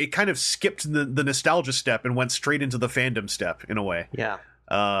 So it kind of skipped the nostalgia step and went straight into the fandom step, in a way. Yeah.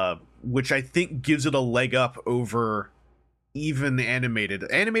 Which I think gives it a leg up over even animated.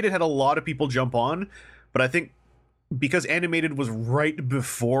 Animated had a lot of people jump on, but I think because animated was right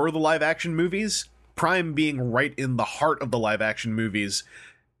before the live action movies, Prime being right in the heart of the live action movies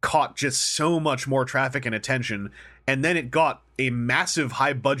caught just so much more traffic and attention, and then it got a massive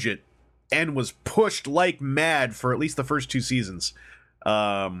high budget and was pushed like mad for at least the first 2 seasons,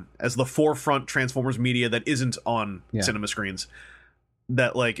 as the forefront Transformers media that isn't on cinema screens.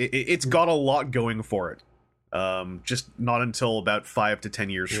 That like it's got a lot going for it. Just not until about 5 to 10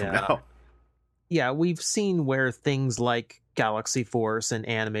 years from now. Yeah, we've seen where things like Galaxy Force and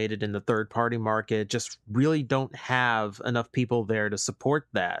animated in the third-party market just really don't have enough people there to support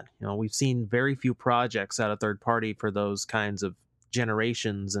that. You know, we've seen very few projects out of third-party for those kinds of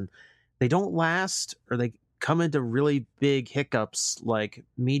generations, and they don't last, or they come into really big hiccups like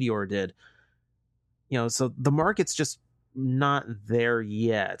Meteor did. You know, so the market's just not there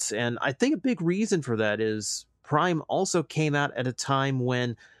yet. And I think a big reason for that is Prime also came out at a time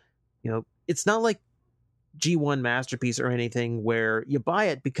when, you know, it's not like G1 Masterpiece or anything where you buy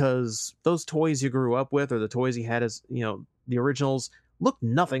it because those toys you grew up with or the toys you had as, you know, the originals look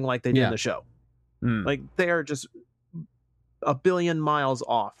nothing like they did in the show. Like they are just a billion miles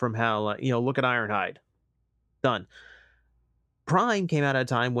off from how, you know, look at Ironhide. Done. Prime came out at a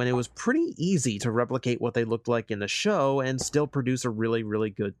time when it was pretty easy to replicate what they looked like in the show and still produce a really, really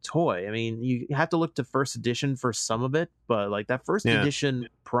good toy. I mean, you have to look to first edition for some of it, but like that first edition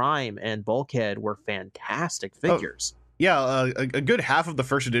Prime and Bulkhead were fantastic figures. A good half of the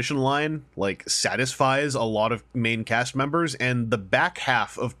first edition line like satisfies a lot of main cast members, and the back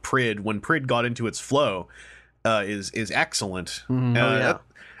half of Prid, when Prid got into its flow, is excellent.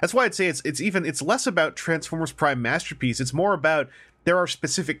 That's why I'd say it's less about Transformers Prime Masterpiece. It's more about there are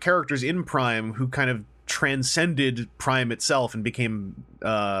specific characters in Prime who kind of transcended Prime itself and became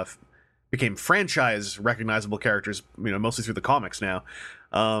franchise recognizable characters, you know, mostly through the comics now.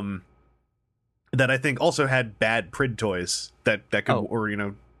 That I think also had bad Prid toys that could, or, you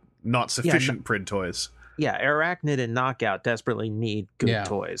know, not sufficient Prid toys. Yeah, Arachnid and Knockout desperately need good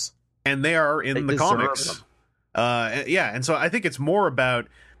toys. And they are in the comics. And so I think it's more about,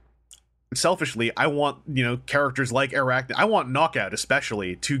 selfishly, I want, you know, characters like Arachnid, I want Knockout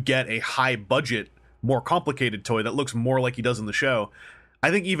especially to get a high budget, more complicated toy that looks more like he does in the show. I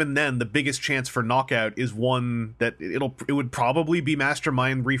think even then the biggest chance for Knockout is one that it would probably be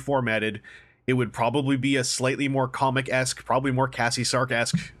Mastermind reformatted. It would probably be a slightly more comic-esque, probably more Cassie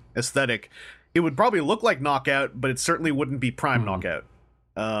Sark-esque aesthetic. It would probably look like Knockout, but it certainly wouldn't be Prime Knockout.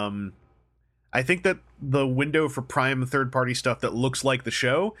 I think that the window for Prime third-party stuff that looks like the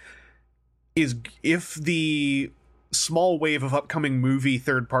show is if the small wave of upcoming movie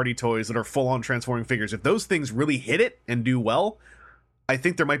third-party toys that are full-on transforming figures, if those things really hit it and do well, I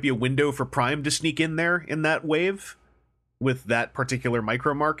think there might be a window for Prime to sneak in there in that wave with that particular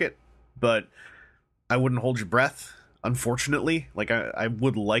micro market. But I wouldn't hold your breath, unfortunately. Like, I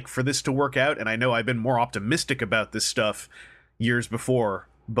would like for this to work out, and I know I've been more optimistic about this stuff years before,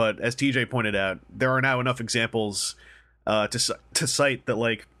 but as TJ pointed out, there are now enough examples to cite that,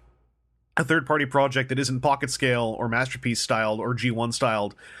 like, a third-party project that isn't Pocket Scale or Masterpiece styled or G1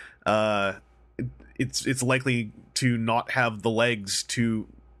 styled, it's likely to not have the legs to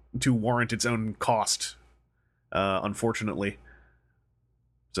warrant its own cost, unfortunately.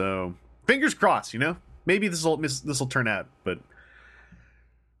 So fingers crossed, you know. Maybe this will turn out, but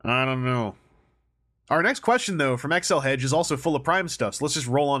I don't know. Our next question, though, from XL Hedge is also full of Prime stuff, so let's just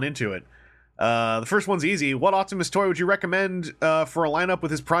roll on into it. The first one's easy. What Optimus toy would you recommend for a lineup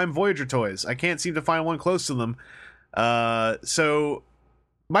with his Prime Voyager toys? I can't seem to find one close to them. So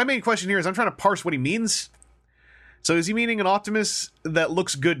my main question here is I'm trying to parse what he means. So is he meaning an Optimus that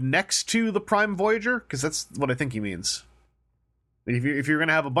looks good next to the Prime Voyager? Because that's what I think he means. If you're going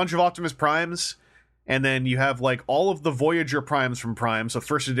to have a bunch of Optimus Primes, and then you have like all of the Voyager Primes from Prime, so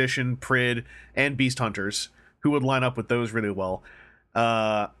First Edition, Prid, and Beast Hunters, who would line up with those really well.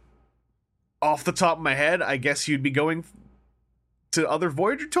 Off the top of my head, I guess you'd be going to other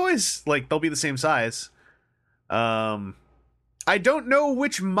Voyager toys. Like, they'll be the same size. I don't know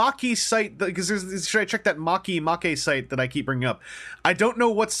which Maki site, because should I check that Make site that I keep bringing up? I don't know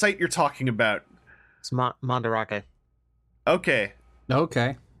what site you're talking about. It's Mandarake. Okay.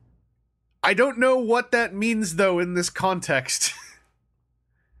 I don't know what that means, though, in this context.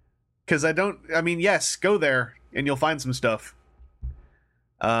 Because yes, go there, and you'll find some stuff.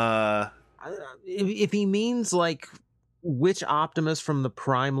 If he means, like, which Optimus from the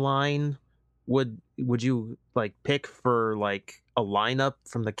Prime line would you, like, pick for, like, a lineup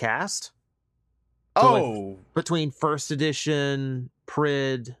from the cast? So, like, between First Edition,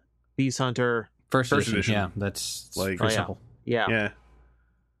 Prid, Beast Hunter... First edition. Yeah, that's like pretty simple. Yeah.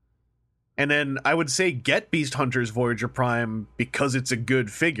 And then I would say get Beast Hunter's Voyager Prime because it's a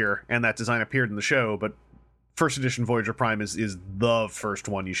good figure and that design appeared in the show, but First Edition Voyager Prime is the first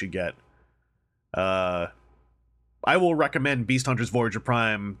one you should get. I will recommend Beast Hunters Voyager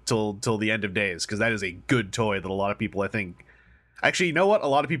Prime till the end of days, because that is a good toy that a lot of people, I think... Actually, you know what? A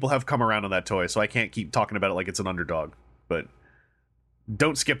lot of people have come around on that toy, so I can't keep talking about it like it's an underdog. But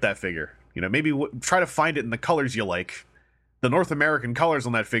don't skip that figure. You know, maybe try to find it in the colors you like. The North American colors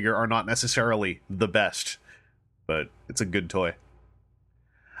on that figure are not necessarily the best, but it's a good toy.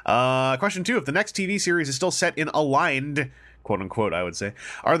 Question 2. If the next TV series is still set in aligned... quote-unquote, I would say.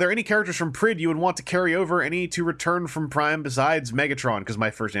 Are there any characters from Prid you would want to carry over, any to return from Prime besides Megatron? Because my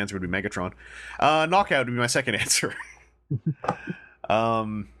first answer would be Megatron. Knockout would be my second answer.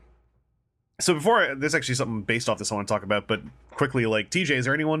 So before, there's actually something based off this I want to talk about, but quickly, like, TJ, is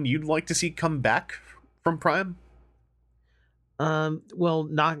there anyone you'd like to see come back from Prime? Well,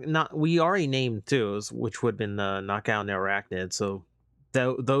 not we already named two, which would have been Knockout and Arachnid, so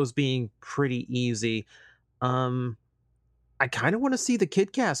those being pretty easy. I kind of want to see the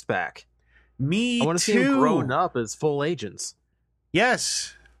Kid Cast back. Me I want to see them grown up as full agents.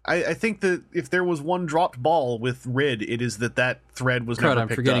 Yes. I think that if there was one dropped ball with Rid, it is that thread was never picked up.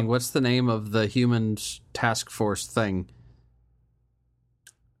 I'm forgetting. What's the name of the human task force thing?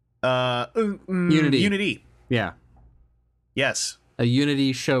 Unity. Unity. Yeah. Yes. A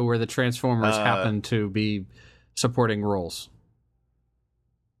Unity show where the Transformers happen to be supporting roles.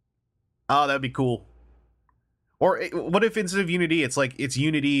 Oh, that'd be cool. Or what if instead of Unity, it's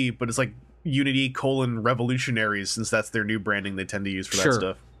Unity, but it's like Unity : Revolutionaries, since that's their new branding they tend to use for that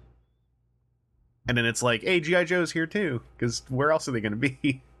stuff. And then it's like, hey, G.I. Joe's here too, because where else are they going to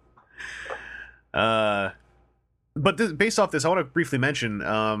be? But based off this, I want to briefly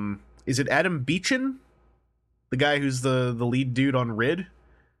mention, is it Adam Beechin? The guy who's the lead dude on Rid?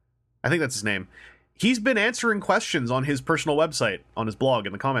 I think that's his name. He's been answering questions on his personal website, on his blog,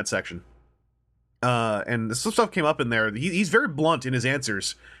 in the comment section. And some stuff came up in there. He's very blunt in his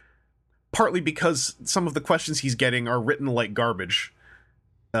answers, partly because some of the questions he's getting are written like garbage.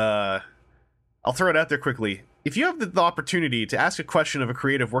 I'll throw it out there quickly. If you have the opportunity to ask a question of a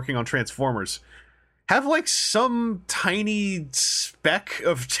creative working on Transformers, have like some tiny speck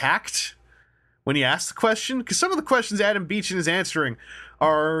of tact when you ask the question, because some of the questions Adam Beechin is answering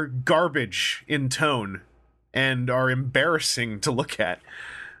are garbage in tone and are embarrassing to look at.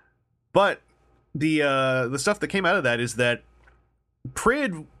 But the stuff that came out of that is that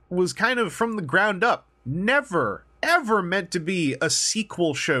Prid was kind of from the ground up never ever meant to be a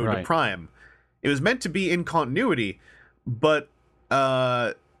sequel show to Prime. It was meant to be in continuity, but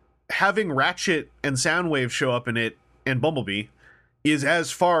having Ratchet and Soundwave show up in it and Bumblebee is as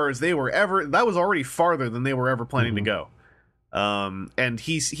far as they were ever. That was already farther than they were ever planning to go. And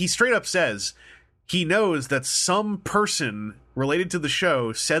he straight up says he knows that some person related to the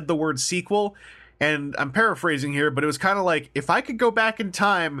show said the word sequel, and I'm paraphrasing here, but it was kind of like, if I could go back in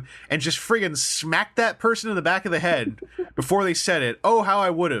time and just friggin' smack that person in the back of the head before they said it, oh, how I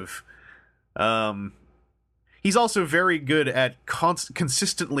would have. He's also very good at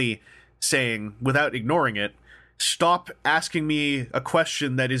consistently saying, without ignoring it, stop asking me a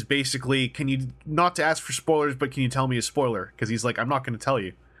question that is basically, can you, not to ask for spoilers, but can you tell me a spoiler? Because he's like, I'm not going to tell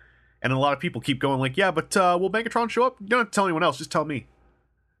you. And a lot of people keep going like, yeah, but will Megatron show up? You don't have to tell anyone else, just tell me.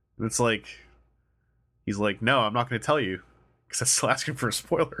 And it's like, he's like, no, I'm not going to tell you, because that's still asking for a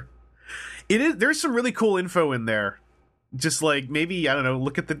spoiler. There's some really cool info in there. Just like, maybe, I don't know,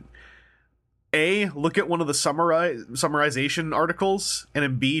 look at one of the summarization articles, and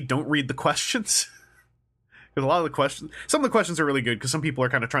then B, don't read the questions. Because some of the questions are really good, because some people are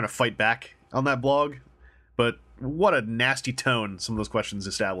kind of trying to fight back on that blog. But what a nasty tone some of those questions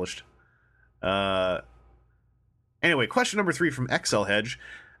established. Anyway, question number 3 from XL Hedge.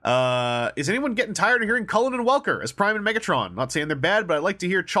 Is anyone getting tired of hearing Cullen and Welker as Prime and Megatron? Not saying they're bad, but I'd like to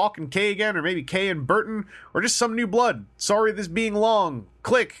hear Chalk and Kay again, or maybe Kay and Burton, or just some new blood. Sorry this being long.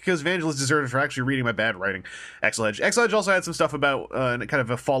 Click, because Vangelis deserted for actually reading my bad writing. XL Hedge also had some stuff about kind of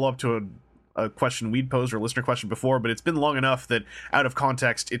a follow-up to a question we'd posed, or a listener question before, but it's been long enough that out of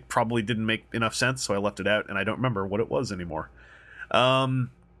context it probably didn't make enough sense, so I left it out, and I don't remember what it was anymore. And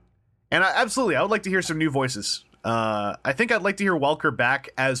I would like to hear some new voices. I think I'd like to hear Welker back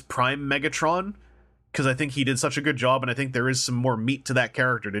as Prime Megatron, because I think he did such a good job, and I think there is some more meat to that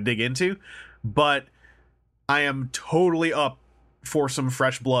character to dig into. But I am totally up for some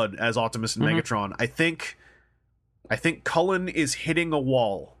fresh blood as Optimus and Megatron. I think Cullen is hitting a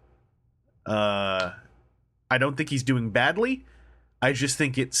wall. I don't think he's doing badly. I just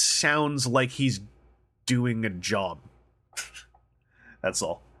think it sounds like he's doing a job. That's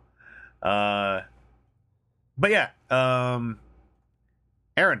all. But yeah,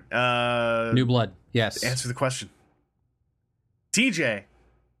 Aaron, new blood. Yes. Answer the question. TJ.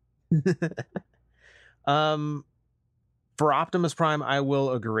 for Optimus Prime, I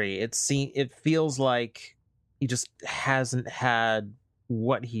will agree. It feels like he just hasn't had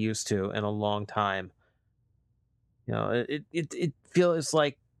what he used to in a long time. You know, it feels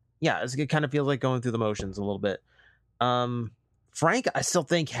like, yeah, it kind of feels like going through the motions a little bit. Frank, I still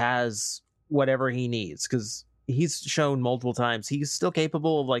think has whatever he needs, because he's shown multiple times he's still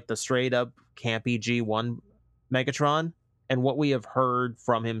capable of like the straight up campy G1 Megatron, and what we have heard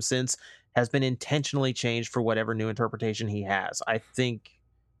from him since has been intentionally changed for whatever new interpretation he has. I think,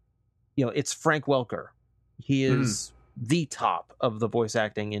 you know, it's Frank Welker. He is the top of the voice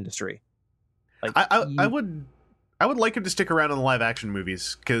acting industry. Like, I would like him to stick around in the live action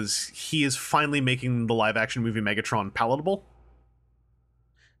movies, because he is finally making the live action movie Megatron palatable.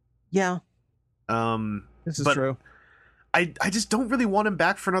 Yeah. This is true. I just don't really want him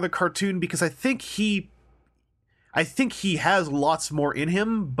back for another cartoon, because I think he has lots more in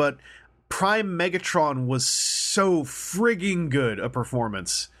him, but Prime Megatron was so frigging good a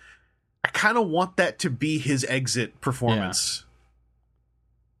performance. I kind of want that to be his exit performance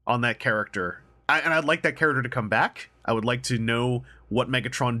on that character. And I'd like that character to come back. I would like to know what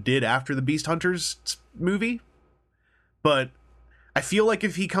Megatron did after the Beast Hunters movie. But I feel like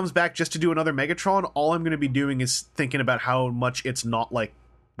if he comes back just to do another Megatron, all I'm going to be doing is thinking about how much it's not like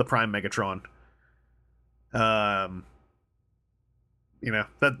the Prime Megatron. You know,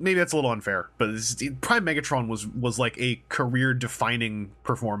 that maybe that's a little unfair, but Prime Megatron was like a career-defining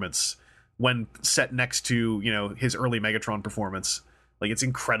performance when set next to, you know, his early Megatron performance. Like, it's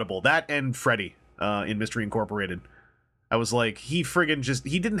incredible. That and Freddy in Mystery Incorporated. I was like, he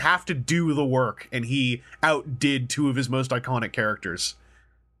didn't have to do the work, and he outdid two of his most iconic characters.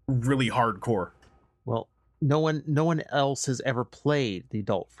 Really hardcore. Well, no one else has ever played the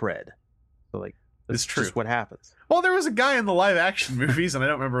adult Fred. So, like, that's true. Just what happens. Well, there was a guy in the live action movies, and I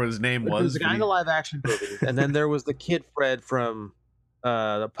don't remember what his name was. There was a guy in the live action movies, and then there was the kid Fred from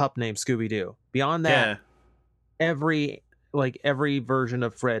the pup named Scooby-Doo. Beyond that, every version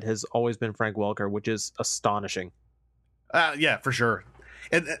of Fred has always been Frank Welker, which is astonishing. Yeah, for sure.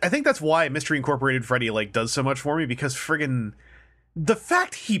 And I think that's why Mystery Incorporated Freddy like does so much for me, because friggin' the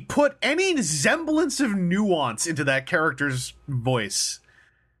fact he put any semblance of nuance into that character's voice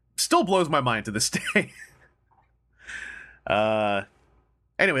still blows my mind to this day.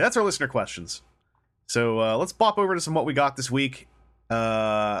 Anyway, that's our listener questions. So let's bop over to some what we got this week.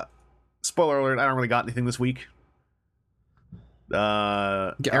 Spoiler alert, I don't really got anything this week.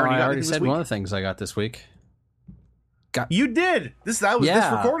 Aaron, you got I already anything said this one week? of the things I got this week. You did. This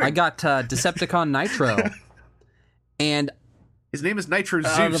recording. I got Decepticon Nitro, and his name is Nitro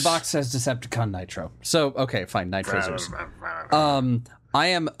Zeus. the box says Decepticon Nitro. So okay, fine, Nitro Zeus. I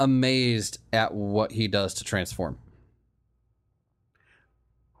am amazed at what he does to transform.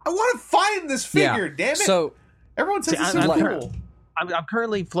 I want to find this figure. Damn it! So everyone says it's so cool. I'm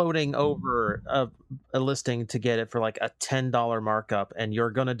currently floating over a listing to get it for like a $10 markup, and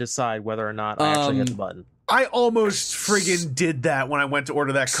you're gonna decide whether or not I actually hit the button. I almost friggin' did that when I went to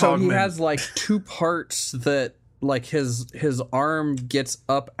order that So Cogman. he has like two parts that like his arm gets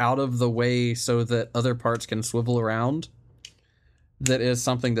up out of the way so that other parts can swivel around. That is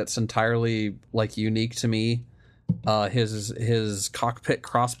something that's entirely like unique to me. His cockpit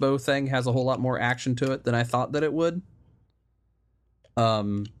crossbow thing has a whole lot more action to it than I thought that it would.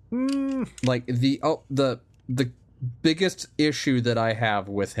 Like the biggest issue that I have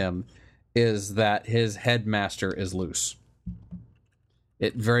with him is that his headmaster is loose.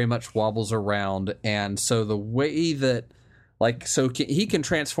 It very much wobbles around, and so the way that he can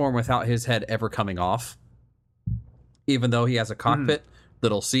transform without his head ever coming off, even though he has a cockpit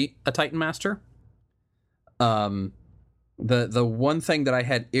that'll seat a Titan Master. The one thing that I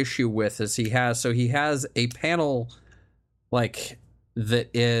had issue with is he has a panel like that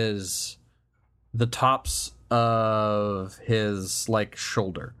is the tops of his like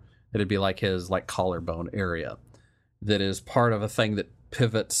shoulder. It'd be like his like collarbone area that is part of a thing that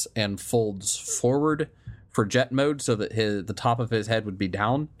pivots and folds forward for jet mode, so that the top of his head would be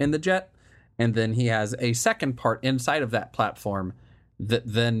down in the jet, and then he has a second part inside of that platform that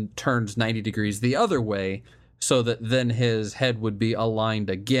then turns 90 degrees the other way, so that then his head would be aligned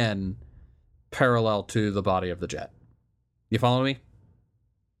again parallel to the body of the jet. You follow me?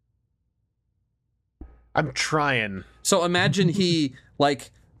 I'm trying. So imagine he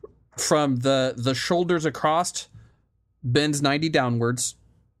like from the shoulders across bends 90 downwards,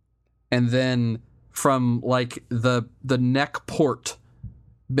 and then from like the neck port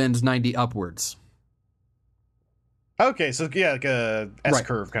bends 90 upwards. Okay, so yeah, like a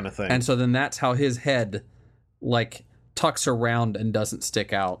S-curve kind of thing. And so then that's how his head like tucks around and doesn't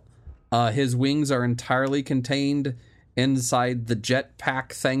stick out. His wings are entirely contained inside the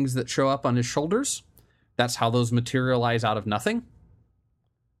jetpack things that show up on his shoulders. That's how those materialize out of nothing.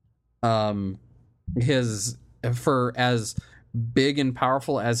 For as big and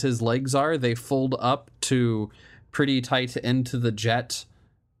powerful as his legs are, they fold up to pretty tight into the jet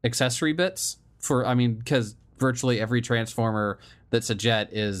accessory bits. Because virtually every Transformer that's a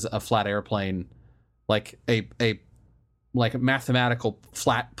jet is a flat airplane, like a mathematical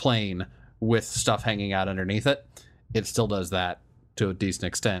flat plane with stuff hanging out underneath it. It still does that to a decent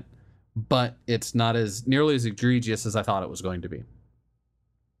extent, but it's not as nearly as egregious as I thought it was going to be.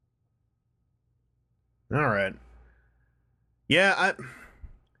 All right. Yeah,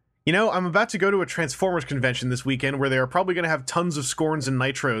 I'm about to go to a Transformers convention this weekend where they are probably going to have tons of Scorns and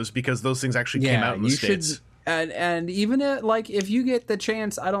Nitros because those things actually came out in the States. And even if you get the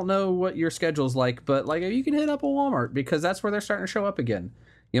chance, I don't know what your schedule's like, but like you can hit up a Walmart because that's where they're starting to show up again.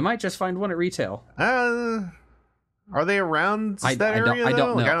 You might just find one at retail. Are they around that area? I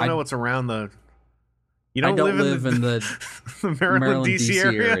don't know. I don't know what's around the. You don't, live in the Maryland DC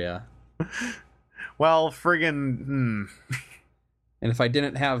area. Well, friggin'. And if I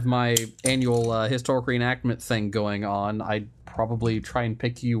didn't have my annual historic reenactment thing going on, I'd probably try and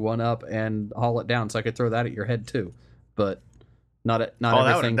pick you one up and haul it down so I could throw that at your head too. But not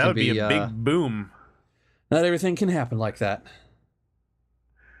everything that can would be a big boom. Not everything can happen like that.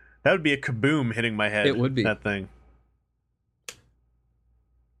 That would be a kaboom hitting my head. It would be. That thing.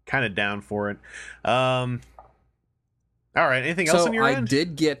 Kind of down for it. All right. Anything else on your end? I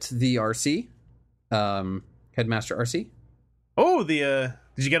did get the RC, Headmaster RC. Oh, did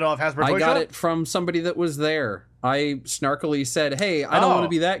you get it off Hasbro Toy Shop? I got it from somebody that was there. I snarkily said, "Hey, I don't want to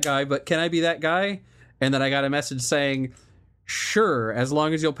be that guy, but can I be that guy?" And then I got a message saying, "Sure, as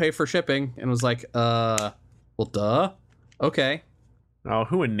long as you'll pay for shipping." And was like, well, duh. Okay. Oh,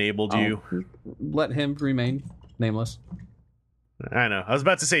 who enabled you? Let him remain nameless. I know. I was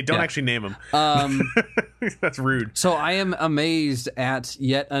about to say, don't actually name him. That's rude. So I am amazed at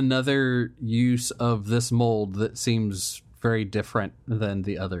yet another use of this mold that seems very different than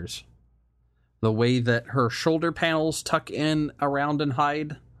the others. The way that her shoulder panels tuck in around and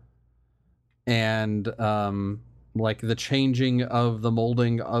hide, and like the changing of the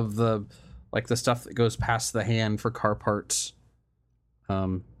molding of the stuff that goes past the hand for car parts,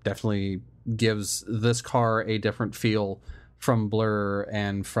 definitely gives this car a different feel from Blur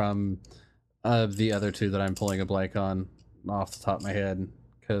and from the other two that I'm pulling a blank on off the top of my head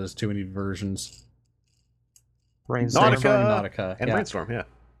because too many versions. Nautica and Brainstorm, yeah.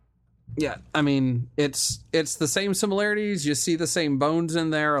 Yeah, I mean, it's the same similarities. You see the same bones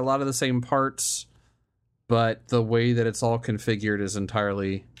in there, a lot of the same parts, but the way that it's all configured is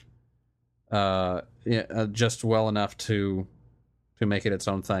entirely just well enough to make it its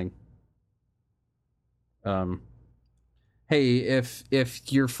own thing. Hey,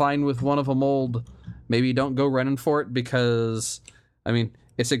 if you're fine with one of a mold, maybe don't go running for it because, I mean,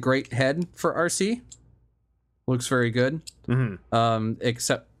 it's a great head for RC. Looks very good. Mm-hmm.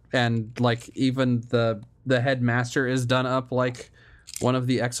 Except, and like even the headmaster is done up like one of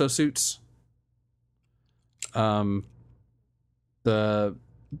the exosuits. The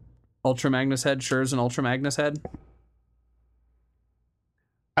Ultra Magnus head sure is an Ultra Magnus head.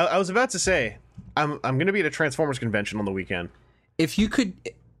 I was about to say, I'm going to be at a Transformers convention on the weekend. If you could,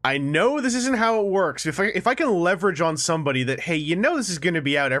 I know this isn't how it works. If I can leverage on somebody that, hey, this is going to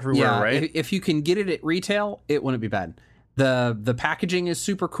be out everywhere, right? If you can get it at retail, it wouldn't be bad. The packaging is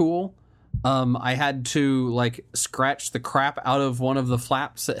super cool. I had to like scratch the crap out of one of the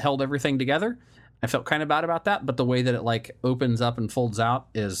flaps that held everything together. I felt kind of bad about that, but the way that it like opens up and folds out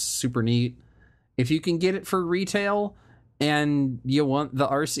is super neat. If you can get it for retail and you want the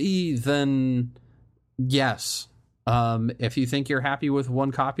RC, then yes. If you think you're happy with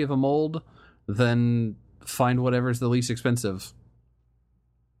one copy of a mold, then find whatever's the least expensive.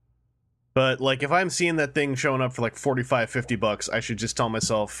 But like if I'm seeing that thing showing up for like $45-$50, I should just tell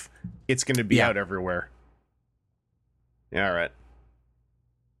myself it's going to be out everywhere. Yeah, all right.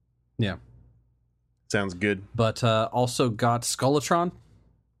 Yeah. Sounds good. But also got Skeletron.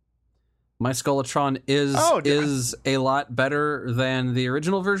 My Skeletron is a lot better than the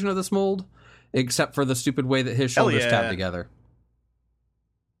original version of this mold, except for the stupid way that his shoulders tab together.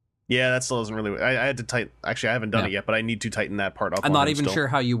 Yeah, that still doesn't really. I had to tighten. Actually, I haven't done it yet, but I need to tighten that part up. I'm not even sure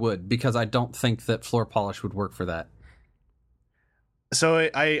how you would, because I don't think that floor polish would work for that. So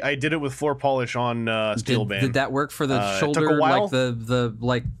I did it with floor polish on Steelbane. Did that work for the shoulder? Took a while. Like the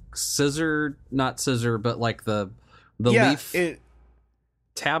like scissor, not scissor, but like the leaf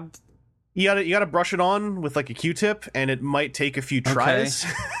tab. You gotta brush it on with like a Q-tip, and it might take a few tries.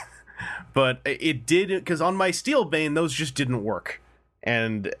 but it did, because on my Steel Bane, those just didn't work.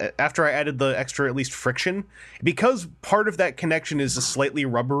 And after I added the extra, at least, friction, because part of that connection is a slightly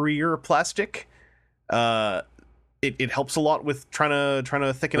rubberier plastic, it helps a lot with trying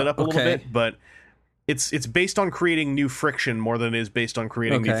to thicken it up a little bit, but it's based on creating new friction more than it is based on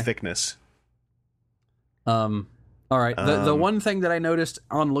creating new thickness. All right. The one thing that I noticed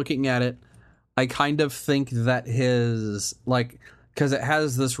on looking at it, I kind of think that his, like, because it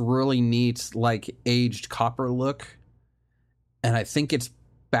has this really neat, like, aged copper look, and I think it's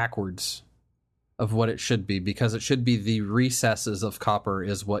backwards of what it should be, because it should be the recesses of copper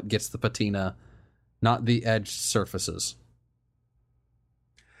is what gets the patina, not the edged surfaces.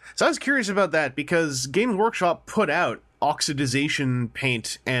 So I was curious about that, because Games Workshop put out oxidization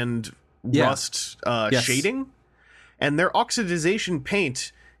paint and rust shading, and their oxidization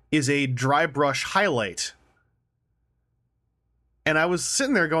paint is a dry brush highlight. And I was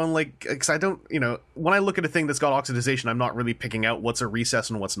sitting there going, like, because I don't, when I look at a thing that's got oxidization, I'm not really picking out what's a recess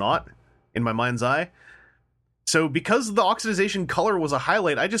and what's not in my mind's eye. So because the oxidization color was a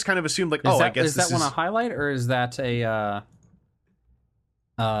highlight, I just kind of assumed, like, I guess is that one a highlight, or is that a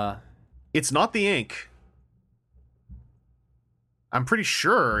It's not the ink. I'm pretty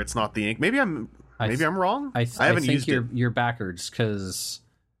sure it's not the ink. Maybe I'm wrong. I haven't used it. You're backwards, because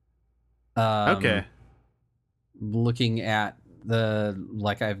okay. Looking at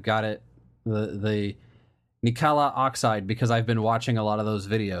I've got it, the Nicala oxide, because I've been watching a lot of those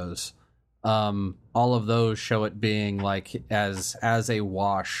videos. All of those show it being like as a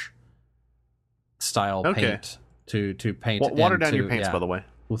wash style paint to paint. Water down your paints, by the way,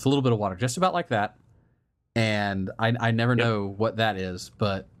 with a little bit of water, just about like that. And I never know what that is,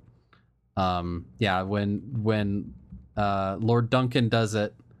 but when Lord Duncan does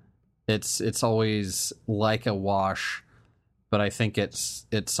it, it's always like a wash, but I think it's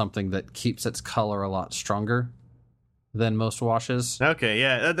something that keeps its color a lot stronger than most washes. Okay,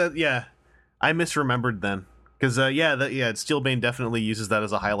 yeah, I misremembered then, because Steel Bane definitely uses that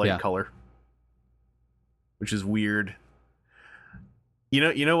as a highlight color, which is weird.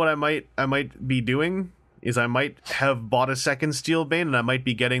 You know what I might be doing is I might have bought a second Steel Bane, and I might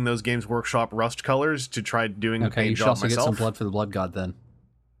be getting those Games Workshop rust colors to try doing the paint job myself. Okay, you should also get some Blood for the Blood God then.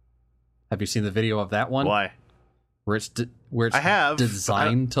 Have you seen the video of that one? Why? Where it's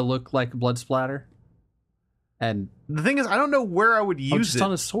designed to look like blood splatter? And the thing is, I don't know where I would use just it.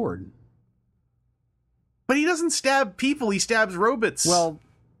 On a sword. But he doesn't stab people, he stabs robots. Well,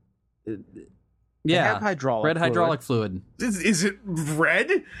 yeah. Red hydraulic fluid. Is it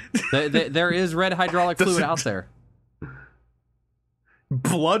red? There is red hydraulic fluid out there.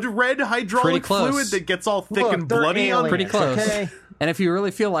 Blood red hydraulic fluid that gets all thick and bloody on. Pretty close. Okay. And if you really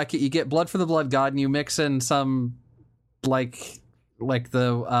feel like it, you get Blood for the Blood God, and you mix in some, like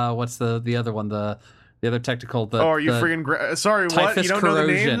the what's the other one, the other technical. Are you freaking sorry? What? You don't know the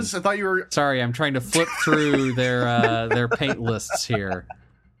names? I thought you were. Sorry, I'm trying to flip through their paint lists here.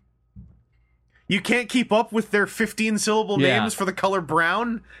 You can't keep up with their 15-syllable names for the color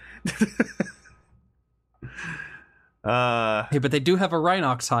brown. Hey, but they do have a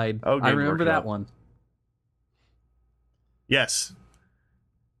Rhinoxide. I remember that one. Yes.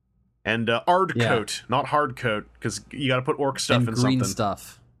 And Ard coat, not hard coat, because you got to put orc stuff and in green something.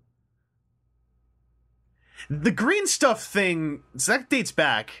 Stuff. The green stuff thing, that dates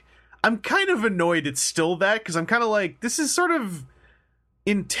back. I'm kind of annoyed it's still that, because I'm kind of like, this is sort of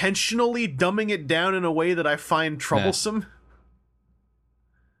intentionally dumbing it down in a way that I find troublesome.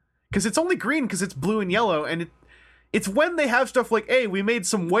 Because it's only green because it's blue and yellow, and it's when they have stuff like, hey, we made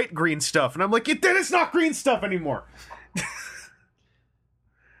some white green stuff, and I'm like, then it's not green stuff anymore.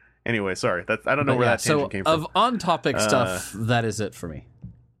 Anyway, sorry. I don't know where that tangent came from. Of on-topic stuff, that is it for me.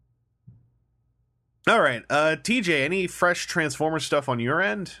 All right. TJ, any fresh Transformer stuff on your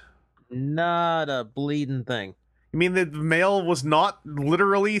end? Not a bleeding thing. You mean the mail was not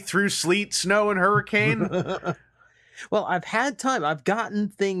literally through sleet, snow, and hurricane? Well, I've had time. I've gotten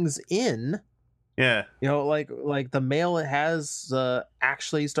things in. Yeah. Like the mail has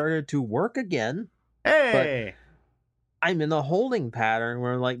actually started to work again. Hey! But I'm in the holding pattern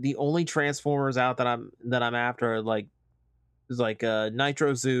where like the only Transformers out that I'm after are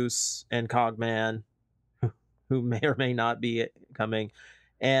Nitro Zeus and Cogman, who may or may not be coming.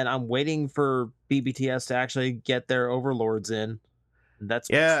 And I'm waiting for BBTS to actually get their overlords in. That's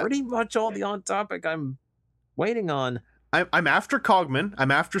pretty much all the on topic I'm waiting on. I'm after Cogman,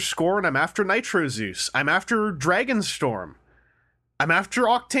 I'm after Score, and I'm after Nitro Zeus. I'm after Dragonstorm. I'm after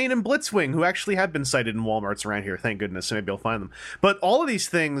Octane and Blitzwing, who actually have been cited in Walmarts around here. Thank goodness, so maybe I'll find them. But all of these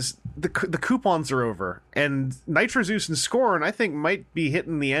things, the coupons are over, and Nitro Zeus and Scorn, I think, might be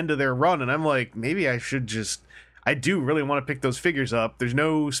hitting the end of their run. And I'm like, maybe I should just. I do really want to pick those figures up. There's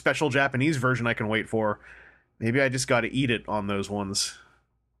no special Japanese version I can wait for. Maybe I just got to eat it on those ones.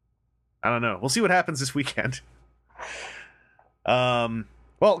 I don't know. We'll see what happens this weekend. Well,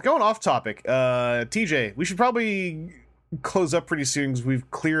 going off topic, TJ, we should probably close up pretty soon because we've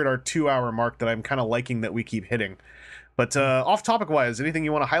cleared our 2-hour mark that I'm kind of liking that we keep hitting. But off topic wise, anything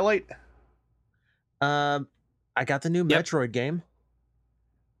you want to highlight? I got the new Metroid game.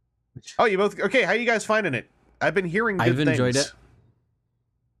 Oh, you both okay? How you guys finding it? I've been hearing good I've enjoyed things.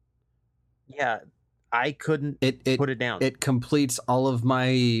 it. Yeah, I couldn't put it down. It completes all of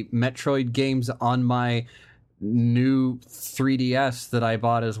my Metroid games on my new 3DS that I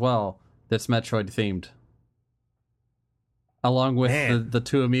bought as well. That's Metroid themed, along with the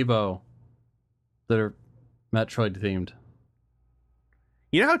 2 amiibo that are Metroid themed.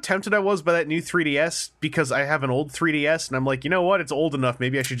 You know how tempted I was by that new 3DS because I have an old 3DS and I'm like, you know what? It's old enough.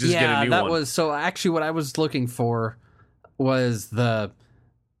 Maybe I should just get a new that one. was so. Actually, what I was looking for was the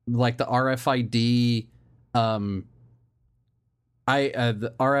RFID, the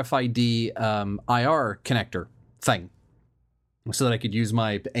RFID IR connector thing, so that I could use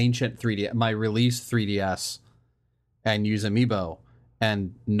my ancient 3D, my release 3DS, and use amiibo.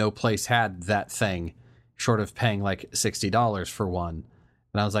 And no place had that thing, short of paying like $60 for one.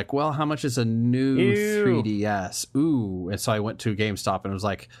 And I was like, well, how much is a new 3DS? Ooh. And so I went to GameStop and was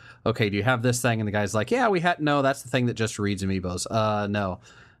like, okay, do you have this thing? And the guy's like, yeah, no, that's the thing that just reads amiibos. No.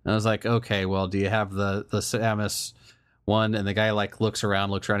 And I was like, okay, well, do you have the Samus one? And the guy like looks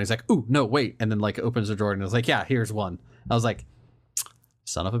around. He's like, ooh, no, wait. And then like opens the drawer and was like, yeah, here's one. I was like,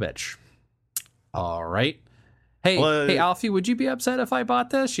 son of a bitch. All right. Hey, Alfie, would you be upset if I bought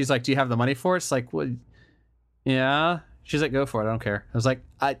this? She's like, do you have the money for it? It's like, well, yeah. She's like, go for it. I don't care. I was like,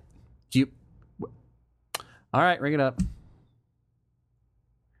 all right, ring it up.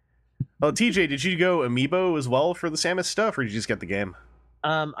 Well, TJ, did you go amiibo as well for the Samus stuff, or did you just get the game?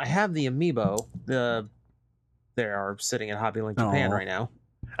 I have the amiibo. They are sitting at Hobbylink Japan right now.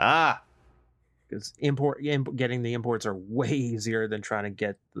 Ah, because getting the imports are way easier than trying to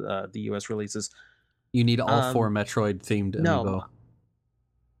get the US releases. You need all 4 Metroid themed amiibo.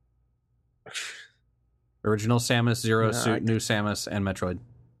 Original Samus, Zero Suit, New Samus, and Metroid.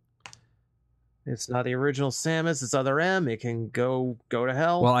 It's not the original Samus. It's Other M. It can go to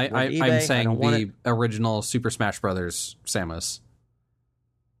hell. Well, I'm saying the original Super Smash Brothers Samus.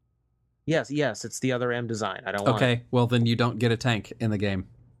 Yes, it's the Other M design. I don't want it. Okay, well then you don't get a tank in the game.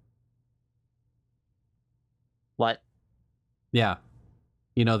 What? Yeah.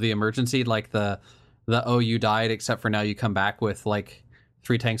 You know, the emergency, like the you died, except for now you come back with like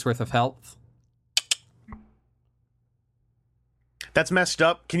 3 tanks worth of health. that's messed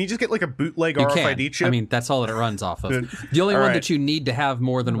up. Can you just get like a bootleg RFID chip? I mean, that's all that it runs off of. The only one that you need to have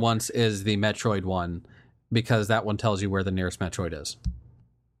more than once is the Metroid one, because that one tells you where the nearest Metroid is.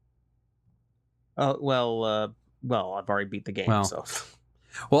 Well, I've already beat the game, so.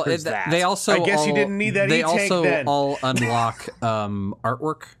 Well, they also. I guess you didn't need that. They E-tank also then. all unlock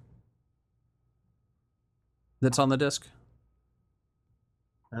artwork that's on the disc.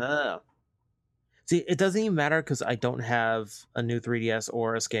 Oh. See, it doesn't even matter because I don't have a new 3DS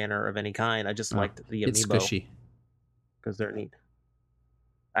or a scanner of any kind. I just liked the amiibo. It's squishy because they're neat.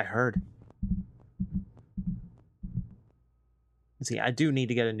 I heard. See, I do need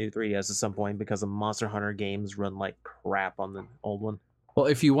to get a new 3DS at some point because the Monster Hunter games run like crap on the old one. Well,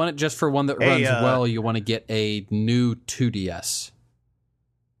 if you want it just for one that runs well, you want to get a new 2DS.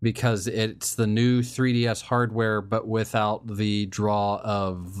 Because it's the new 3DS hardware, but without the draw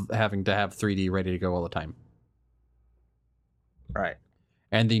of having to have 3D ready to go all the time. Right.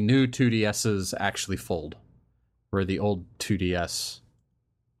 And the new 2DSs actually fold, where the old 2DS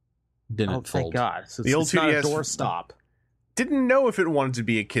didn't fold. Thank God. So The old it's not a 2DS doorstop. Didn't know if it wanted to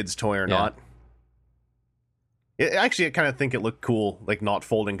be a kid's toy or not. Actually, I kind of think it looked cool, like not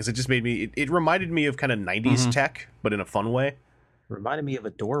folding, because it just made me. It reminded me of kind of 90s tech, but in a fun way. Reminded me of a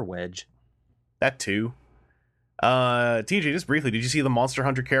door wedge. That too. TJ, just briefly, did you see the Monster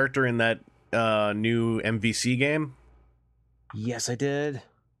Hunter character in that new MVC game? Yes, I did.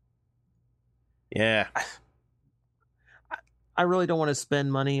 Yeah. I really don't want to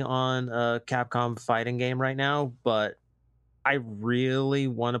spend money on a Capcom fighting game right now, but I really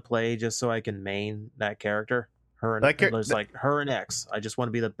want to play just so I can main that character. Her and X. I just want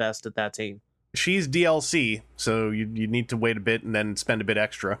to be the best at that team. She's DLC, so you need to wait a bit and then spend a bit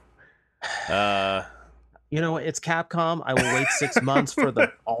extra. You know, it's Capcom. I will wait 6 months for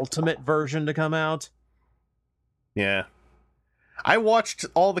the ultimate version to come out. Yeah. I watched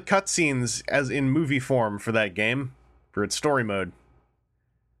all the cutscenes as in movie form for that game, for its story mode.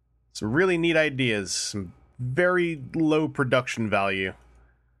 Some really neat ideas, some very low production value.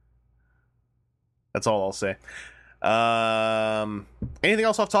 That's all I'll say. Anything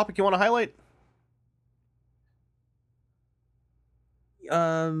else off topic you want to highlight?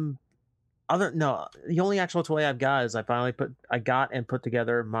 The only actual toy I've got is I got and put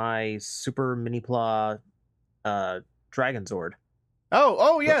together my Super Mini Pla Dragon Zord.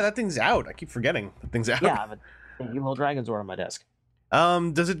 Oh yeah, that thing's out. I keep forgetting that thing's out. Yeah, I have a little Dragon Zord on my desk.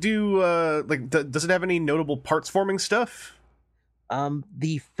 Does it do does it have any notable parts forming stuff?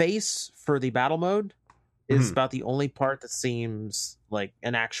 The face for the battle mode is about the only part that seems like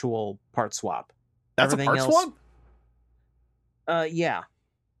an actual part swap. That's everything a part swap? Yeah.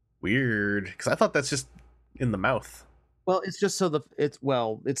 Weird, because I thought that's just in the mouth. Well, it's just so the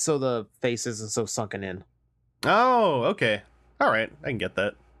face isn't so sunken in. Oh, okay. All right, I can get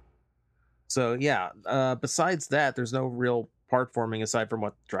that. So yeah, besides that, there's no real part forming aside from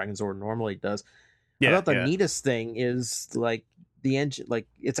what Dragon Zord normally does. Yeah, I thought the neatest thing is like the engine, like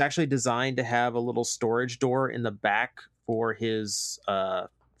it's actually designed to have a little storage door in the back for his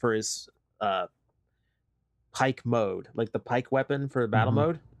pike mode, like the pike weapon for the battle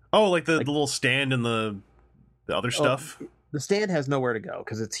mode. Oh, like the little stand and the other stuff. The stand has nowhere to go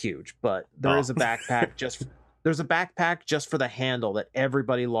because it's huge, but there is a backpack there's a backpack just for the handle that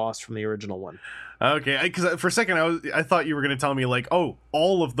everybody lost from the original one. Okay, because for a second I thought you were going to tell me like, oh,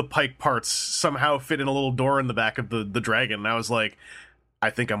 all of the pike parts somehow fit in a little door in the back of the dragon. And I was like,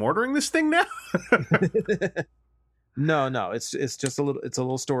 I think I'm ordering this thing now. No, it's just a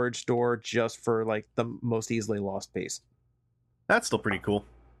little storage door just for like the most easily lost piece. That's still pretty cool.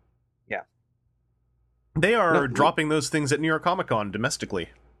 Yeah. They are dropping those things at New York Comic Con domestically.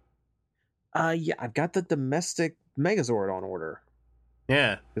 Yeah, I've got the domestic Megazord on order.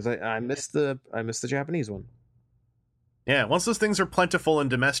 Yeah, because I missed the Japanese one. Yeah, once those things are plentiful and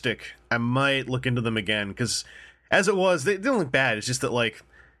domestic, I might look into them again. Because as it was, they don't look bad. It's just that like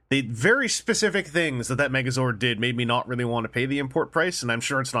the very specific things that Megazord did made me not really want to pay the import price. And I'm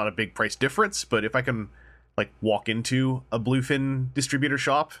sure it's not a big price difference, but if I can like walk into a Bluefin distributor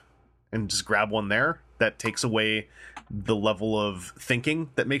shop and just grab one there, that takes away the level of thinking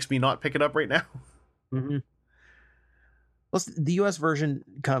that makes me not pick it up right now. Mm-hmm. Well, the US version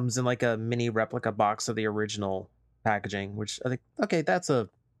comes in like a mini replica box of the original packaging, which I think, okay, that's a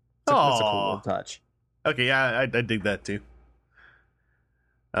cool little touch. Okay, yeah, I dig that too.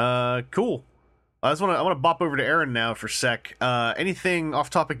 Cool. I want to bop over to Aaron now for a sec. Anything off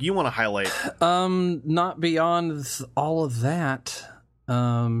topic you want to highlight? Not beyond all of that.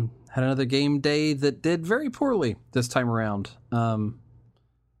 Had another game day that did very poorly this time around.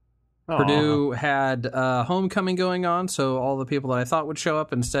 Purdue had homecoming going on, so all the people that I thought would show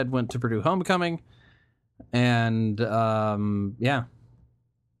up instead went to Purdue homecoming. And yeah.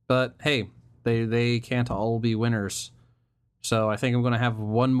 But hey, they can't all be winners. So I think I'm going to have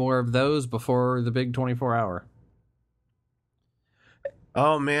one more of those before the big 24-hour.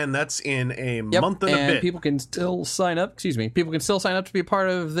 Oh man, that's in a month and a bit. People can still sign up. People can still sign up to be a part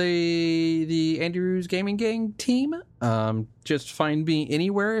of the Andrews Gaming Gang team. Just find me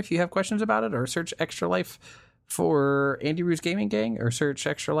anywhere if you have questions about it, or search Extra Life for Andrews Gaming Gang, or search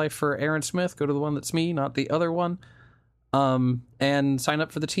Extra Life for Aaron Smith. Go to the one that's me, not the other one. And sign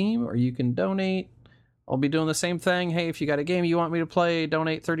up for the team, or you can donate. I'll be doing the same thing. Hey, if you got a game you want me to play,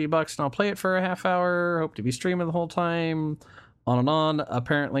 donate $30 and I'll play it for a half hour. Hope to be streaming the whole time. On and on.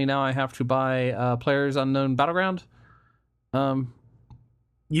 Apparently now I have to buy PlayerUnknown's Battleground.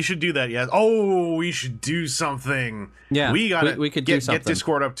 You should do that, yeah. Oh, we should do something. Yeah, we could do something. Get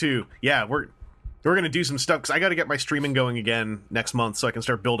Discord up too. Yeah, we're gonna do some stuff because I got to get my streaming going again next month so I can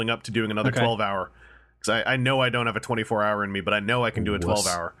start building up to doing another 12-hour. Because I know I don't have a 24-hour in me, but I know I can do a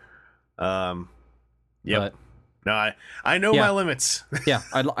 12-hour. Yep. But, no, I know my limits. Yeah,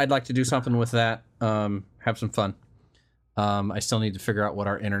 I'd like to do something with that. Have some fun. I still need to figure out what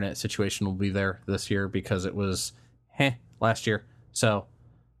our internet situation will be there this year because it was last year. So,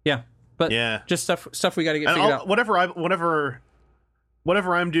 yeah. But just stuff we got to get figured out. Whatever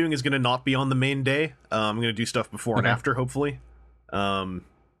I'm doing is going to not be on the main day. I'm going to do stuff before and after, hopefully.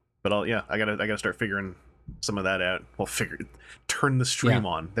 But I gotta start figuring some of that out. Well, turn the stream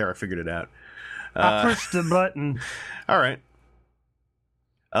on. There, I figured it out. I pushed the button. All right.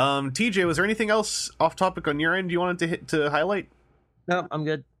 TJ, was there anything else off topic on your end you wanted to highlight? No, I'm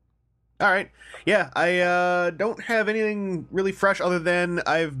good. All right. Yeah, I don't have anything really fresh other than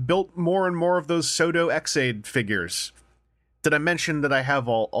I've built more and more of those Soto Exade figures. Did I mention that I have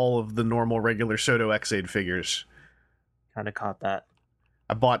all of the normal, regular Soto Exade figures? Kind of caught that.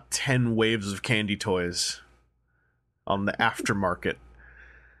 I bought 10 waves of candy toys on the aftermarket.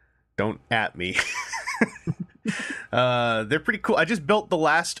 Don't at me. They're pretty cool. I just built the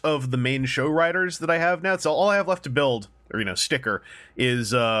last of the main show riders that I have now. So all I have left to build, or sticker,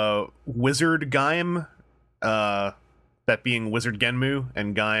 is Wizard Gaim, that being Wizard Genmu,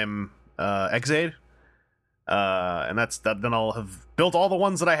 and Gaim Exade. And that's that. Then I'll have built all the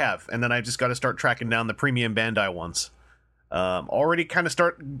ones that I have, and then I just got to start tracking down the premium Bandai ones. Already kind of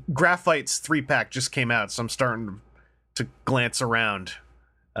Graphite's 3-pack just came out, so I'm starting to glance around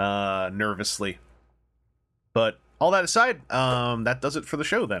nervously. But all that aside, that does it for the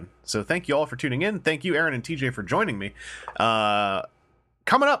show then. So thank you all for tuning in. Thank you, Aaron and TJ, for joining me.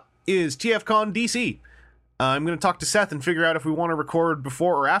 Coming up is TFCon DC. I'm going to talk to Seth and figure out if we want to record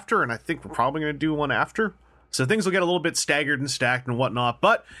before or after, and I think we're probably going to do one after. So things will get a little bit staggered and stacked and whatnot.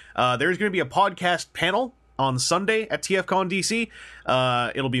 But there's going to be a podcast panel on Sunday at TFCon DC.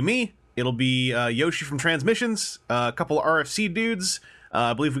 It'll be me. It'll be Yoshi from Transmissions, a couple of RFC dudes.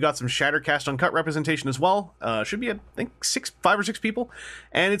 I believe we got some Shattercast Uncut representation as well. Should be, I think, 5 or 6 people.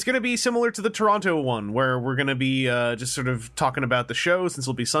 And it's going to be similar to the Toronto one, where we're going to be just sort of talking about the show, since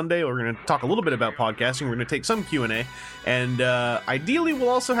it'll be Sunday. We're going to talk a little bit about podcasting. We're going to take some Q&A. And ideally, we'll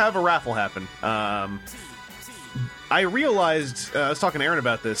also have a raffle happen. I realized, I was talking to Aaron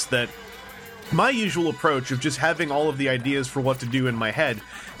about this, that my usual approach of just having all of the ideas for what to do in my head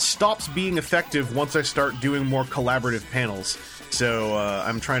stops being effective once I start doing more collaborative panels. So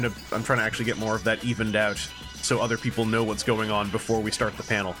I'm trying to actually get more of that evened out, so other people know what's going on before we start the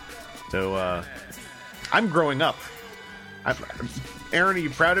panel. So I'm growing up. Aaron, are you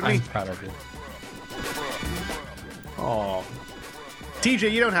proud of me? I'm proud of you. Oh,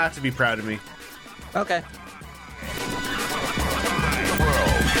 TJ, you don't have to be proud of me. Okay.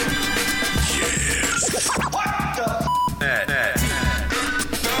 Add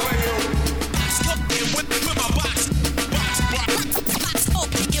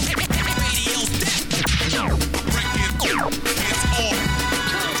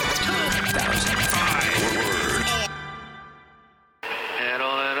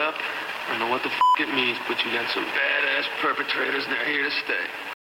all that up, I don't know what the f*** it means, but you got some badass perpetrators, and they're here to stay.